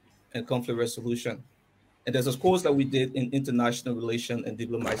 Security, and Conflict Resolution. And there's a course that we did in international relations and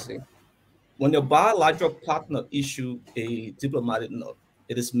diplomacy. When your bilateral partner issue a diplomatic note,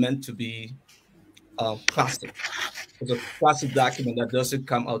 it is meant to be classic. It's a classic document that doesn't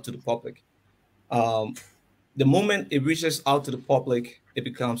come out to the public. The moment it reaches out to the public, it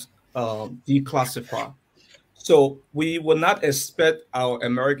becomes declassified. So we will not expect our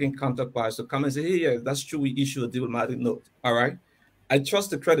American counterparts to come and say, hey, yeah, that's true, we issue a diplomatic note, all right? I trust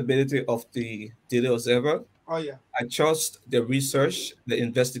the credibility of the Daily Observer. Oh, yeah. I trust the research, the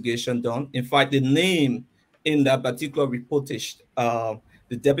investigation done. In fact, the name in that particular reportage,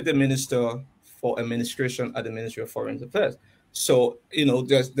 the Deputy Minister for Administration at the Ministry of Foreign Affairs. So, you know,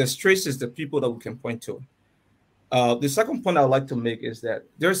 there's traces, the people that we can point to. The second point I'd like to make is that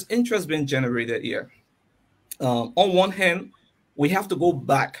there's interest being generated here. On one hand, we have to go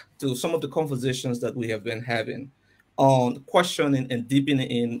back to some of the conversations that we have been having on questioning and deepening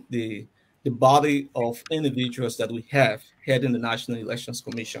in the body of individuals that we have heading the National Elections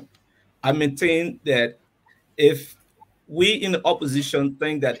Commission. I maintain that if we in the opposition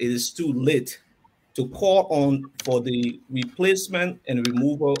think that it is too late to call on for the replacement and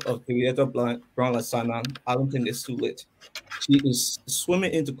removal of Etta Brown Lasana, I don't think it's too late. She is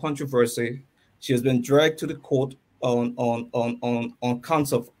swimming into controversy. She has been dragged to the court on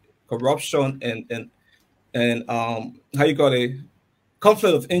counts of corruption and how you got a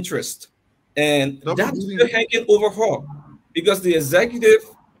conflict of interest, and that's still hanging over her because the executive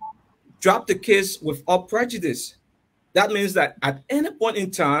dropped the case without prejudice. That means that at any point in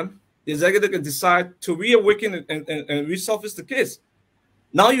time, the executive can decide to reawaken and resurface the case.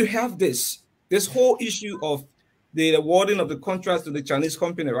 Now you have this whole issue of the awarding of the contracts to the Chinese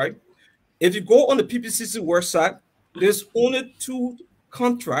company, right? If you go on the PPCC website, there's only 2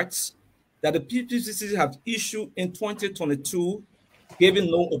 contracts that the PPCC have issued in 2022, giving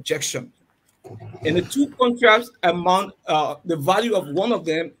no objection. And the 2 contracts amount, the value of one of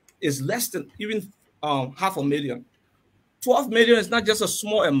them is less than even $500,000. 12 million is not just a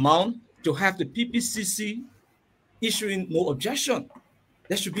small amount to have the PPCC issuing no objection.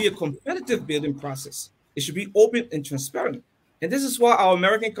 There should be a competitive bidding process. It should be open and transparent. And this is what our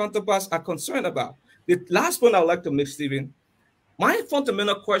American counterparts are concerned about. The last point I'd like to make, Stephen, my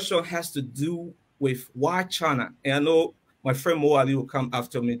fundamental question has to do with why China. And I know my friend Mo Ali will come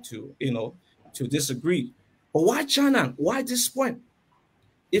after me to disagree. But why China? Why this point?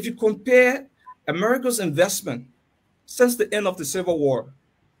 If you compare America's investment since the end of the Civil War,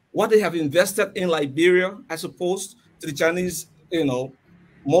 what they have invested in Liberia as opposed to the Chinese,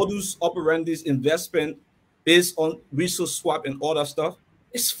 modus operandi investment based on resource swap and all that stuff,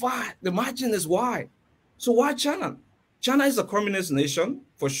 it's fine. The margin is wide. So why China? China is a communist nation,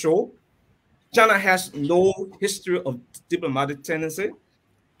 for sure. China has no history of diplomatic tendency.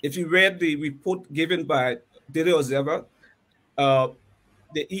 If you read the report given by Daily Observer, the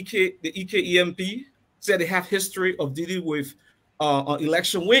EKEMP said they have history of dealing with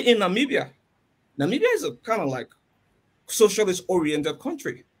election way in Namibia. Namibia is a kind of like socialist-oriented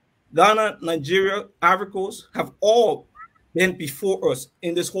country. Ghana, Nigeria, Ivory Coast have all been before us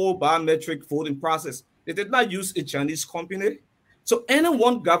in this whole biometric voting process. They did not use a Chinese company. So any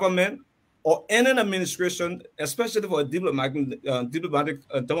one government or any administration, especially for a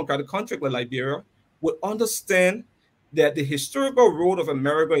democratic country like Liberia, would understand that the historical role of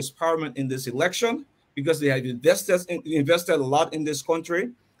America is paramount in this election because they have invested a lot in this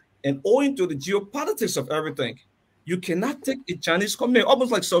country. And owing to the geopolitics of everything, you cannot take a Chinese company,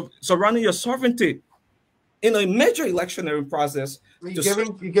 almost like surrounding your sovereignty in a major electionary process. You're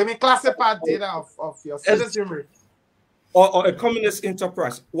giving classified data of your citizenry. Or a communist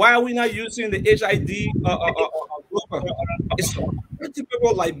enterprise. Why are we not using the HID It's a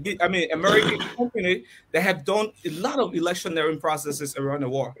typical, like, American company that have done a lot of electioneering processes around the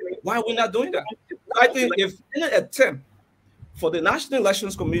world. Why are we not doing that? I think if any attempt for the National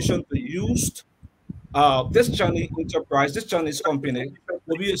Elections Commission to use this Chinese enterprise, this Chinese company,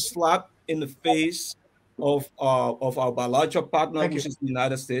 will be a slap in the face of our bilateral partner, which is the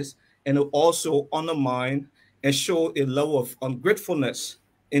United States, and will also undermine and show a level of ungratefulness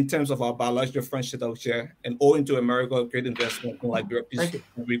in terms of our bilateral friendship that we share, and owing to America's great investment in Liberia.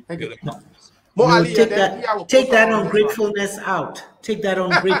 No, take that ungratefulness out. Take that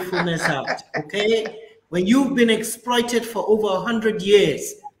ungratefulness out, okay? When you've been exploited for over 100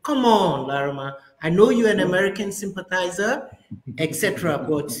 years, come on, Larima. I know you're an American sympathizer, etc.,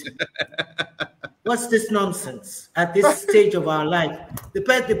 but what's this nonsense at this stage of our life? The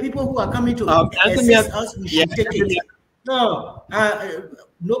people who are coming to assist us, we should take it. No,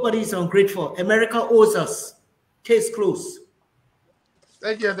 nobody's ungrateful. America owes us. Case closed.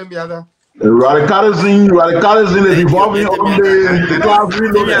 Thank you, Ademiada. Radicalism is evolving on the class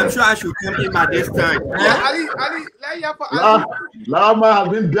reloaded. I'm sure I should come in by this time. Lama has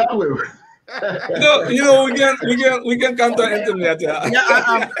been dealt with. We can counter internet. Yeah.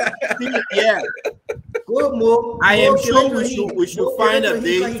 I am sure we should find a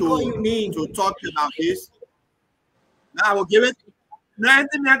day to talk about this. Now I will give it.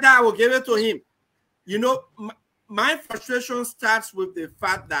 I will give it to him. You know, my frustration starts with the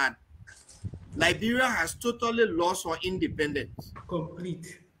fact that Liberia has totally lost her independence.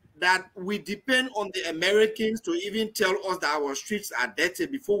 Complete. That we depend on the Americans to even tell us that our streets are dirty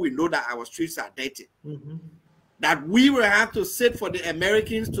before we know that our streets are dirty. Mm-hmm. That we will have to sit for the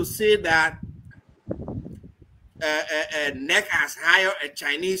Americans to say that NEC has hired a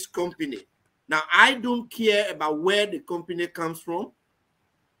Chinese company. Now, I don't care about where the company comes from.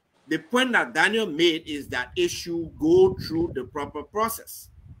 The point that Daniel made is that it should go through the proper process.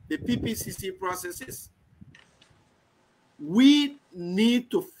 The PPCC processes. We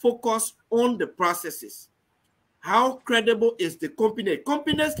need to focus on the processes. How credible is the company?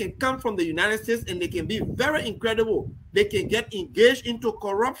 Companies can come from the United States and they can be very incredible. They can get engaged into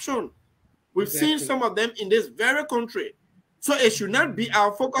corruption. We've seen some of them in this very country. So it should not be,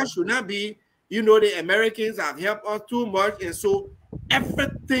 our focus should not be, you know, the Americans have helped us too much, and so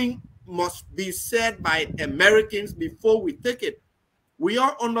everything must be said by Americans before we take it. We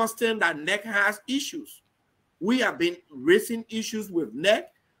all understand that NEC has issues. We have been raising issues with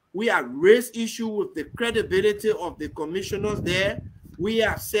NEC. We have raised issues with the credibility of the commissioners there. We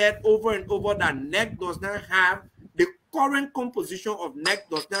have said over and over that NEC does not have, the current composition of NEC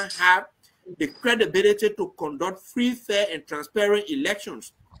does not have the credibility to conduct free, fair, and transparent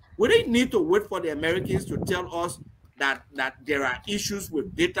elections. We didn't need to wait for the Americans to tell us that there are issues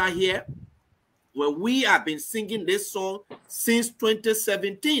with data here. Well, we have been singing this song since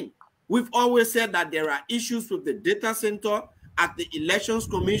 2017. We've always said that there are issues with the data center at the Elections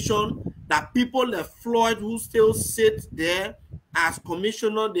Commission, that people like Floyd who still sit there as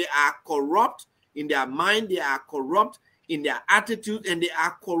commissioner, they are corrupt in their mind, they are corrupt in their attitude, and they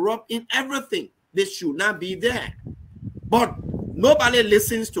are corrupt in everything. They should not be there. But nobody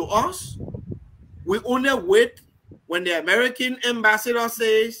listens to us. We only wait when the American ambassador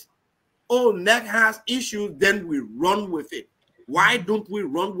says, oh, NEC has issues, then we run with it. Why don't we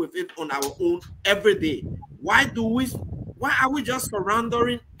run with it on our own every day? Why are we just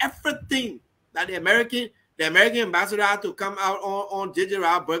surrendering everything that the American ambassador had to come out on JJ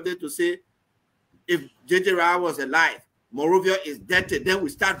Rao's birthday to say, if JJ Rao was alive, Monrovia is dirty, then we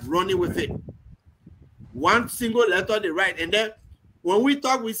start running with it. One single letter they write, and then when we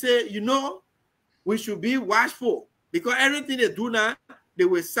talk, we say, you know, we should be watchful because everything they do now, they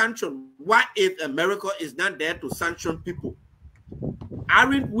will sanction. What if America is not there to sanction people?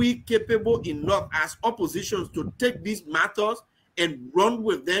 Aren't we capable enough as oppositions to take these matters and run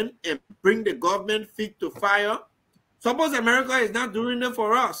with them and bring the government feet to fire? Suppose America is not doing it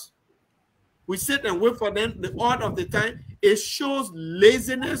for us. We sit and wait for them all of the time. It shows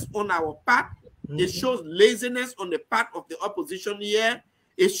laziness on our part. It shows laziness on the part of the opposition here.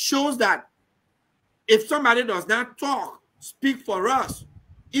 It shows that if somebody does not talk, speak for us,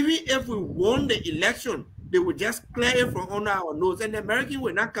 even if we won the election, they will just clear it from under our nose, and the American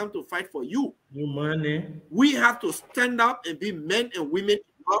will not come to fight for you. We have to stand up and be men and women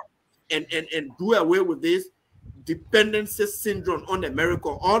and do away with this dependency syndrome on America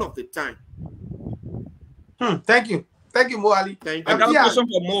all of the time. Thank you. Thank you, Mo Ali. Thank you. I got a question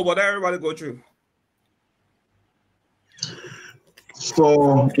for Mo, but everybody go through.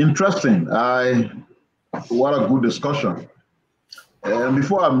 So interesting. What a good discussion. And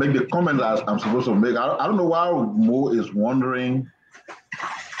before I make the comment that I'm supposed to make, I don't know why Mo is wondering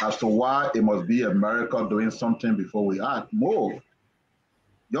as to why it must be America doing something before we act. Mo,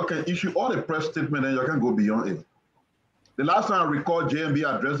 you can issue all the press statement and you can go beyond it. The last time I recall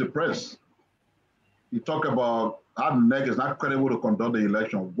JMB addressed the press, he talked about how NEC is not credible to conduct the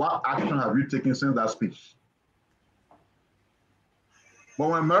election. What action have you taken since that speech? But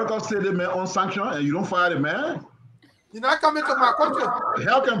when America say they man unsanctioned and you don't fire the man, you're not coming to my country.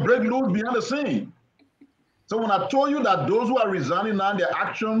 Hell can break loose behind the scene. So when I told you that those who are resigning now, their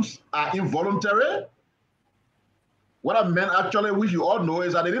actions are involuntary, what I meant actually, which you all know,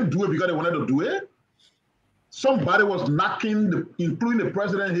 is that they didn't do it because they wanted to do it. Somebody was knocking, including the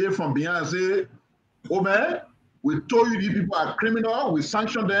president here from behind, and say, oh man, we told you these people are criminal, we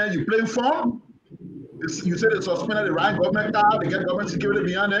sanctioned them, you playing fun. You said they suspended the right government car, they get government security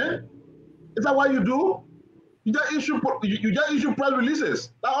behind them. Is that what you do? You just issue press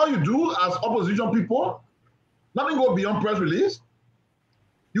releases. That's all you do as opposition people. Nothing go beyond press release.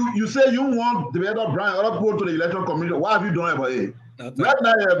 You say you want the other Brian, other people to the election commission. What have you done about it? Right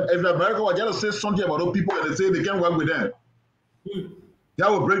now, if America was just to say something about those people and they say they can't work with them, that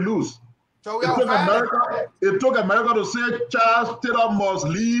will break loose. So it took America to say Charles Taylor must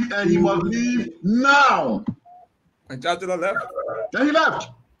leave and he must leave now. And Charles Taylor left. Then he left.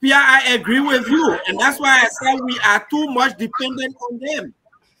 Yeah, I agree with you. And that's why I said we are too much dependent on them.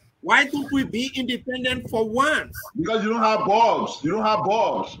 Why don't we be independent for once? Because you don't have balls. You don't have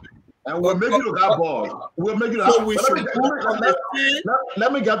balls. And we'll make you have balls. We'll make you have so we should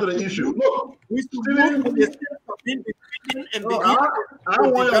let me get to the issue. Look, we should move from the state of being dependent and begin I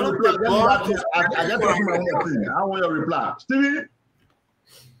don't want your reply. I get to my own thing. I don't want your reply. Stevie?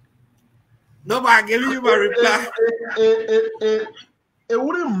 No, but I'm giving you my reply. It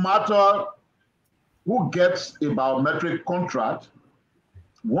wouldn't matter who gets a biometric contract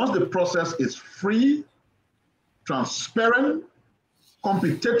once the process is free, transparent,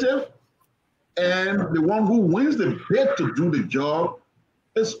 competitive, and the one who wins the bid to do the job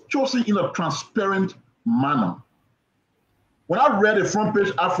is chosen in a transparent manner. When I read the front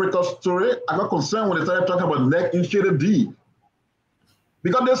page Africa story, I got concerned when they started talking about NEC initiative deed.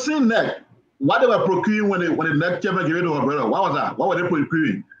 Because they seen NEC. What they were procuring when the NEC chairman gave it to her brother? What was that? What were they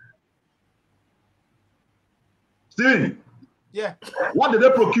procuring? Steve? Yeah. What did they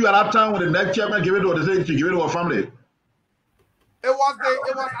procure at that time when the NEC chairman gave it to her? They said she gave it to her family. It was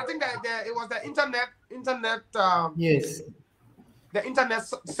the internet yes. The internet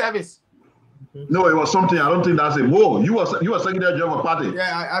service. No, it was something. I don't think that's it. Whoa, you were secretary general of a party.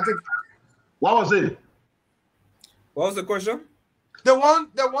 Yeah, I think. What was it? What was the question? The one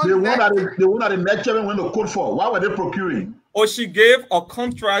that the NEC chairman went to court for. What were they procuring? Oh, she gave a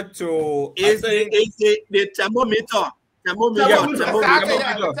contract to the thermometer. The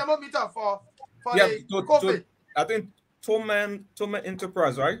thermometer for the COVID. I think Toman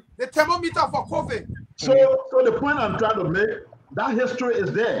Enterprise, right? The thermometer for COVID. So the point I'm trying to make, that history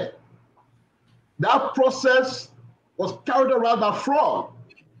is there. That process was characterized by fraud.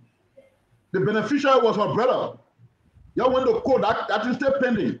 The beneficiary was her brother. Y'all went to court, that is still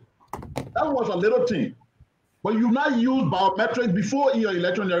pending. That was a little thing. But you not use biometrics before in your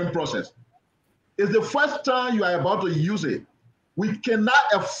electioneering process. It's the first time you are about to use it. We cannot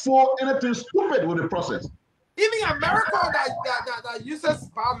afford anything stupid with the process. Even America that uses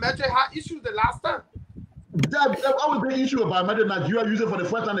biometric had issues the last time. That was the issue of biometric. Nigeria used it for the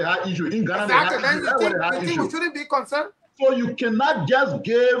first time they had issue. In Ghana, exactly. they had issue. We shouldn't be concerned. So you cannot just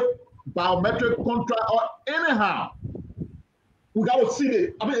give biometric contract or anyhow. We got to see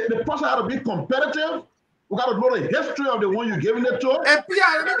it. I mean, the process had to be competitive. We got to know the history of the one you're giving it to. And Pia,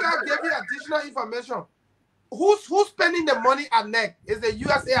 let me give you additional information. Who's spending the money at NEC? Is the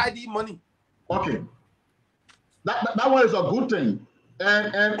USAID money? Okay. That one is a good thing.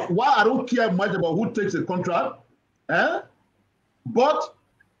 And why I don't care much about who takes the contract, but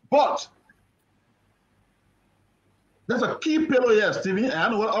there's a key pillar here, Stevie, and I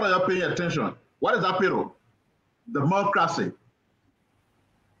know what all of you are paying attention. What is that pillar? Democracy.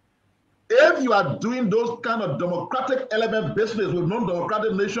 If you are doing those kind of democratic element business with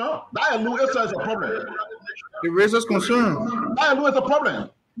non-democratic nation, that alone is a problem. It raises concern. That alone is a problem.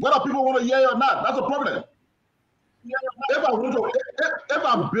 Whether people want to hear it or not, that's a problem. If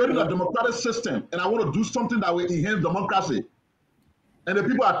I'm building a democratic system and I want to do something that will enhance democracy, and the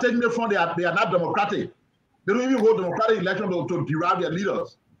people are taking it from they are not democratic, they don't even hold democratic election to derive their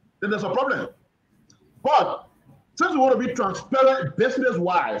leaders, then there's a problem. But since we want to be transparent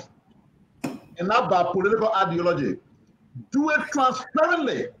business-wise and not by political ideology, do it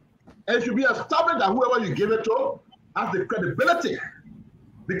transparently. And it should be established that whoever you give it to has the credibility.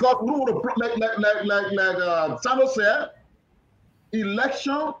 Because we don't want to, like Sandro said,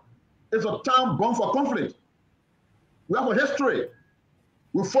 election is a time bomb for conflict. We have a history.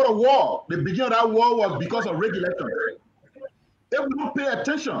 We fought a war. The beginning of that war was because of rigged election. If we don't pay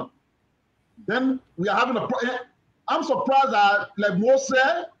attention, then we are having a problem. I'm surprised that, like Mo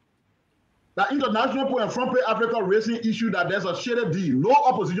said, that international people and Front Page Africa raising issue that there's a shaded deal. No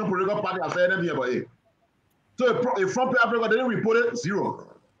opposition political party has said anything about it. So if Front Page Africa didn't report it, zero.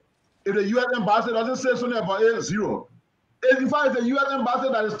 If the U.S. ambassador doesn't say something about it, zero. In fact, it's the U.S.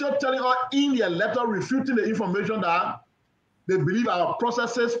 ambassador that is still telling us in their letter refuting the information that they believe our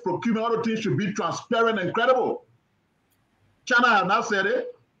processes, procurement, other things should be transparent and credible. China has not said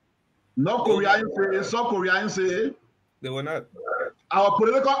it. North Korea say it. South Korea say it. They were not. Our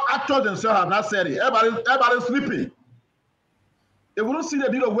political actors themselves have not said it. Everybody's sleeping. If we don't see the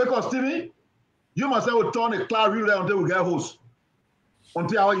deal of wake up, Stevie, you must say we'll turn a cloud real until we get host.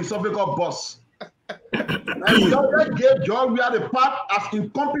 Until our esophageal boss. And they gave George, we are the part as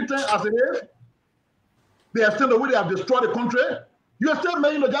incompetent as it is. They are still the way they have destroyed the country. You are still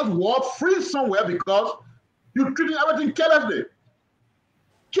making to just walk free somewhere because you're treating everything carelessly.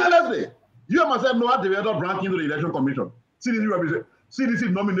 Carelessly. You must have no other branch into the election commission.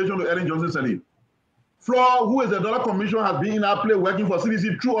 CDC nomination to Ellen Johnson Sirleaf. Flo, who is the dollar commission, has been in our play working for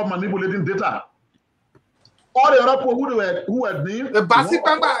CDC through manipulating data. All the other people who were named. The Basi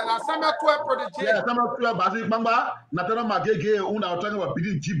Bamba, la Samuel 12 protege. Yeah, Samuel 12, Basi Bamba, Natana Magege, who are talking about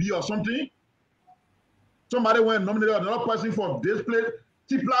beating GB or something. Somebody went nominated another person for this place.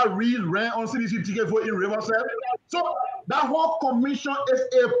 Tipla Reed ran on CDC ticket for in Riverside. So that whole commission is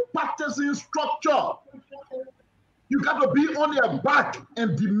a partisan structure. You got to be on their back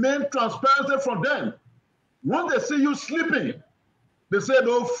and demand transparency from them. Once they see you sleeping, they say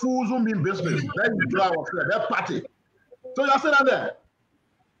those fools who mean business. Then you draw their party. So you sit down there.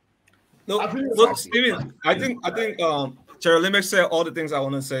 No, look, Steven, I think Cheryl, let me say all the things I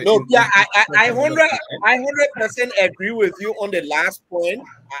want to say. No, yeah, I 100% agree with you on the last point.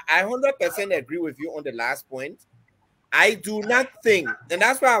 I 100% agree with you on the last point. I do not think, and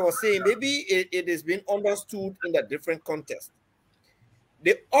that's why I was saying maybe it has been understood in a different context.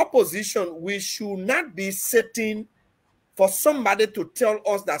 The opposition, we should not be sitting for somebody to tell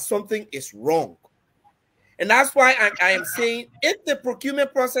us that something is wrong. And that's why I am saying if the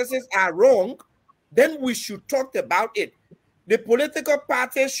procurement processes are wrong, then we should talk about it. The political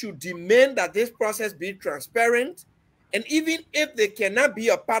parties should demand that this process be transparent. And even if they cannot be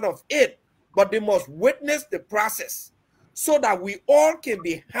a part of it, but they must witness the process so that we all can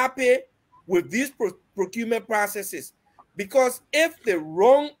be happy with these procurement processes. Because if the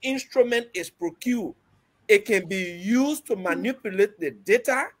wrong instrument is procured, it can be used to manipulate the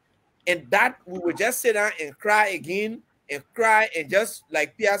data, and that we will just sit down and cry again and cry, and just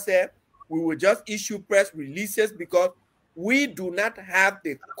like Pierre said, we will just issue press releases because we do not have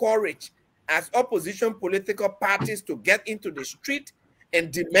the courage as opposition political parties to get into the street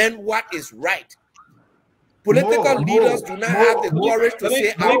and demand what is right. Political leaders do not have the courage to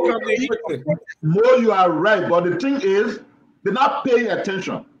say, More, you are right, but the thing is, they're not paying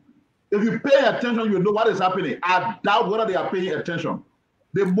attention. If you pay attention, you know what is happening. I doubt whether they are paying attention.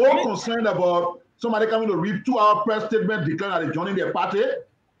 They're more concerned about somebody coming to read 2-hour press statement declaring that they're joining their party,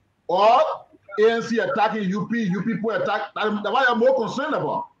 or ANC attacking UP people attack. That's what I'm more concerned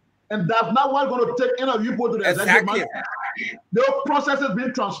about. And that's not what's going to take any of you people to the executive. The process has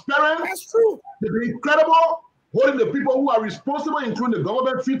been transparent. That's true. They've been incredible, holding the people who are responsible, including the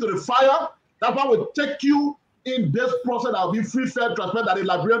government, feet to the fire. That's why we'll take you in this process that will be free, fair, transparent, that the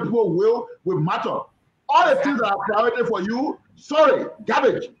Liberian people will matter. All the things that are priority for you, sorry,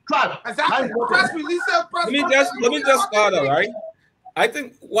 garbage, trash. Exactly. Let me just start, all right? I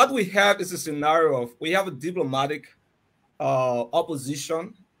think what we have is a scenario of we have a diplomatic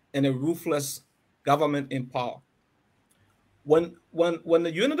opposition and a ruthless government in power. When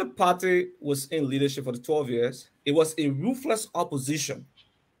the Unity Party was in leadership for the 12 years, it was a ruthless opposition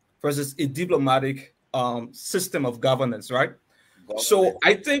versus a diplomatic system of governance, right? So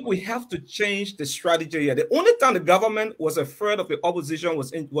I think we have to change the strategy here. The only time the government was afraid of the opposition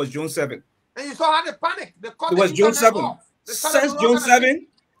was June 7. And you saw how they panicked. It was June 7. Since June 7,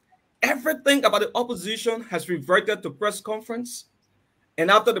 everything about the opposition has reverted to press conference.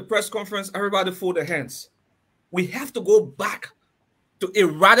 And after the press conference, everybody fold their hands. We have to go back to a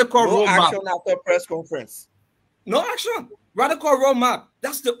radical roadmap. No action after press conference. No action. Radical roadmap.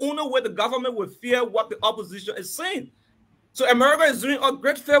 That's the only way the government will fear what the opposition is saying. So America is doing a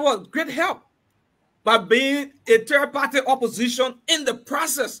great favor, great help by being a third-party opposition in the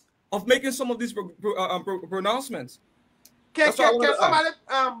process of making some of these pronouncements. Can somebody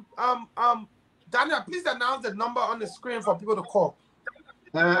Daniel, please announce the number on the screen for people to call.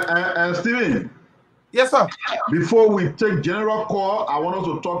 Stephen. Yes, sir. Before we take general call, I want us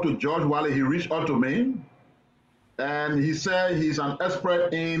to talk to George Wally. He reached out to me, and he said he's an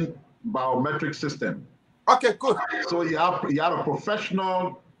expert in biometric system. Okay, good. So he had a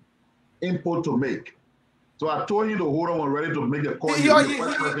professional input to make. So I told him to hold on, we're ready to make the call. He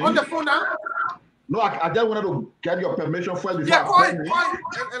on the phone now? No, I just wanted to get your permission first before Yeah, I call him.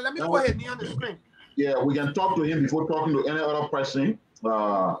 And let me go ahead and on the screen. Yeah, we can talk to him before talking to any other person.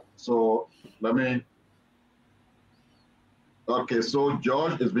 So let me. Okay, so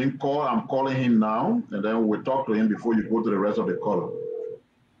George is being called. I'm calling him now, and then we'll talk to him before you go to the rest of the caller.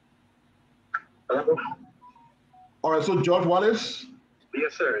 All right, so George Wallace.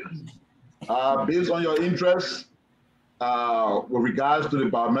 Yes, sir. Based on your interest with regards to the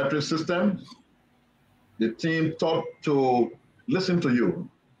biometric system, the team thought to listen to you.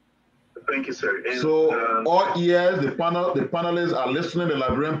 Thank you, sir. And, so all ears, the panelists are listening, the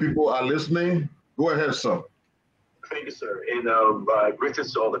Liberian people are listening. Go ahead, sir. Thank you, sir. And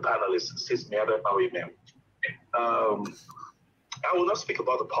greetings to all the panelists. I will not speak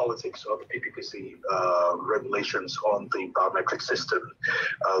about the politics of the PPPC regulations on the biometric system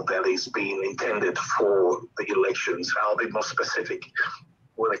that is being intended for the elections. I'll be more specific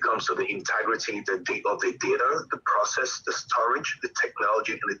when it comes to the integrity of the data, the process, the storage, the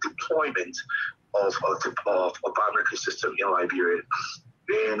technology, and the deployment of a biometric system in Liberia.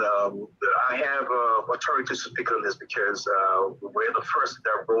 And I have authority to speak on this because we're the first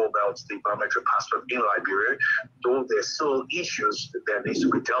that rolled out the biometric passport in Liberia, though there's still issues that needs to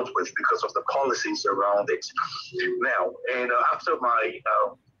be dealt with because of the policies around it. Now, and after my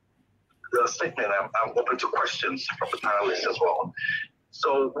statement, I'm open to questions from the panelists as well.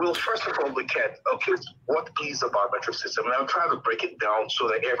 So we'll first of all look at, okay, what is a biometric system? And I'll try to break it down so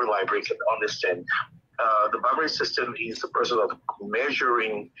that every Liberian can understand. The biometric system is the process of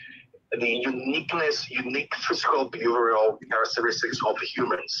measuring the unique physical behavioral characteristics of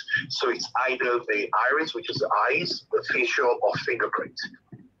humans. So it's either the iris, which is the eyes, the facial, or fingerprint.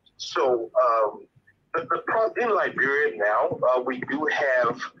 So in Liberia now, we do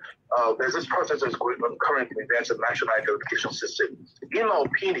have, there's this process that's going on currently. There's a national identification system. In my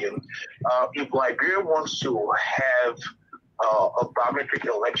opinion, if Liberia wants to have a biometric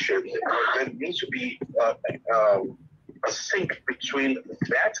election, there needs to be a sync between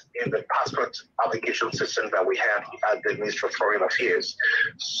that and the passport application system that we have at the Ministry of Foreign Affairs.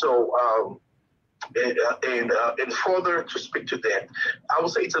 So, and further to speak to that, I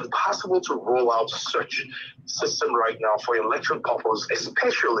would say it's impossible to roll out such system right now for election purposes,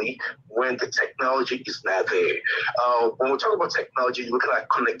 especially when the technology is not there. When we talk about technology, you look at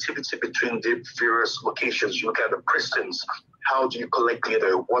connectivity between the various locations. You look at the precincts. How do you collect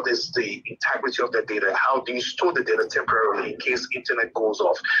data? What is the integrity of the data? How do you store the data temporarily in case internet goes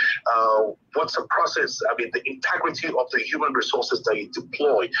off? What's the process? I mean, the integrity of the human resources that you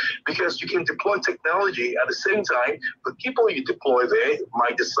deploy. Because you can deploy technology at the same time, the people you deploy there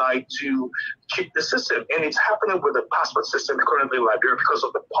might decide to cheat the system. And it's happening with the passport system currently in Liberia because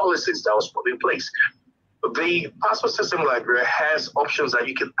of the policies that was put in place. The passport system in Liberia has options that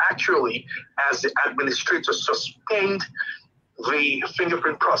you can actually, as the administrator, suspend the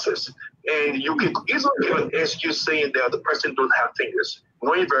fingerprint process. And you can easily give an excuse saying that the person don't have fingers,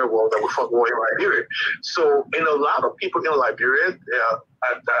 knowing very well that we're from in Liberia. So, in a lot of people in Liberia,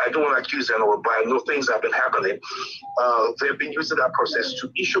 I don't want to accuse them, but I know things have been happening. They've been using that process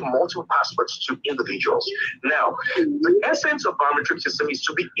to issue multiple passports to individuals. Now, the essence of biometric system is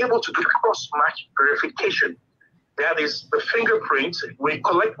to be able to do cross-match verification. That is the fingerprint. We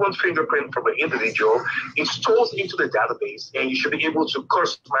collect one fingerprint from an individual, it stores into the database, and you should be able to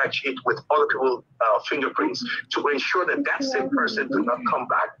cross-match it with other people's fingerprints to ensure that that same person does not come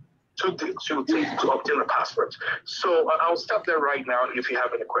back to obtain a passport. So I'll stop there right now if you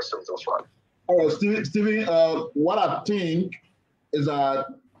have any questions as well. All right, Stephen, what I think is that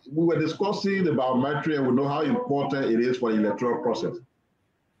we were discussing the biometric and we know how important it is for the electoral process.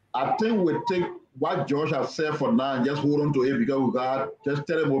 I think we take what George has said for now and just hold on to it because we got just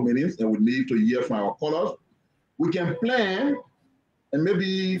 30 more minutes and we need to hear from our callers. We can plan and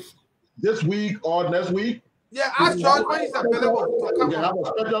maybe this week or next week. Yeah, ask George when he's available. We can have a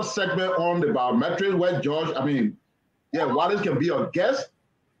special segment on the biometrics where George, Wallace can be our guest.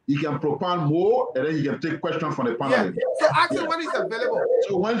 He can propound more and then he can take questions from the panel. Yeah. So ask him when he's available.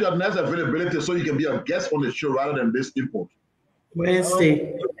 So when's your next availability so you can be a guest on the show rather than this input?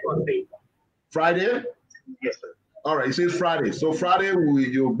 Wednesday. Friday? Yes, sir. All right, it says Friday. So Friday,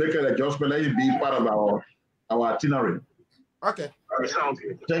 you make an adjustment. Let it be part of our itinerary. Okay. Sounds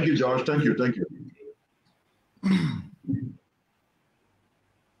good. Thank you, George. Thank you. Thank you.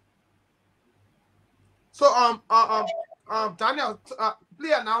 So Daniel,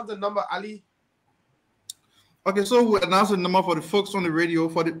 please announce the number, Ali. Okay, so we announced the number for the folks on the radio.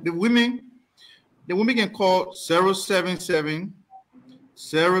 For the women, the women can call 077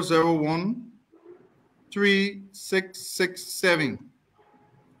 001 3667.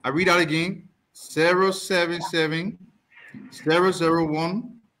 I read out again, 077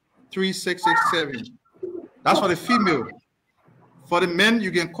 001 3667. That's for the female. For the men,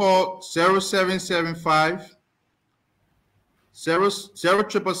 you can call 0775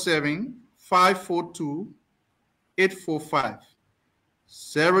 0777 542 845.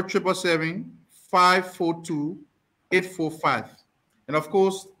 0777 542 845. And of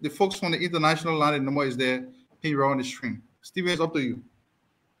course, the folks from the international line, the number is there here on the screen. Steven, it's up to you.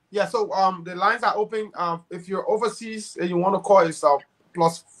 Yeah, so the lines are open. If you're overseas and you want to call, it's +1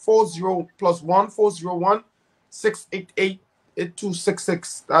 688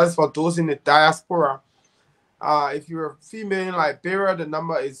 8266. That is for those in the diaspora. If you're a female in Liberia, the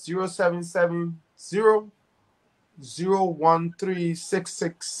number is 0770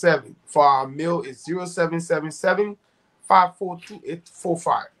 013667. For our male, it's 0777 542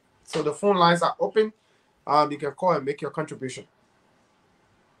 845. So the phone lines are open. You can call and make your contribution.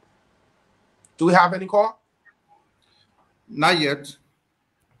 Do we have any call? Not yet.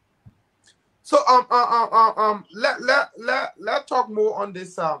 So let's talk more on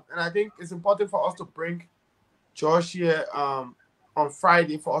this. And I think it's important for us to bring Josh here on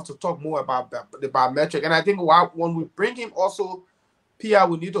Friday for us to talk more about the biometric. And I think when we bring him also, Pia,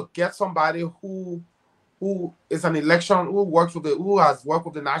 we need to get somebody who is an election, who has worked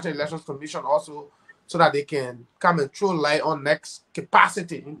with the National Elections Commission also, so that they can come and throw light on next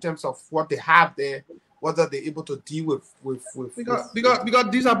capacity in terms of what they have there, whether they're able to deal with because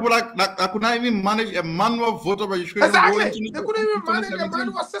these are people like I could not even manage a manual voter registration. Exactly, they couldn't even manage a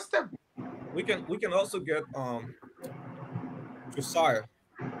manual system. We can also get Josiah.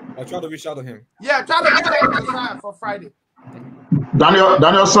 I'll try to reach out to him. Yeah, try to reach out to Josiah for Friday.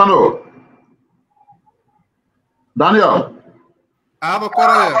 Daniel Sano. Daniel. I have a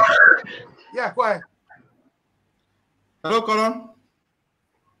caller here. Yeah, go ahead. Hello, caller.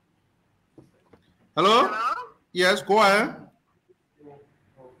 Hello? Yes, go ahead.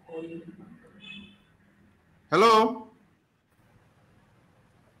 Hello?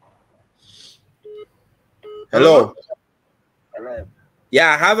 Hello. Hello.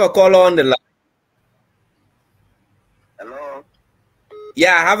 Yeah, I have a caller on the line. Hello.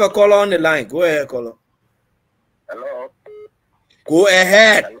 Yeah, I have a caller on the line. Go ahead, caller. Hello. Go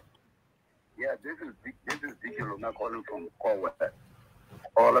ahead. Hello. Yeah, this is Dickie Luna calling from Corwell.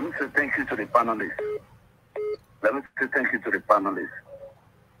 Oh, let me say thank you to the panelists.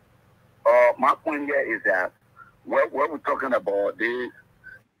 My point here is that what we're talking about, the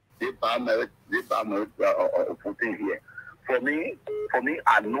thing here. For me,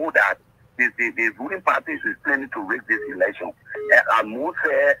 I know that the ruling party is planning to rig this election. And I must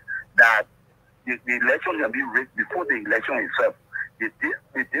say that the election can be rigged before the election itself. They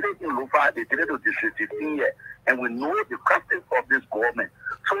did it in Lufa, they did it in District 15 here. And we know the crafting of this government.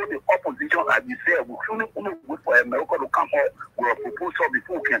 So the opposition, as you said, we couldn't wait for America to come out with a proposal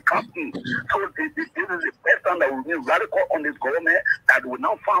before we can come in. So this is the first time that we will be radical on this government that will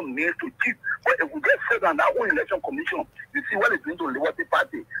now find means to cheat. But if we just sit on that own election commission, you see what it's doing to the Liberty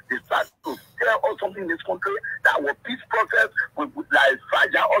Party. They start to tell us something in this country that our peace process will like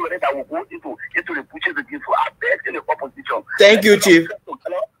fragile already, that will go into the bushes again. So I beg in the opposition. Thank you, Chief.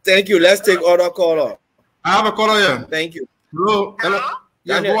 Thank you. Let's take other caller. I have a caller here. Thank you. Hello.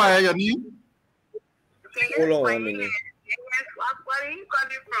 Yeah, go ahead. Your name? Hold on 1 minute. Where are you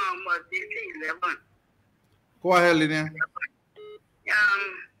coming from? District 11. Go ahead, Linnea. It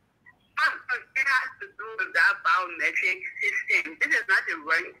has to do with that biometric system. This is not the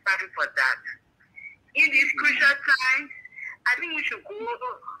right time for that. In this crucial time, I think we should do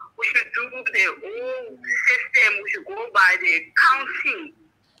the old system. We should go by the counting.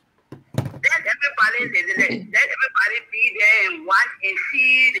 Let everybody be there and watch and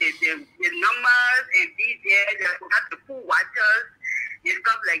see the numbers and be there. We have to put watchers and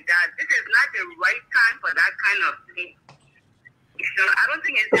stuff like that. This is not the right time for that kind of thing. So I don't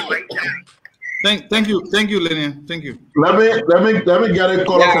think it's the right time. Thank you, Linnea. Thank you. Let me get a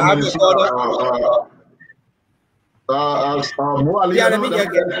call from Yeah, let me get.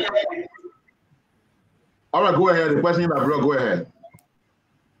 All right, go ahead. The question that bro, go ahead.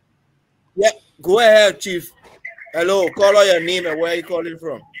 Yeah, go ahead, Chief. Hello, call out your name and where are you calling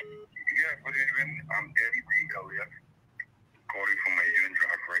from? Yeah, good evening. I'm Eddie B. Elliott, calling from my Union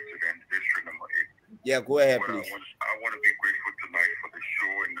Drive resident, district number 8. Yeah, go ahead, Well, please. I want to be grateful tonight for the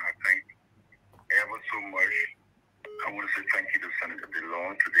show, and I thank ever so much. I want to say thank you to Senator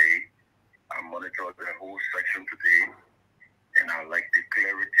Dillon today. I monitored the whole section today, and I like the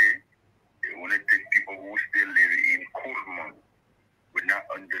clarity. They want to take people who still live in Kurman would not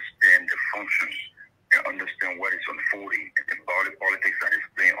understand the functions and understand what is unfolding and the politics that is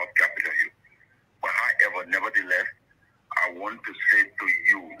playing off Capitol Hill. But however, nevertheless, I want to say to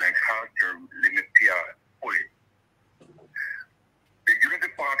you, like how Limipia put it, the Unity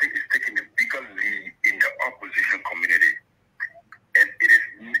Party is taking a bigger lead in the opposition community. And it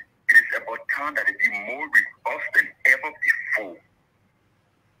is about time that it be more robust than ever before.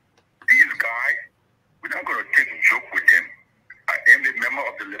 These guys, we're not going to take a joke with them. I am a member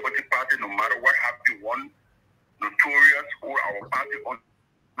of the Liberty Party, no matter what happened, one notorious or our party on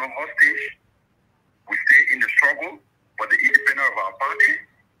no hostage. We stay in the struggle for the independence of our party.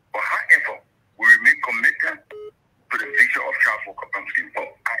 But however, we remain committed to the vision of child for capacity. But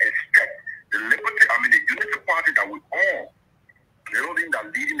I expect the Unity Party that we all building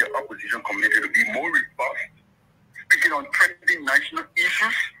that leading the opposition community to be more robust, speaking on trending national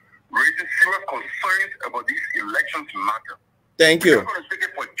issues, raising serious concerns about these elections matter. Thank you. I'm not going to take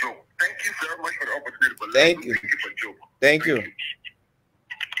it for a joke. Thank you very much for the opportunity. But Thank you. Take it for a joke. Thank you.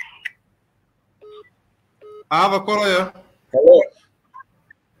 I have a caller here. Hello.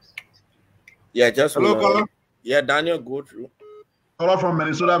 Yeah, just Hello, hold on. caller. Yeah, Daniel, go through. Caller from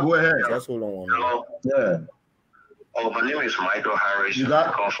Minnesota, go ahead. Just hold on 1 minute. Hello. Yeah. Oh, my name is Michael Harris.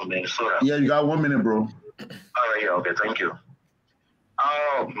 I call from Minnesota. Yeah, you got 1 minute, bro. All right, yeah, okay, thank you.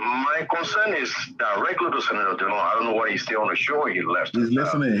 My concern is directly to Senator Dillon. I don't know why he's still on the show. He left. He's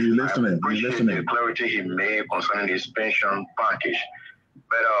listening. He's listening. I appreciate the clarity he made concerning this pension package.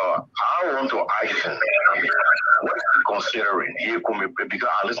 But I want to ask him, what is he considering? Because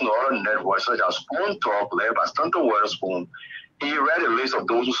I listen to other networks such as Spoon Talk, led by Stanton Weatherspoon. He read a list of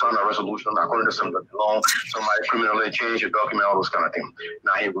those who signed a resolution according to Senator Dillon, somebody criminally changed the document, all those kind of things.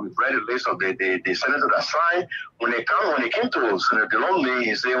 Now he read a list of the senators that signed. When they came to Senator Dillon,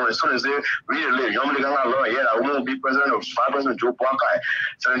 he said, as soon as they read the list, I won't be president of Vice President Joe Parker.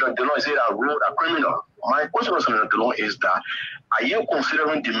 Senator Dillon said I wrote a criminal. My question to Senator Dillon is that, are you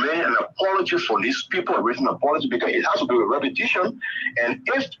considering demanding an apology for these people, a written apology, because it has to be a repetition? And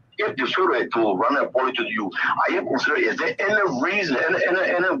if they fail to run an apology to you, are you considering, is there any reason,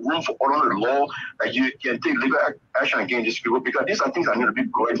 any room for under the law that you can take legal action against these people? Because these are things that need to be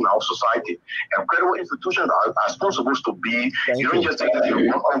correct in our society. And credible institutions are still supposed to be, you don't just take it to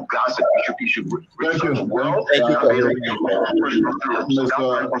one on gas that you should research well. Thank you.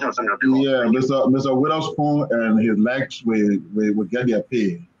 Mr. Witherspoon and his legs will get their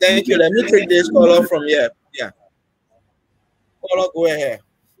pay. Thank you. Let me take this caller from here. Yeah. Caller, go ahead.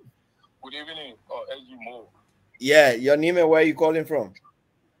 Good evening, SG Mo. Yeah, your name and where are you calling from?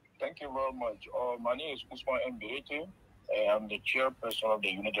 Thank you very much. My name is Usman Mbirete. I'm the chairperson of the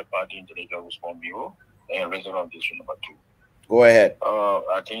Unity Party Intellectual Response Bureau and resident of District number 2. Go ahead.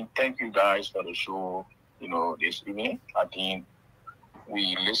 I think thank you guys for the show, this evening. I think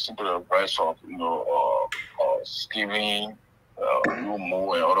we listened to the voice of, Stephen,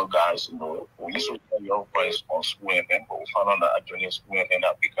 Mo and other guys, we used to hear your voice on School FM, but we found out that actually School FM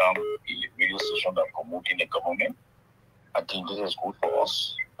have become a radio station that promoting the government. I think this is good for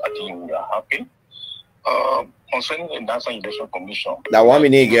us. I think we are happy. Concerning the National Election Commission, that 1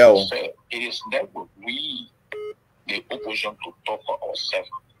 minute, girl. It is left with we, the opposition, to talk for ourselves.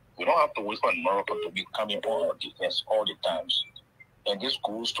 We don't have to wait for America to be coming on our defense all the times. And this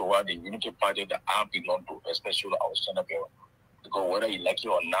goes toward the Unity Party that I belong to, especially our Senator. Because whether you like it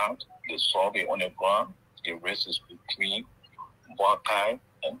or not, they solve it on the ground. The rest is between Wakai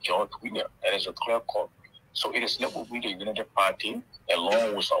and George William. That is a clear call. So it is left with the Unity Party,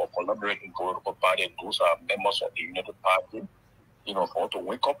 along with our collaborating political party. Those are members of the Unity Party, for to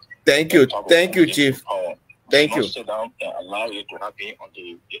wake up. Thank you. Thank you, Chief. Thank you. Sit down and allow it to happen on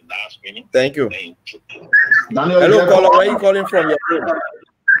the last minute. Thank you. Daniel, hello, caller. Where are you calling from?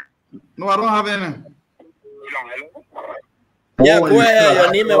 No, I don't have any. Yeah, go ahead.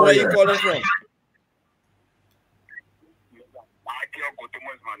 Your name and where you calling from? Michael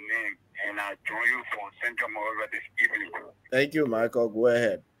Gotomo is my name, and I join you from Central Monrovia this evening. Thank you, Michael. Go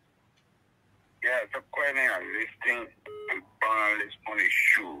ahead. Yeah, the question I'm listening to balance on a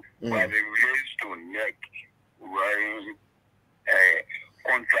shoe, where they raised to neck wearing a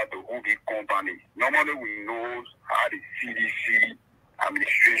contract to who the company. Normally, we know how the CDC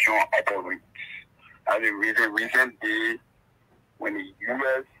administration operates. As a recent day when the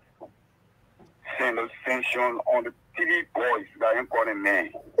U.S. sent a sanction on the city boys that ain't calling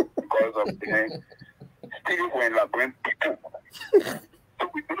men because of the still when Liberian people. So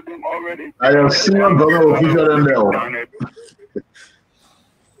we do them already. I have seen a government official in there.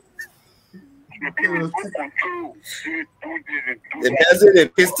 The person they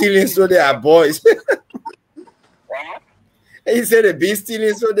be stealing, so they are boys. He said they be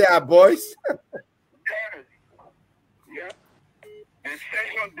stealing, so they are boys. They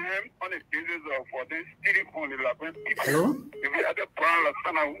sanction them on the basis of for them stealing from the Liberian people. Hello? If we had a plan,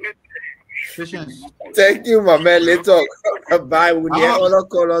 Patience. Thank you, my man. Let's talk. Bye. We need all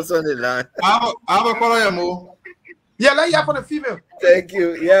callers on the line. I have a caller, Mo. Yeah, let you have for the female. Thank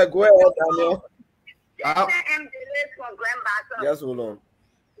you. Yeah, go ahead, Daniel. Just hold on.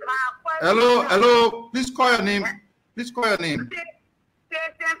 Hello, hello. Please call your name. Please call your name.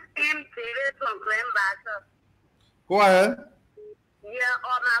 Go ahead. Yeah,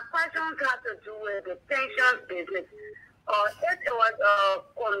 my questions have to do with the pensions business. It was a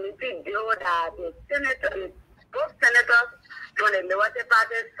committee bill that the senators, both senators from the Liberty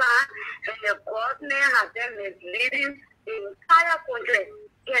Party signed, and the government has been misleading the entire country.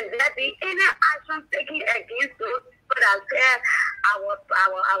 Can there be any action taken against those people that said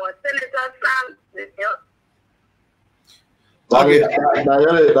our senators signed the bill? The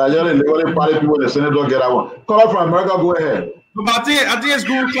Liberty Party people, the senator get that one. Call from America, go ahead. But I think it's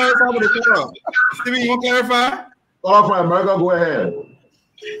good to clarify with the caller. Stevie, you want to clarify? Call from America, go ahead.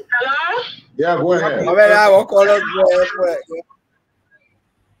 Hello? Yeah, go ahead.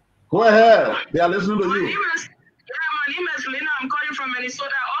 Go ahead. They are listening to you. My name is Lena. I'm calling from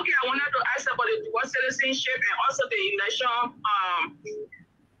Minnesota. Okay, I wanted to ask about the dual citizenship and also the election,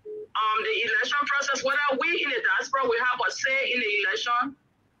 process. Whether we in the diaspora will have a say in the election,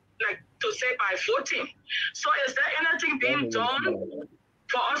 like to say by voting. So, is there anything being done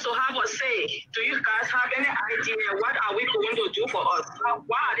for us to have a say? Do you guys have any idea what are we going to do for us?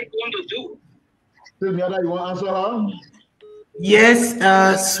 What are they going to do? You want to answer her?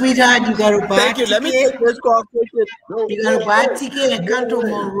 Yes, sweetheart, you got to buy Thank you. Let me take this call. You got to buy a ticket and come to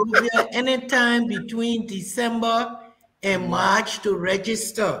Monrovia anytime between December and March to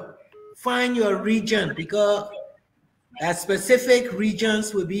register. Find your region because specific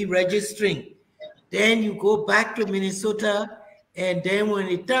regions will be registering. Then you go back to Minnesota, and then when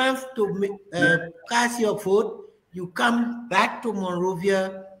it's time to cast your vote, you come back to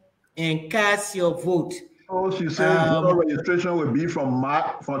Monrovia and cast your vote. Oh, she said registration will be from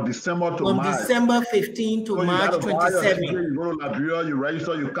December to March. From December 15 to March 27. You go to Liberia, you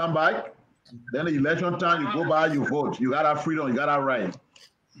register, you come back. Then the election time, you go by, you vote. You got that freedom, you got that right.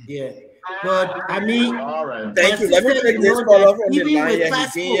 Yeah. But I mean, all right. Thank you. Let me take this call off on the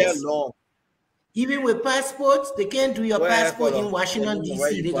line. Even with passports, they can't do your passport in Washington,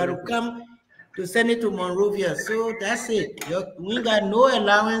 D.C. They got to come to send it to Monrovia. So that's it. We ain't got no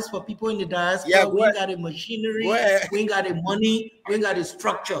allowance for people in the diaspora. Yeah, we ain't got the machinery. We ain't got the money. We ain't got the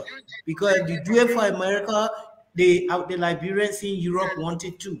structure. Because if you do it for America, the Liberians in Europe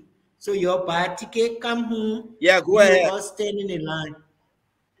wanted to. So you buy a ticket, come home. Yeah, go ahead. All stand in the line.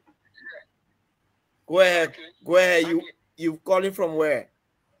 Go ahead. Go ahead. You calling from where?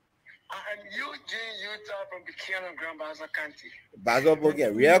 I'm Eugene, Utah, from Buchanan, Grand Bassa County. Bazo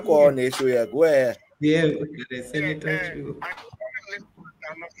Boga, real call nation. Yeah, go ahead. Yeah, the senator too.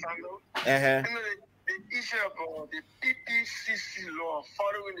 The issue of the PPCC law,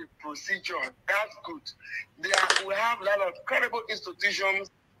 following the procedure, that's good. We have a lot of credible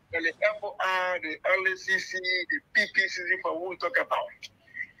institutions, the FOR, the LACC, the PPCC, for what we talk about.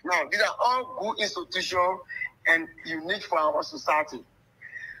 Now, these are all good institutions and unique for our society.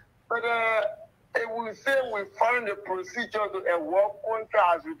 But if we say we follow the procedure to a work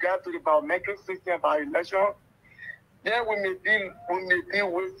contract as regard to the biometric system of our election, then we may be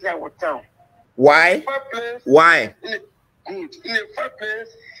wasting our time. Why? Why? In the first place,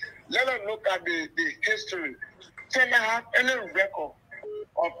 let us look at the history. Can I have any record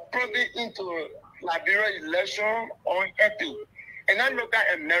of probing into Liberia election or anything? And I look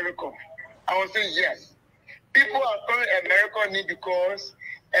at America, I would say yes. People are calling America need because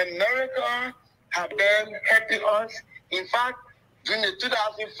America have been helping us. In fact, during the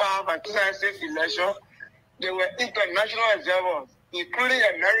 2005 and 2006 election, there were international observers, including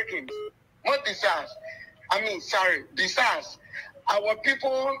Americans. Not besides. Our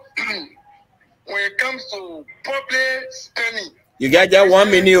people, when it comes to public spending. You got that 1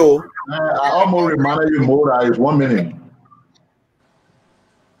 minute. I almost reminded you more that it's 1 minute.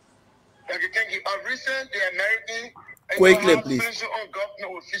 Okay, thank you. Of recent, the American Quickly, please. On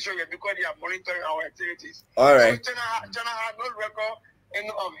government officials because they are monitoring our activities. All right. So China has no record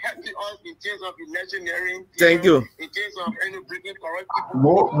of helping us in terms of electioneering. Thank you. In terms of breaking corrupt people.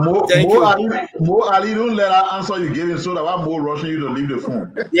 Mo Ali, don't let her answer you giving so that I'm more rushing you to leave the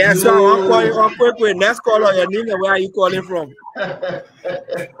phone. Yeah, so I'm calling on quick. Next caller, your name and where are you calling from?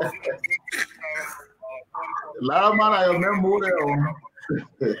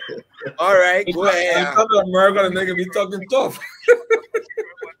 All right, go ahead. I'm coming to America and they're gonna be talking tough.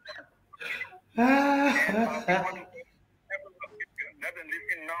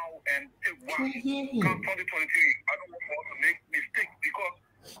 Come 2023, I don't want to make mistakes because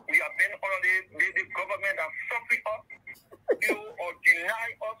we have been already the government has suffered us, or deny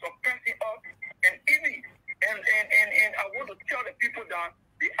us or pressing us, and even and I want to tell the people that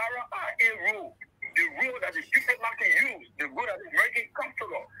the RRA rule, the rule that the people can use, the rule that the American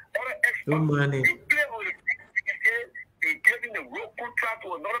Consular, other experts, you play on the you're giving the rule contract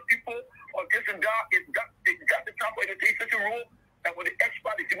to another people or this and that. Is that the type of education rule? And when the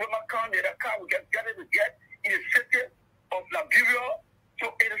expert, the development car, the car will get gathered to get in the city of Liberia. So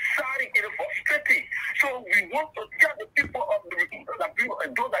it is sad, it is frustrating. So we want to tell the people of the Liberia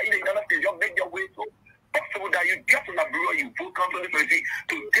and those that in the United States, you make their way so possible that you get to Liberia, you vote council to get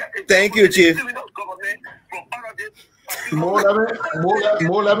it. Thank you, Chief. More,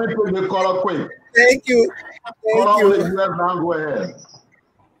 let me put the caller quick. Thank you. Thank you. Go ahead.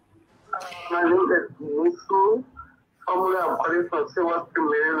 My name is Nico. I'm calling from Silver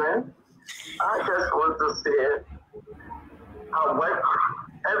Maryland. I just want to say, I work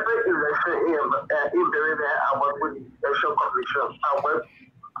every election in Maryland. I work with the election commission. I work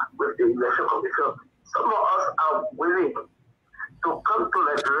with the election commission. Some of us are willing to come to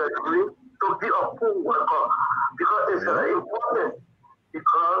Liberia to be a full worker because it's very important.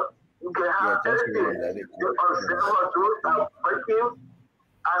 Because you can have everything. The observer those are working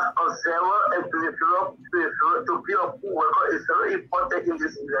as observer and to be a full worker is very important in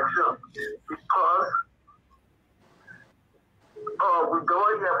this election because we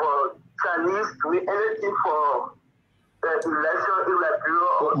don't have Chinese doing anything for the election in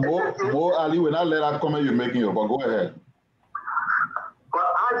Liberia. Mo Ali, when I let her comment you're making your, but go ahead. But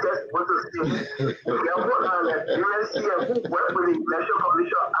I just want to say, Liberians here who work with the election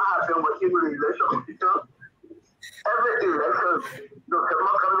commission, I have been working with the election commission. Every election, the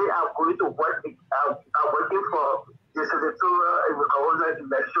company are going to work, are working for the senatorial and the governor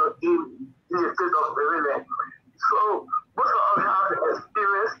election in the state of Maryland. So most of us have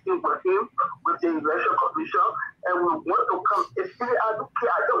experience in working with the election commission, and we want to come. If I don't care,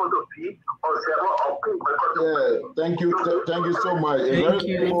 I don't want to be observer or people. Thank you so much. Thank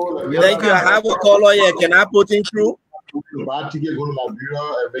you. Thank you. I have a caller here. Can I put in through?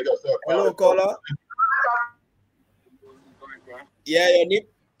 Hello, caller. Yeah, your name.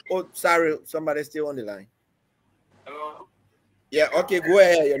 Oh, sorry, somebody's still on the line. Hello. Yeah, okay, go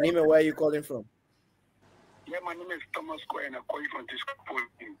ahead. Your name and where are you calling from? Yeah, my name is Thomas Square and I'm calling from this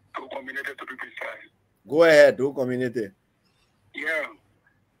community to be precise. Go ahead, do community. Yeah.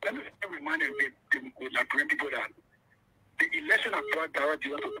 Let me remind the Liberian people that the election of Darius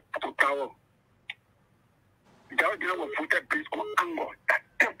Dillon to power. Darius Dillon was voted based on anger. That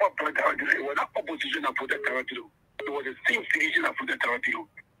temper Darius Dillon, it was not opposition that voted Darius Dillon. It was the same citizen that voted Darius Dillon.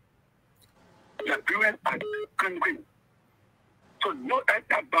 Liberians are angry. So not that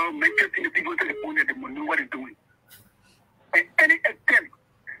about making the people to the owner the money what they're doing. And any attempt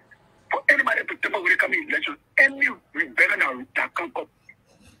for anybody to take away coming election, any rebellion that come up,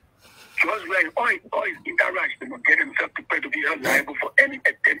 just like all his interactions, they will get himself prepared to be held liable for any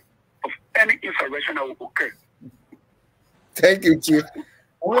attempt of any insurrection that will occur. Thank you, Chief.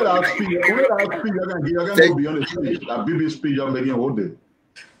 You're going to be on the stage. That BB speech you're making all day.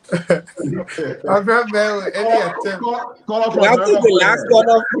 I'm very bad any attempt. The last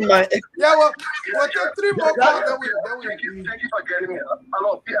caller from my. Yeah, well, take 3 more calls. Then we. Thank you for getting me.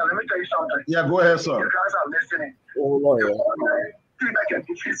 Hello, Peter. Let me tell you something. Yeah, go ahead, sir. You guys are listening. Oh, Lord.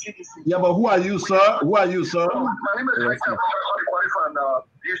 Yeah, but who are you, sir? Who are you, sir? My name is Victor. I'm calling from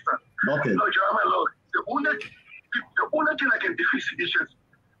Houston. Okay. No, Jeremy, look. The only thing that can defeat seditions,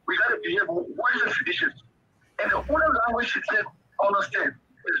 we got to behave. What is a sedition? And the only language you can understand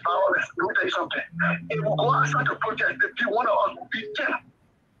is violence. Let me tell you something. If we go outside to protest, if you want us to beat them,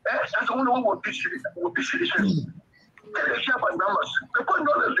 that's the only one will beat seditions. They care about numbers. People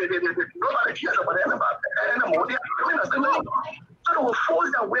know that nobody cares about anymore. So they will force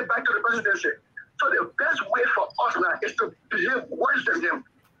their way back to the presidency. So the best way for us now is to behave worse than them.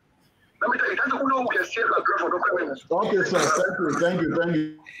 Let me tell you, that's the only one who can save the girl for the criminals. Okay, sir. Thank you.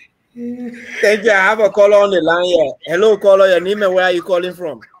 Thank you. I have a caller on the line here. Hello, caller. Your name and where are you calling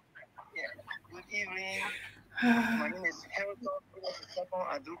from? Good evening. My name is Harold.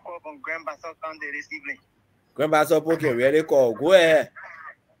 I do call from Grand Bassa County this evening. Grand Bassa, okay, where they call? Go ahead.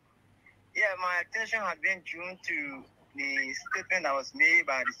 Yeah, my attention has been drawn to the statement that was made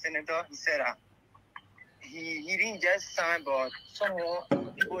by the senator. He said he didn't just sign, but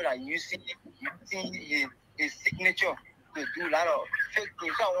people are using his signature to do a lot of fake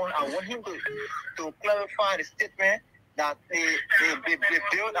things. So I want him to clarify the statement that the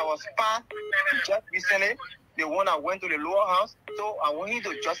bill that was passed just recently, the one that went to the lower house. So I want him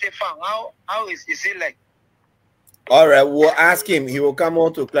to justify how is it like. All right, we'll ask him. He will come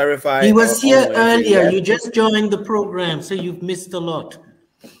on to clarify. He was here earlier. You just joined the program, so you've missed a lot.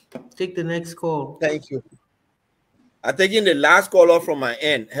 Take the next call. Thank you. I'm taking the last caller from my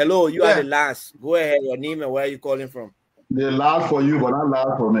end. Hello, you are the last. Go ahead. Your name and where are you calling from? The last for you, but not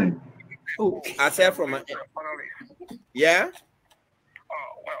last for me. Oh, I said from my end. Yeah?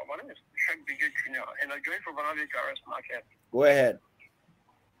 Well, my name is Sheikh Biggie Jr. and I joined from Monrovia Market. Go ahead.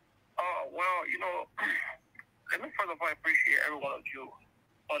 Well, you know, let me first of all appreciate every one of you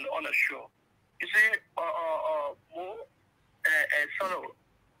on the show. You see, Mo and Sano,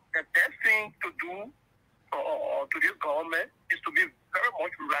 the best thing to do to this government is to be very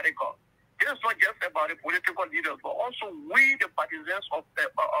much radical. It is not just about the political leaders, but also we, the partisans of the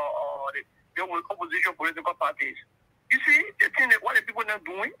opposition political parties. You see, the thing that what the people are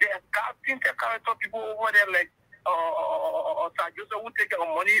doing, they are casting their character people over there like Joseph who take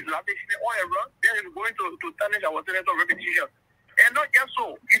our money, lavishing all around, then is going to tarnish our senator reputation. And not just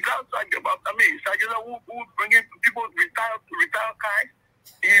so, you got Joseph who bringing people retired guys.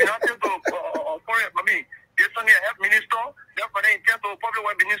 He's nothing to they send a health minister, therefore they intend to public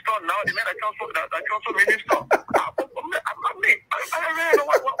work minister, now they made a council minister. I don't really know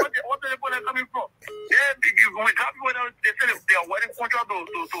what the people are coming from. We got people that they say they are wearing contract to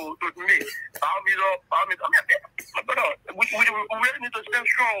me. We really need to stand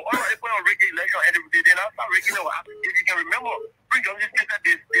strong. All right, people are rigging election and they now start rigging it. If you can remember, President stated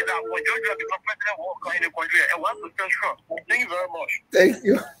this that when George will become president in the country and wants to stand strong. Thank you very much. Thank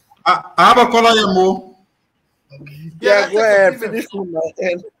you. I have a caller here, Mo. Yeah, go ahead. Finish with my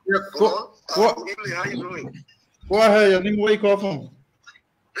end. How you doing? Go ahead. Your name, where you call from?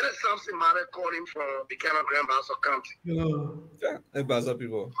 This is something matter calling from the Grand Bassa County. Hey, Bassa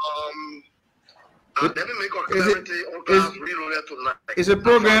people. Let me make a clarity on class reloaded tonight. Is a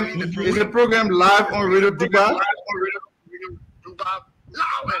program live on Radio Dubai?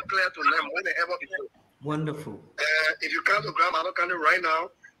 Loud and clear to them whenever before. Wonderful. If you come to Grand Bassa County right now,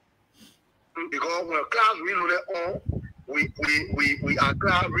 because when class reloaded on, we are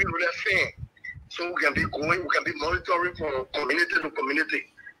class reloaded fan. So we can be monitoring from community to community.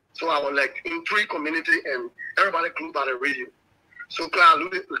 So I was like in 3 community and everybody glued by the radio. So class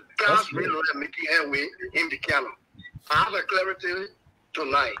reloaded making headway in the channel. I have a clarity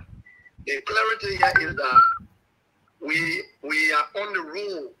tonight. The clarity here is that we are on the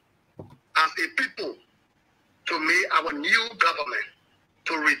road as a people to make our new government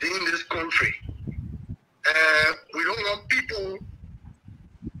to redeem this country. We don't want people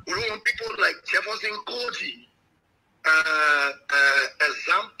like Jefferson Koji,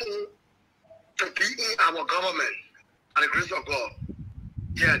 example to be in our government by the grace of God.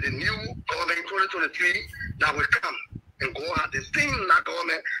 Yeah, the new government in 2023 that will come and go out the same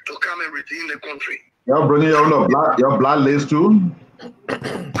government to come and redeem the country. You're bringing your blood list too? I don't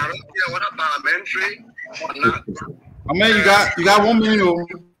care whether parliamentary or not. I mean, you got 1 minute.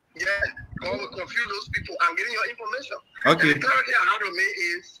 Yeah, God will confuse those people. I'm getting your information. Okay. And the clarity I have to make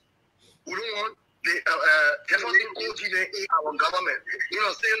is we don't want the Jefferson Koji in our government. You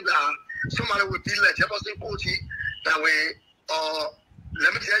know, saying that somebody would be like Jefferson Koji that way,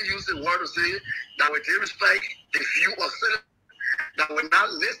 let me just use the word to say that we respect the view of citizens, that we're not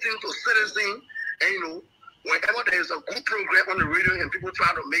listening to citizens, and you know, whenever there is a good program on the radio and people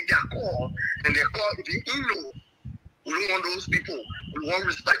try to make their call, and they call if you know, we don't want those people. We want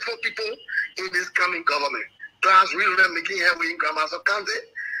respectful people in this coming government. Class really not making headway in Grand Bassa County.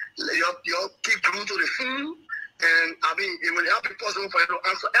 You keep glued to the phone, and I mean, it will help be possible for you to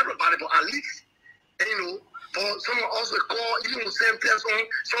answer everybody, but at least, you know, for someone also call, even the same person,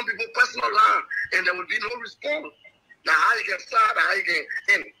 some people personal line, and there will be no response. Now, how you can start, how you can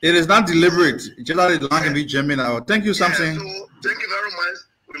end. It is not deliberate. Generally, the line can be jamming out. Thank you, something. So, thank you very much.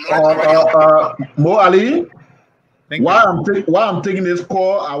 Mo Ali, while I'm taking this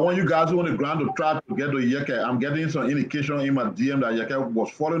call, I want you guys who on the ground to try to get to Yeke. I'm getting some indication in my DM that Yeke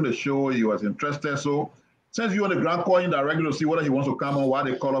was following the show. He was interested. So Since you on the ground calling directly to see whether he wants to come on while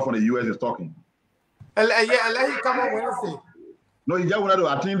the caller from the US is talking. Yeah, let him come on Wednesday. No, you just wanted to,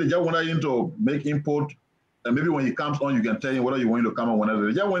 I think they just wanted him to make input, and maybe when he comes on, you can tell him whether you want him to come on whenever.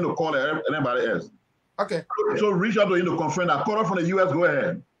 They just want him to call anybody else. Okay. So reach out to him to confirm that. Caller from the US, go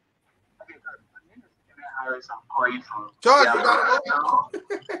ahead. I'm calling from George,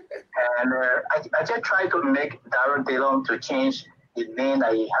 and I just tried to make Darius Dillon to change the name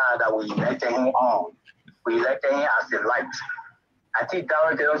that he had that we elected him on. We elected him as a light. I think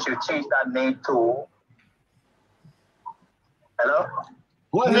Darius Dillon should change that name to. Hello?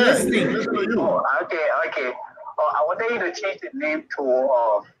 Go ahead. Listen to you. Oh, okay. Oh, I wanted you to change the name to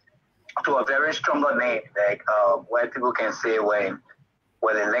a very stronger name, like where people can say when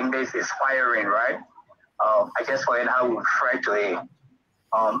the language is firing, right? I just forget how we refer to it.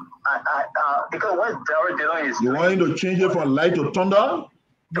 Because what Darius Dillon is. You want him to change it from light to thunder?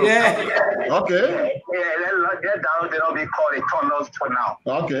 Yeah. Okay. Yeah, let Darius Dillon be called a thunder for now.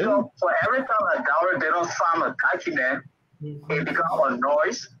 Okay. So for every time that Darius Dillon sound a document, it becomes a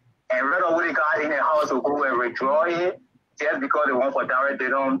noise, and right away the guy in the house will go and withdraw it just because they want for Darius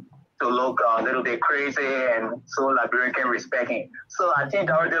Dillon to look a little bit crazy and so Liberian can respect him. So I think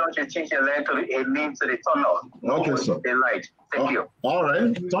Darius Dillon should change the name to the thunder. Okay, sir. The light. Thank you. All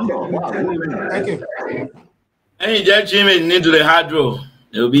right. Thunder. Wow. Thank you. Hey, just change it into the hydro.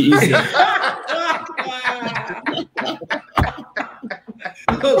 It'll be easy.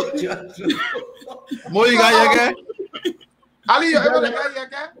 Mo, you got your guy? Ali, you got your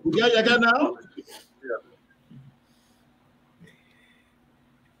guy? You got your guy now?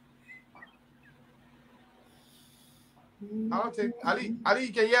 I don't think Ali,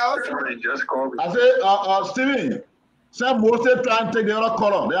 you can hear us? Just call me. I say, Steven, some mostly try and take the other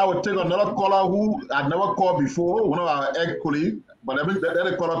caller. Then I will take another caller who had never called before, one of our ex-colleagues, but then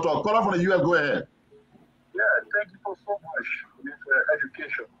the caller talk. Caller from the US, go ahead. Yeah, thank you so much for this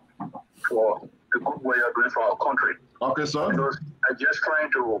education, for the good way you're doing for our country. Okay, sir. Because I'm just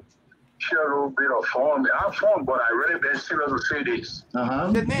trying to share a little bit of fun. I have fun, but I really been serious to say this.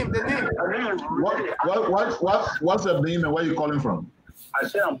 The name. What's the name and where you calling from? I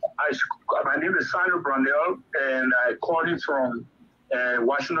say my name is Sandro Brandel, and I call it from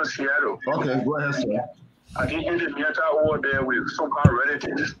Washington, Seattle. Okay, go ahead, sir. I think in the theater over there with some kind of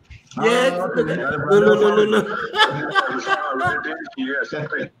relatives. Yes. No. Yes,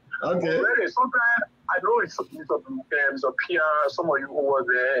 something. Okay. Already, sometimes I know it's a PR, some of you over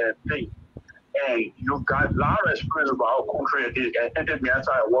there and thing, and you got a lot of experience about our country and the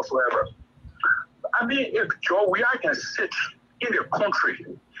theater and whatsoever. I mean, if Joe, we can sit in the country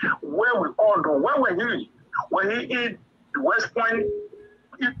where we all know when he in the West Point,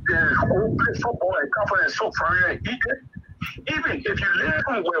 the whole play football and conference so far and eat it. Even if you live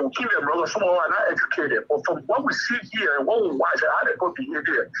somewhere, we keep your brother, some of us are not educated, but from what we see here and what we watch and how they go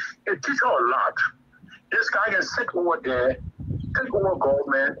behavior, it teaches us a lot. This guy can sit over there, take over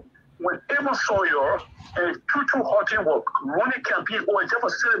government, whenever Sawyer and Tutu Horton were running campaign or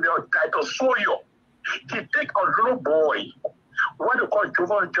just sitting there, Dr. Sawyer, he take a little boy, what they call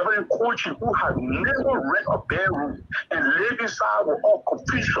Jovan coaching, who has never rent a bedroom and live inside with all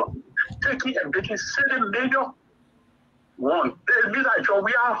confusion, taking and making city major. One, they be like, Joe,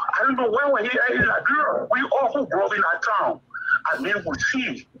 I don't know where we're here in Liberia. We all who grew up in that town. And then we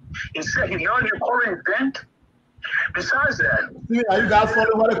see, he said he learned the current event. Besides that, are you guys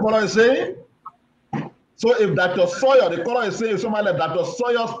following what the caller is saying? So if Dr. Sawyer, the caller is saying somebody like Dr.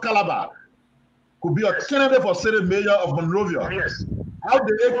 Sawyer's caliber could be a candidate for city mayor of Monrovia. Yes. How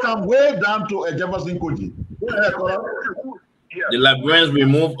did they come way down to a Jefferson Koji? Go ahead, caller. The Liberians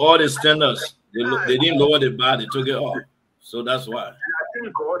removed all the standards. They didn't lower the bar, they took it off. So that's why. And I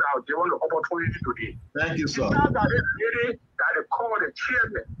think God has given the opportunity today. Thank you, sir. That lady that they call the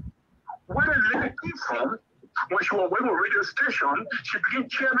chairman. Where the lady came from, when she was working with radio station, she became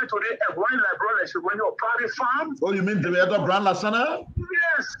chairman today and running Liberia. She went to a private farm. Oh, you mean the Brand Lasana?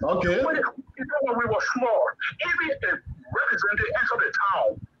 Yes. Okay. When we were small, even a representative entered the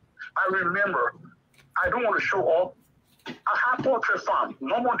town. I remember, I don't want to show up. I had poultry farm,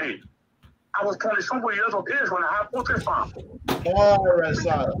 normal day. I was 20-something years of age when I had poultry farm. All right,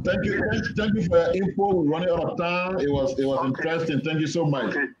 sir. Thank you for your info. We're running out of time. It was interesting. Thank you so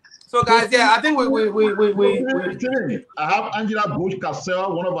much. Okay. So guys, yeah, I think we I have Angela Bush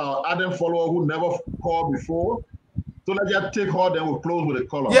Cassell, one of our ardent followers who never called before. So let's just take her, then we'll close with a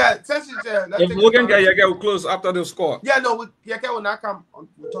caller. Yeah, since it's if we can get Yeke, we'll close after the score. Yeah, no, Yeke will not come.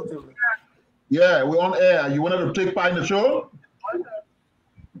 We'll talk to him. Yeah, we're on air. You wanted to take part in the show?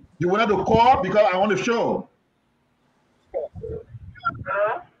 You wanted to call because I want the show.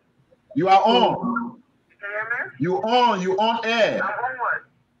 You are on. You on air.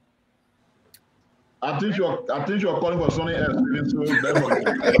 I think you're calling for Sonny S.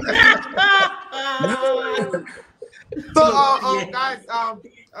 So, guys,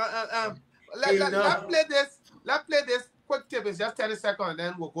 let's play this. Let's play this quick tip. It's just 30 seconds, and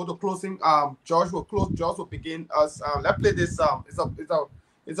then we'll go to closing. George will close. George will begin us. Let's play this.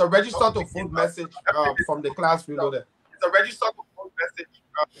 It's a register to vote message from the class reloaded. It's a register to vote message.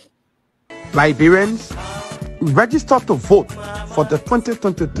 Liberians, register to vote for the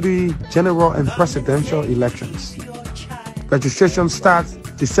 2023 general and presidential elections. Registration starts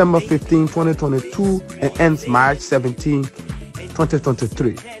December 15, 2022 and ends March 17,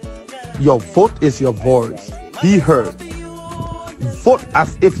 2023. Your vote is your voice. Be heard. Vote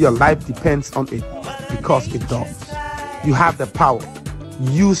as if your life depends on it, because it does. You have the power.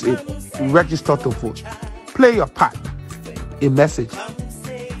 Use it. Register to vote. Play your part. A message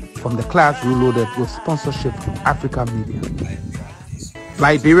from the class reloaded with sponsorship from Africa Media.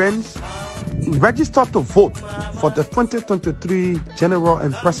 Liberians, register to vote for the 2023 general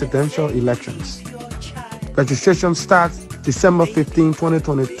and presidential elections. Registration starts December 15,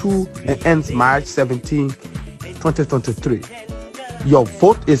 2022 and ends March 17, 2023. Your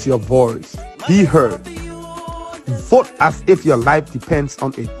vote is your voice. Be heard. Vote as if your life depends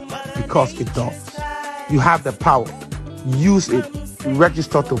on it, because it does. You have the power. Use it.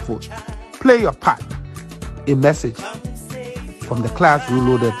 Register to vote. Play your part. A message from the class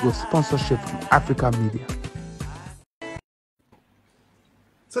reloaded with sponsorship from Africa Media.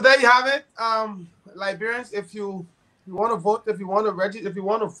 So there you have it. Liberians, if you want to vote, if you want to register, if you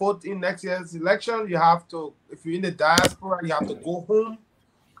want to vote in next year's election, you have to, if you're in the diaspora, you have to go home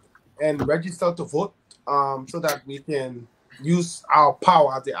and register to vote, so that we can use our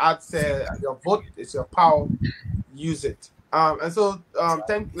power. As the ad said, your vote is your power. Use it. And so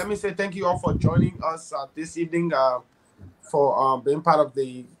let me say thank you all for joining us this evening, for being part of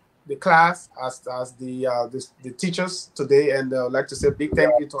the class as the teachers today, and I'd like to say a big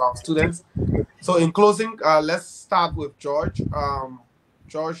thank you to our students. So in closing, let's start with George.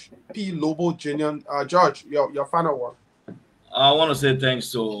 George P. Lobo Jr. George, your final word. I want to say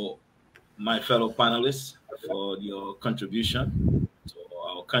thanks to my fellow panelists for your contribution to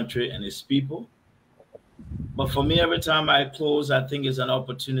our country and its people. But for me, every time I close, I think it's an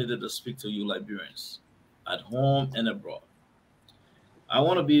opportunity to speak to you Liberians at home and abroad. I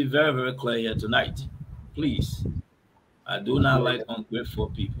want to be very, very clear here tonight. Please, I do not like ungrateful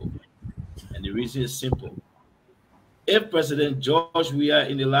people. And the reason is simple. If President George Weah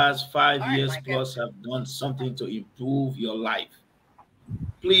in the last 5 years plus have done something to improve your life,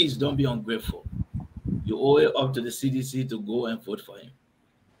 please don't be ungrateful. You owe it up to the CDC to go and vote for him.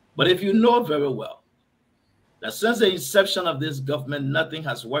 But if you know very well that since the inception of this government, nothing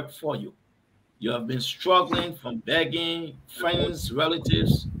has worked for you, you have been struggling from begging friends,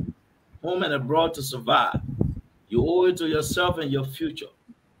 relatives, home and abroad to survive, you owe it to yourself and your future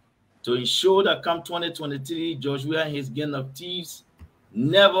to ensure that come 2023, George Weah and his gang of thieves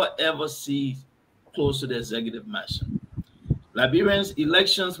never ever see close to the executive mansion. Liberians,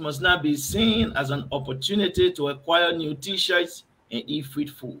 elections must not be seen as an opportunity to acquire new t-shirts and eat free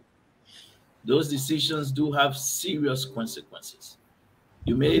food. Those decisions do have serious consequences.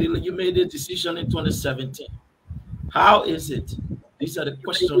 You made a decision in 2017. How is it? These are the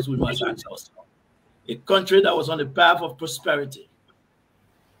questions we must ask ourselves. A country that was on the path of prosperity.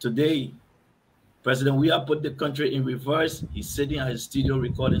 Today, President Weah put the country in reverse. He's sitting at his studio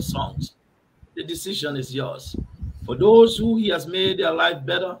recording songs. The decision is yours. For those who he has made their life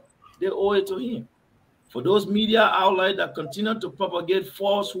better, they owe it to him. For those media outlets that continue to propagate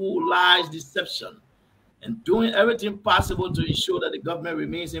falsehood, lies, deception, and doing everything possible to ensure that the government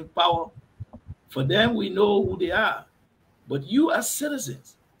remains in power, for them, we know who they are. But you as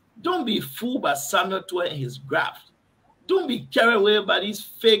citizens, don't be fooled by Samuel Tour and his graft. Don't be carried away by these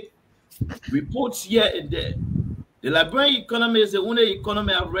fake reports here and there. The Liberian economy is the only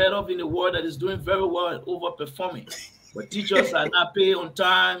economy I've read of in the world that is doing very well and overperforming. But teachers are not paid on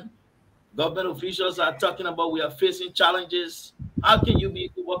time. Government officials are talking about we are facing challenges. How can you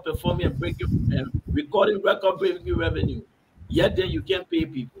be overperforming and recording record-breaking revenue, yet then you can't pay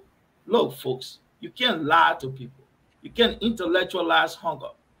people? Look, folks, you can't lie to people. You can't intellectualize hunger.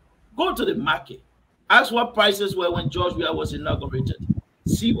 Go to the market. Ask what prices were when George Weah was inaugurated.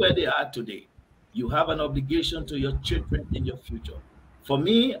 See where they are today. You have an obligation to your children and your future. For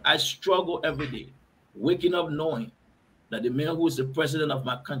me, I struggle every day, waking up knowing that the man who is the president of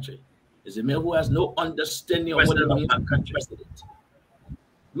my country is a man who has no understanding of what it means to be president.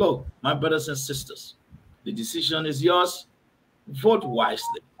 Look, my brothers and sisters, the decision is yours. Vote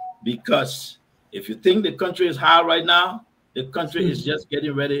wisely, because If you think the country is high right now, the country is just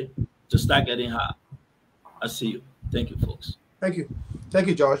getting ready to start getting high. I see you. Thank you, folks. Thank you. Thank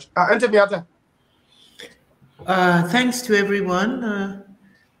you, George. Enter. Thanks to everyone.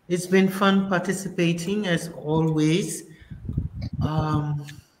 It's been fun participating as always.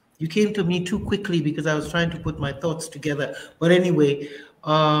 You came to me too quickly because I was trying to put my thoughts together. But anyway,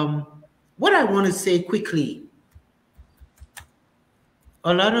 what I want to say quickly,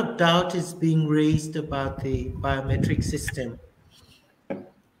 a lot of doubt is being raised about the biometric system.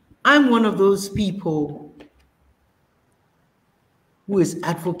 I'm one of those people who is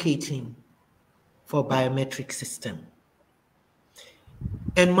advocating for biometric system.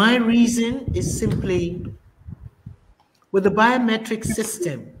 And my reason is simply, with the biometric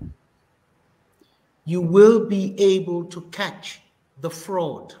system, you will be able to catch the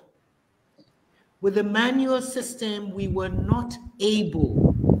fraud. With the manual system, we were not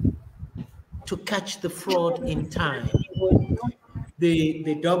able to catch the fraud in time.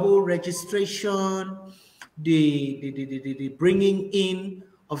 The double registration, the bringing in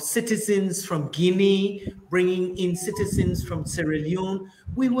of citizens from Guinea, bringing in citizens from Sierra Leone,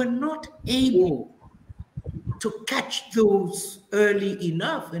 we were not able to catch those early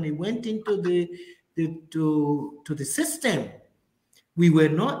enough, and it went into the system. We were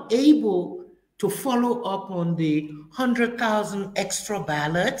not able to follow up on the 100,000 extra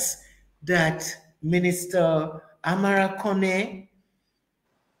ballots that Minister Amara Kone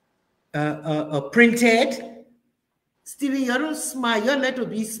printed. Stephen, you don't smile, you're let to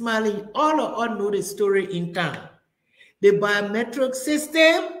be smiling. All of us know the story in town. The biometric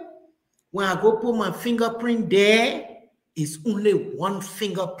system, when I go put my fingerprint there, it's only one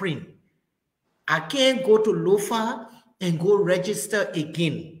fingerprint. I can't go to Lofa and go register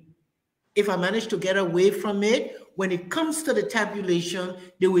again. If I manage to get away from it, when it comes to the tabulation,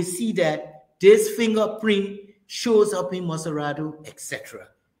 they will see that this fingerprint shows up in Maserado, etc.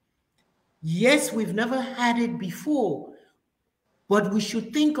 Yes, we've never had it before, but we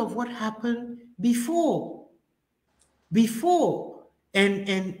should think of what happened before. And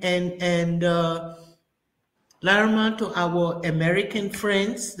Lariman, to our American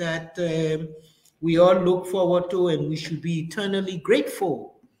friends that we all look forward to and we should be eternally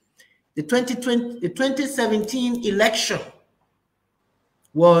grateful. The 2017 election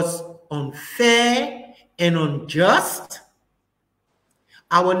was unfair and unjust.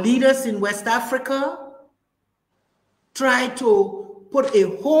 Our leaders in West Africa tried to put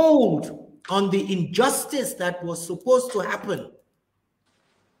a hold on the injustice that was supposed to happen.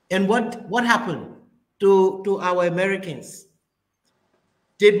 And what happened to our Americans?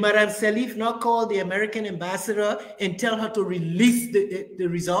 Did Madame Salif not call the American ambassador and tell her to release the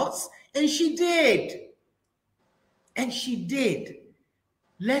results? And she did. And she did.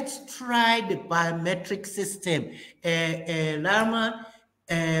 Let's try the biometric system. Larman,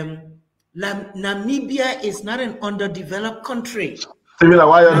 Namibia is not an underdeveloped country.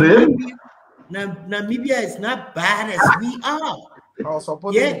 Namibia is not bad as we are.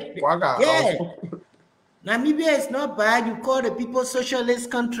 Namibia is not bad. You call the people socialist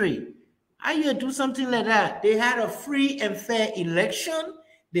country. How you do something like that? They had a free and fair election.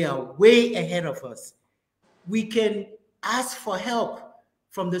 They are way ahead of us. We can ask for help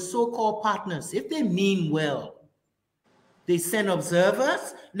from the so-called partners. If they mean well, they send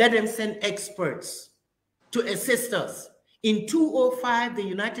observers, let them send experts to assist us. In 2005, the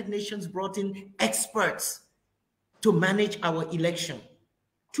United Nations brought in experts to manage our election.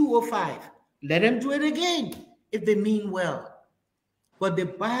 2005, let them do it again if they mean well. But the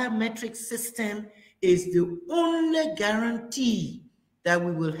biometric system is the only guarantee that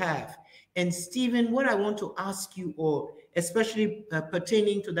we will have. And Stephen, what I want to ask you all, especially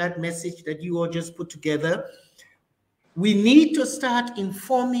pertaining to that message that you all just put together, we need to start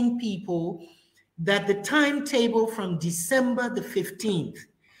informing people that the timetable from December the 15th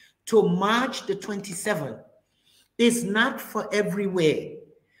to March the 27th is not for everywhere.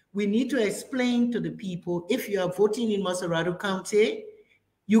 We need to explain to the people, if you are voting in Maserado County,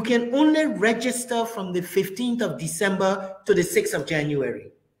 you can only register from the 15th of December to the 6th of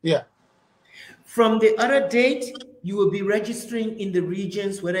January. Yeah. From the other date, you will be registering in the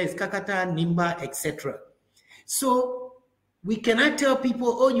regions, whether it's Kakata, Nimba, etc. So we cannot tell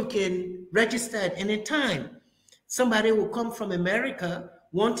people, oh, you can register at any time. Somebody will come from America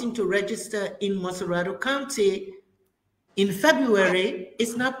wanting to register in Maserado County in February.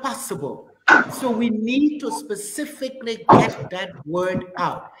 It's not possible. So we need to specifically get that word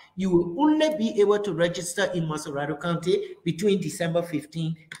out. You will only be able to register in Monrovia County between December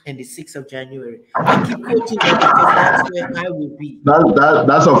 15th and the 6th of January. I keep quoting that because that's where I will be.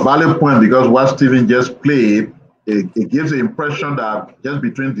 That's a valid point, because what Stephen just played, it gives the impression that just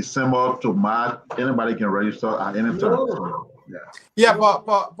between December to March, anybody can register at any time. No. Yeah,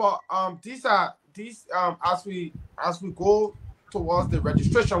 but these as we go towards the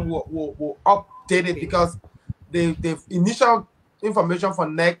registration, we'll update it, because the initial information for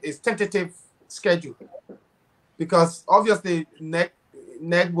NEC is tentative schedule, because obviously NEC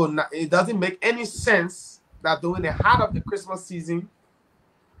will not, it doesn't make any sense that during the heart of the Christmas season,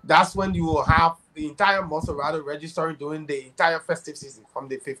 that's when you will have the entire Monserrado registering during the entire festive season from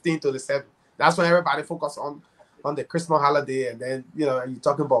the 15th to the 7th. That's when everybody focus on the Christmas holiday, and then you're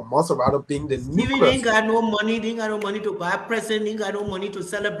talking about Monserrado being the nucleus. Stevie ain't got no money. They ain't got no money to buy a present. They ain't got no money to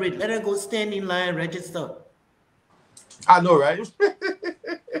celebrate. Let her go stand in line and register. I know, right?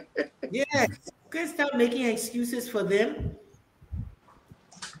 Yeah, can't stop making excuses for them.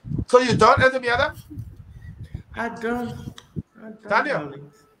 So you done, Ezemiada? I'm done. Daniel?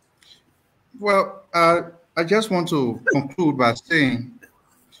 Well, I just want to conclude by saying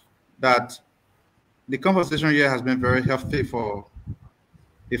that the conversation here has been very healthy for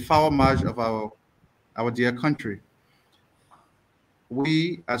a forward march of our dear country.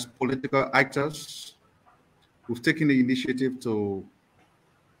 We, as political actors, we've taken the initiative to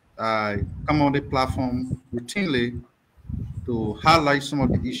come on the platform routinely to highlight some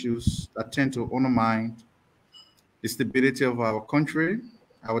of the issues that tend to undermine the stability of our country,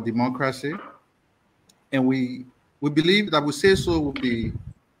 our democracy. And we believe that we say so with the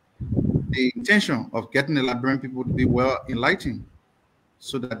intention of getting the Liberian people to be well enlightened,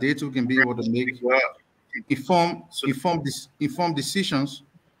 so that they too can be able to make informed decisions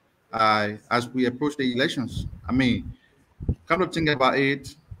as we approach the elections. I mean, come to think about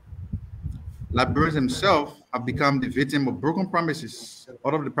it, Liberians themselves have become the victim of broken promises.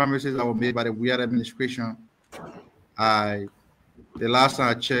 All of the promises that were made by the weird administration, the last time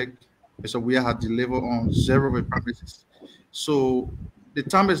I checked, Mr. Weir had delivered on 0 of the promises. So the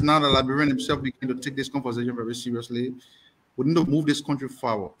time is now that Liberian himself begin to take this conversation very seriously. We need to move this country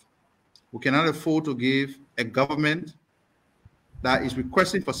forward. We cannot afford to give a government that is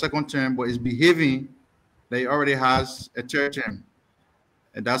requesting for second term but is behaving that it already has a third term.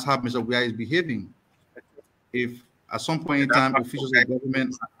 And that's how Mr. Weir is behaving. If at some point in time officials of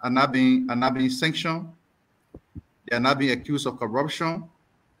government are not being sanctioned, they are not being accused of corruption,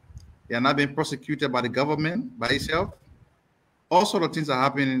 they are not being prosecuted by the government, by itself, all sort of things are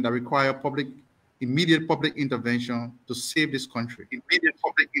happening that require immediate public intervention to save this country. Immediate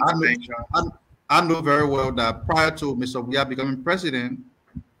public intervention. I know very well that prior to Mr. Weir becoming president,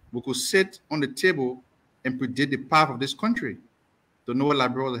 we could sit on the table and predict the path of this country to know what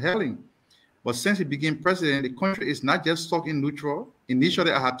Liberia was heading. But since he became president, the country is not just stuck in neutral.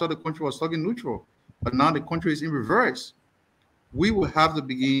 Initially, I had thought the country was stuck in neutral, but now the country is in reverse. We will have to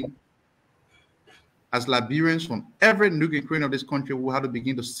begin, as Liberians from every nook and cranny of this country, we will have to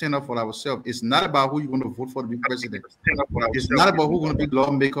begin to stand up for ourselves. It's not about who you're going to vote for to be president. It's not about who's going to be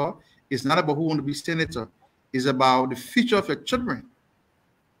lawmaker. It's not about who going to be senator. It's about the future of your children.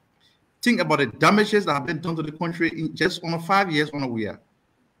 Think about the damages that have been done to the country in just under 5 years on a year.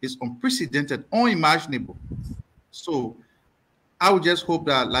 It's unprecedented, unimaginable. So I would just hope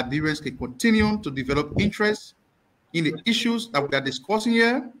that Liberians can continue to develop interest in the issues that we are discussing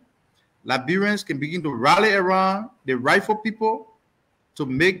here. Liberians can begin to rally around the rightful people to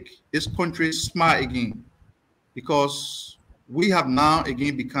make this country smile again, because we have now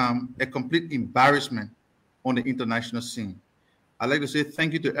again become a complete embarrassment on the international scene. I'd like to say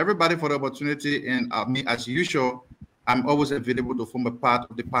thank you to everybody for the opportunity, and me, as usual, I'm always available to form a part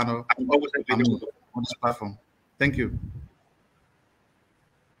of the panel. I'm always available on this platform. Thank you.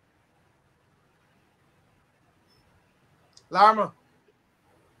 Lama.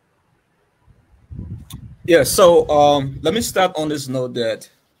 Yeah, so let me start on this note that,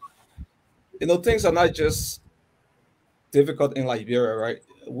 things are not just difficult in Liberia, right?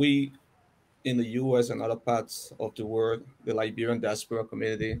 We in the US and other parts of the world, the Liberian diaspora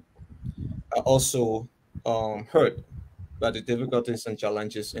community, are also hurt by the difficulties and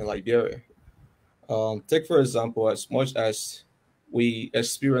challenges in Liberia. Take, for example, as much as we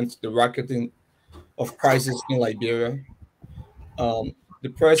experience the rocketing of prices in Liberia, the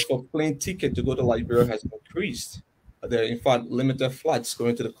price for plane ticket to go to Liberia has increased. There are, in fact, limited flights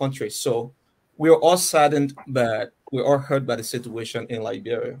going to the country. So we are all saddened, but we are hurt by the situation in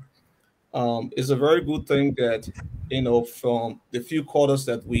Liberia. It's a very good thing that, from the few quarters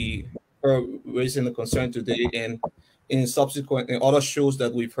that we her raising the concern today, and in subsequent and other shows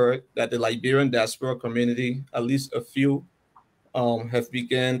that we've heard, that the Liberian diaspora community, at least a few, have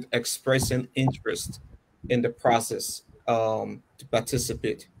begun expressing interest in the process to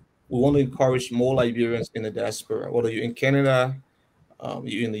participate. We want to encourage more Liberians in the diaspora, whether you're in Canada,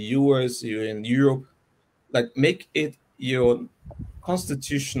 you're in the US, you're in Europe, like make it your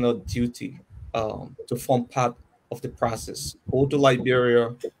constitutional duty to form part of the process. Go to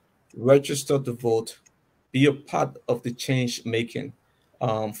Liberia, register to vote, be a part of the change making,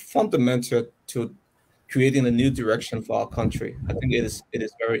 fundamental to creating a new direction for our country. I think it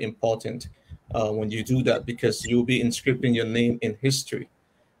is very important when you do that, because you'll be inscribing your name in history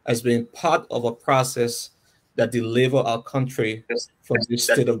as being part of a process that deliver our country from this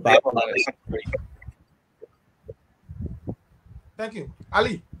state of violence. Thank you.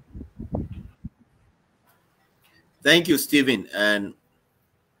 Ali. Thank you, Stephen. And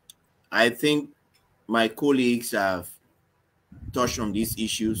I think my colleagues have touched on these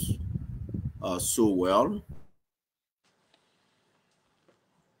issues so well.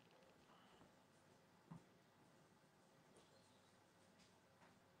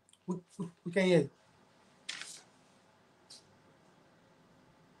 We can hear you.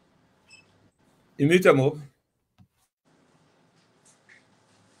 You mute him up.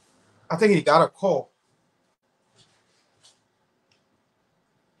 I think he got a call.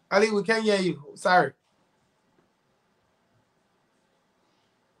 Ali, we can't hear you. Sorry.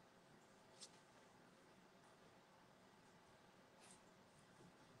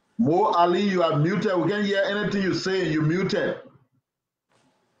 Mo Ali, you are muted. We can't hear anything you say. You muted.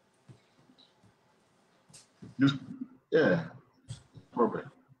 Yeah.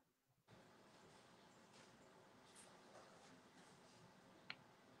 Problem.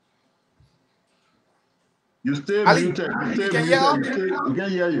 You stay Ali, muted. You stay can muted. We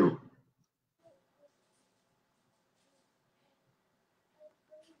can't hear you.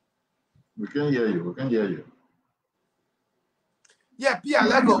 We can't hear you. We can't hear you. Yeah, Pia,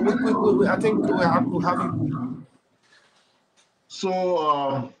 let go. I think we have to have you.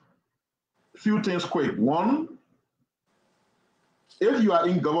 So, few things quick. One, if you are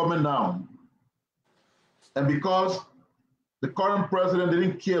in government now, and because the current president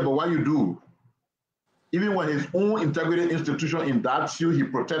didn't care about what you do, even when his own integrated institution indicts you, he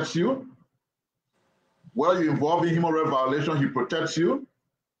protects you. While you're involved in human rights violation, he protects you.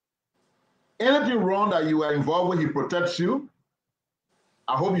 Anything wrong that you are involved with, he protects you.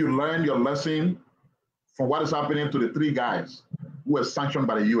 I hope you learned your lesson from what is happening to the three guys who were sanctioned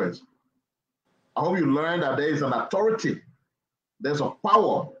by the US. I hope you learned that there is an authority, there's a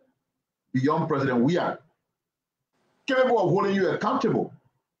power beyond President Weah, capable of holding you accountable.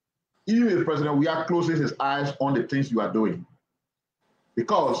 Even if President Weah closes his eyes on the things you are doing.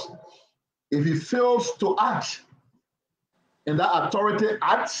 Because if he fails to act, and that authority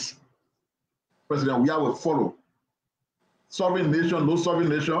acts, President Weah will follow. Sovereign nation, no sovereign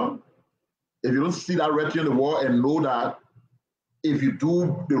nation. If you don't see that writing on the wall and know that if you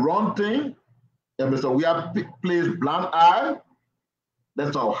do the wrong thing, and Mr. Weah plays blind eye,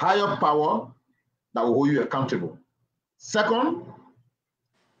 there's a higher power that will hold you accountable. Second,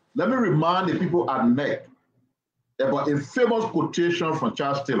 let me remind the people at NEC about a famous quotation from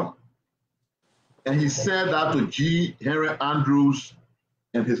Charles Taylor. And he said that to G. Henry Andrews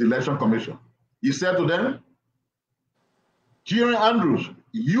and his election commission. He said to them, G. Henry Andrews,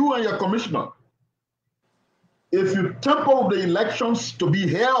 you and your commissioner, if you tamper with the elections to be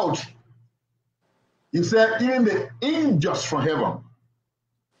held, he said, even the angels from heaven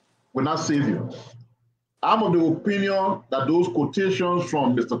will not save you. I'm of the opinion that those quotations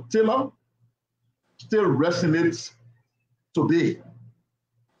from Mr. Taylor still resonates today.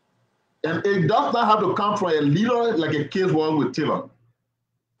 And it does not have to come from a leader like a case was with Taylor.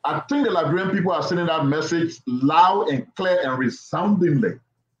 I think the Liberian people are sending that message loud and clear and resoundingly.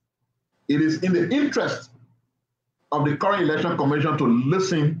 It is in the interest of the current election commission to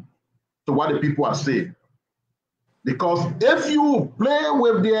listen to what the people are saying. Because if you play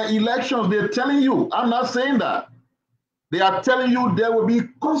with their elections, they're telling you, I'm not saying that, they are telling you there will be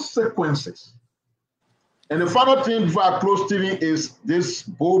consequences. And the final thing before I close, Stephen, is this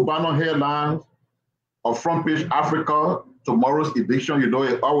Bo Bannon headline of Front Page Africa, tomorrow's edition, you know,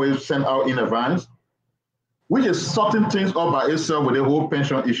 it always sent out in advance, which is sorting things up by itself with the whole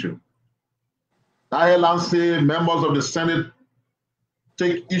pension issue. That headline says members of the Senate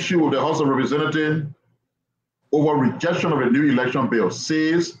take issue with the House of Representatives over rejection of a new election bill,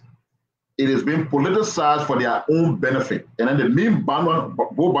 says it is being politicized for their own benefit. And then the main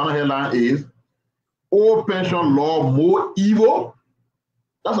Bo Bannon headline is, old pension law more evil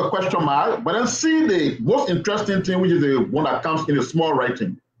That's a question mark. But then see the most interesting thing, which is the one that comes in a small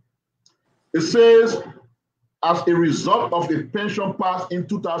writing. It says, as a result of a pension passed in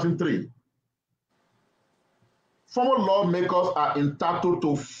 2003, former lawmakers are entitled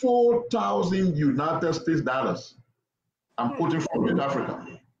to 4,000 United States dollars. I'm quoting from West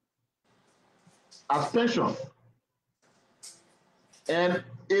Africa as pension. And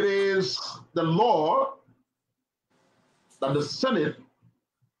it is the law that the Senate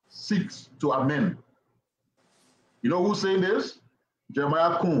seeks to amend. You know who's saying this?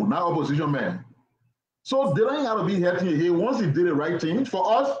 Jeremiah Kuhn, now opposition man. So they don't have to be hurting here. Once he did the right thing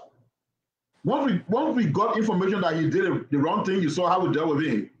for us, once we got information that he did the wrong thing, you saw how we dealt with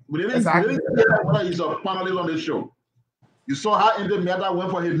him. We didn't care whether he's a panelist on this show. You saw how Indy Meta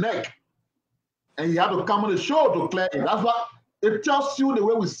went for his neck, and he had to come on the show to clear it. That's what it tells you the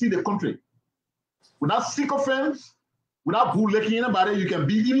way we see the country. Without sycophants, without bootlicking anybody, you can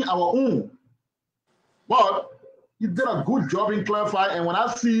be even our own. But he did a good job in clarifying. And when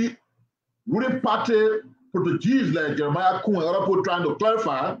I see ruling party proteges like Jeremiah Kuhn and other people trying to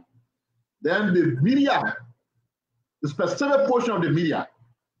clarify, then the media, the specific portion of the media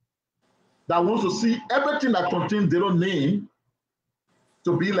that wants to see everything that contains their own name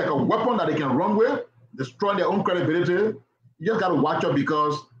to be like a weapon that they can run with, destroy their own credibility, you just got to watch out,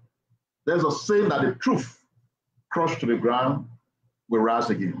 because there's a saying that the truth crushed to the ground will rise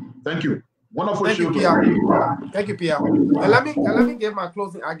again. Thank you. Wonderful Thank show. you, Pierre. Thank you, Pierre. And let me give my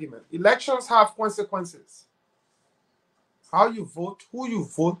closing argument. Elections have consequences. How you vote, who you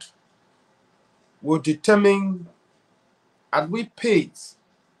vote, will determine at which pace,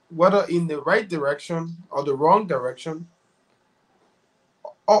 whether in the right direction or the wrong direction,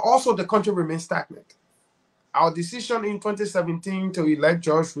 or also the country remains stagnant. Our decision in 2017 to elect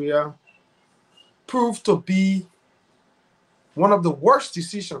George Weah proved to be one of the worst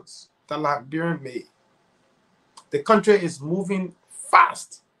decisions that Liberian made. The country is moving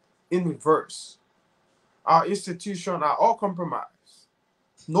fast in reverse. Our institutions are all compromised.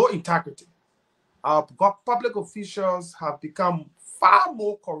 No integrity. Our public officials have become far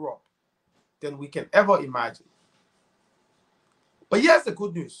more corrupt than we can ever imagine. But here's the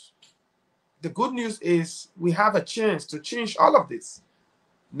good news. The good news is we have a chance to change all of this.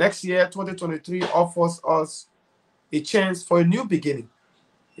 Next year, 2023, offers us a chance for a new beginning,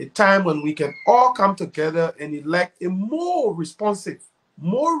 a time when we can all come together and elect a more responsive,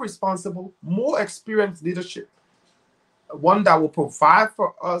 more responsible, more experienced leadership, one that will provide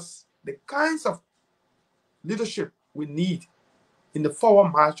for us the kinds of leadership we need in the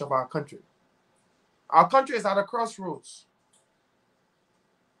forward march of our country. Our country is at a crossroads.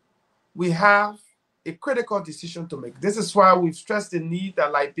 We have a critical decision to make. This is why we've stressed the need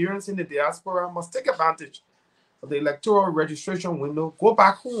that Liberians in the diaspora must take advantage of the electoral registration window. Go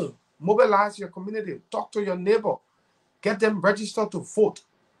back home, mobilize your community, talk to your neighbor, get them registered to vote.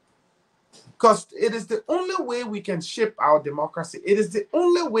 Because it is the only way we can shape our democracy. It is the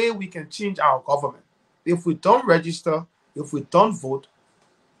only way we can change our government. If we don't register, if we don't vote,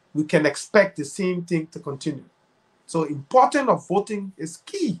 we can expect the same thing to continue. So importance of voting is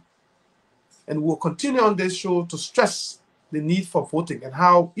key. And we'll continue on this show to stress the need for voting and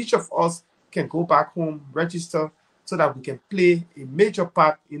how each of us can go back home, register, so that we can play a major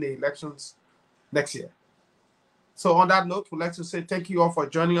part in the elections next year. So on that note, we'd like to say thank you all for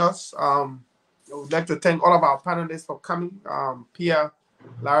joining us. I would like to thank all of our panelists for coming. Pierre,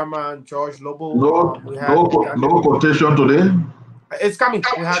 Lariman, George, Lobo. No quotation today. It's coming.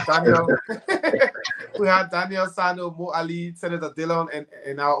 We had Daniel. We had Daniel, Sano, Mo Ali, Senator Dillon,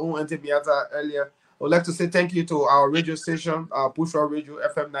 and our own Auntie Miata earlier. I would like to say thank you to our radio station, Bushra Radio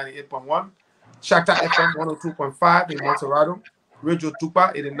FM 98.1, Shakta FM 102.5 in Monterrado, Radio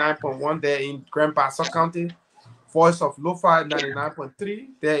Tupa 89.1 there in Grand Bassa County, Voice of Lofa 99.3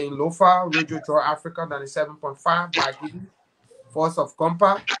 there in Lofa, Radio Joy Africa 97.5 Magidi, Voice of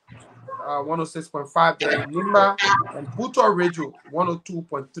Compa 106.5 there in Nimba, and Buto Radio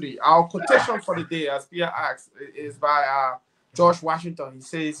 102.3. Our quotation for the day, as Pierre asked, is by George Washington. He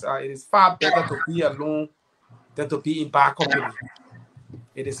says, it is far better to be alone than to be in bad company.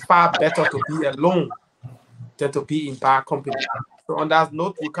 It is far better to be alone than to be in bad company. So on that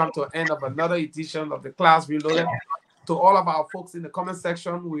note, we come to the end of another edition of the Class Reloaded. To all of our folks in the comment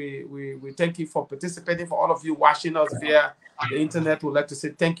section, we thank you for participating. For all of you watching us via the internet, we'd like to say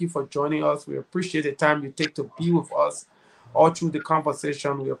thank you for joining us. We appreciate the time you take to be with us all through the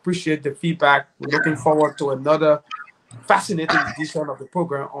conversation. We appreciate the feedback. We're looking forward to another fascinating edition of the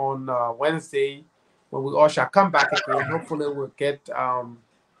program on Wednesday, when we all shall come back again. Hopefully we'll get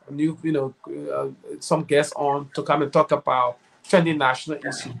some guests on to come and talk about trending national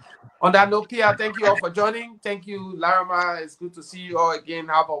issue. On that note, Pia, thank you all for joining. Thank you, Larima. It's good to see you all again.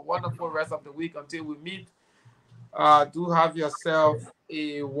 Have a wonderful rest of the week until we meet. Do have yourself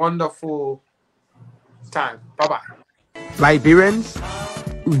a wonderful time. Bye-bye. Liberians,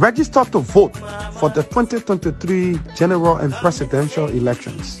 register to vote for the 2023 general and presidential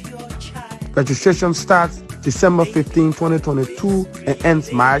elections. Registration starts December 15, 2022 and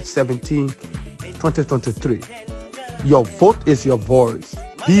ends March 17, 2023. Your vote is your voice.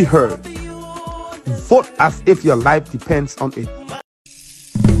 Be heard. Vote as if your life depends on it.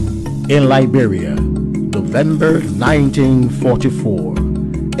 In Liberia, November 1944,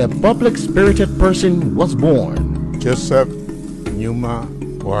 a public-spirited person was born. Joseph Nyuma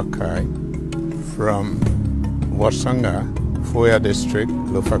Wakai from Wasanga, Foya District,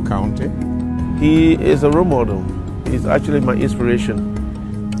 Lofa County. He is a role model. He's actually my inspiration.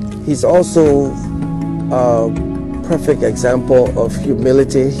 He's also a perfect example of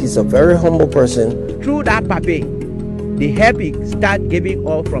humility. He's a very humble person. Through that papi, the help he start giving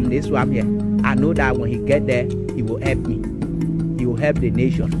all from this swamp here. I know that when he get there, he will help me. He will help the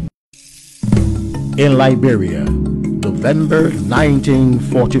nation. In Liberia, November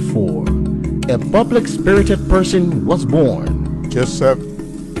 1944, a public-spirited person was born. Joseph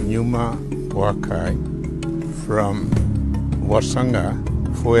Nyuma Wakai from Wasanga,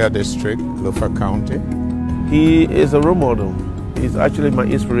 Foya District, Lofa County. He is a role model. He's actually my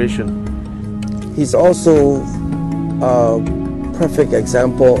inspiration. He's also a perfect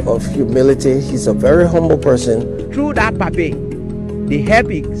example of humility. He's a very humble person. Through that papi, the help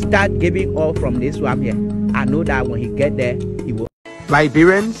he start giving all from this swamp here. I know that when he get there, he will.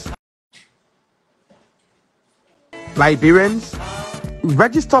 Liberians,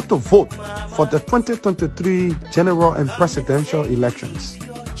 register to vote for the 2023 general and presidential elections.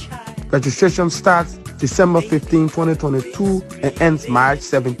 Registration starts December 15, 2022 and ends March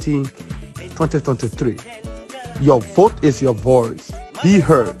 17, 2023. Your vote is your voice. Be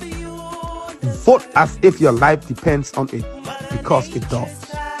heard. Vote as if your life depends on it, because it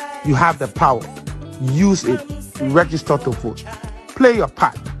does. You have the power. Use it. Register to vote. Play your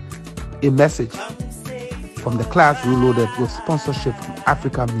part. A message from the class reloaded with sponsorship from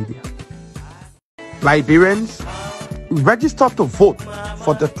Africa Media. Liberians, register to vote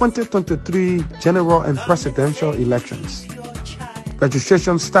for the 2023 general and presidential elections.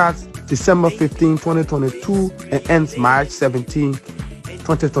 Registration starts December 15, 2022 and ends March 17,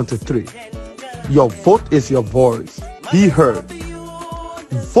 2023. Your vote is your voice. Be heard.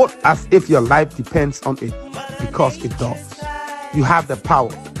 Vote as if your life depends on it, because it does. You have the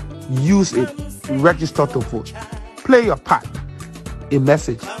power. Use it. Register to vote. Play your part. A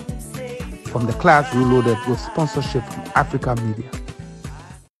message from the class reloaded with sponsorship from Africa Media.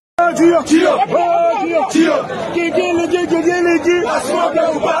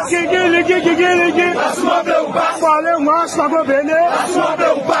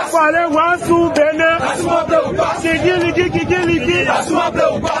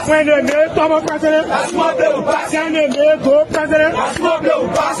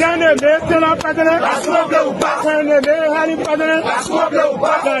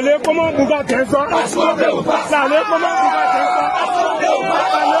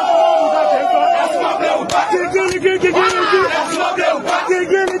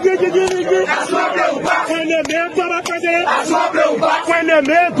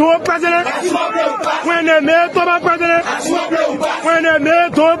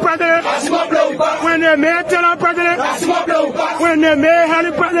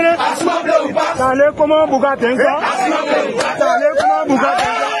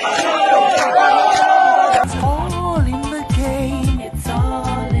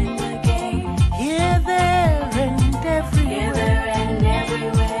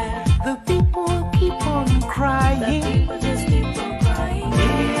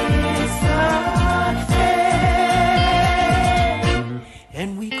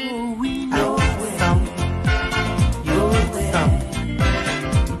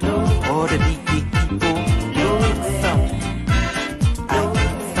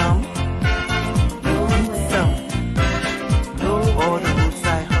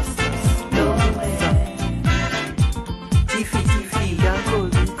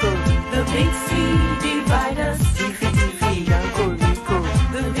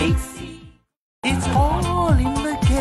 It's all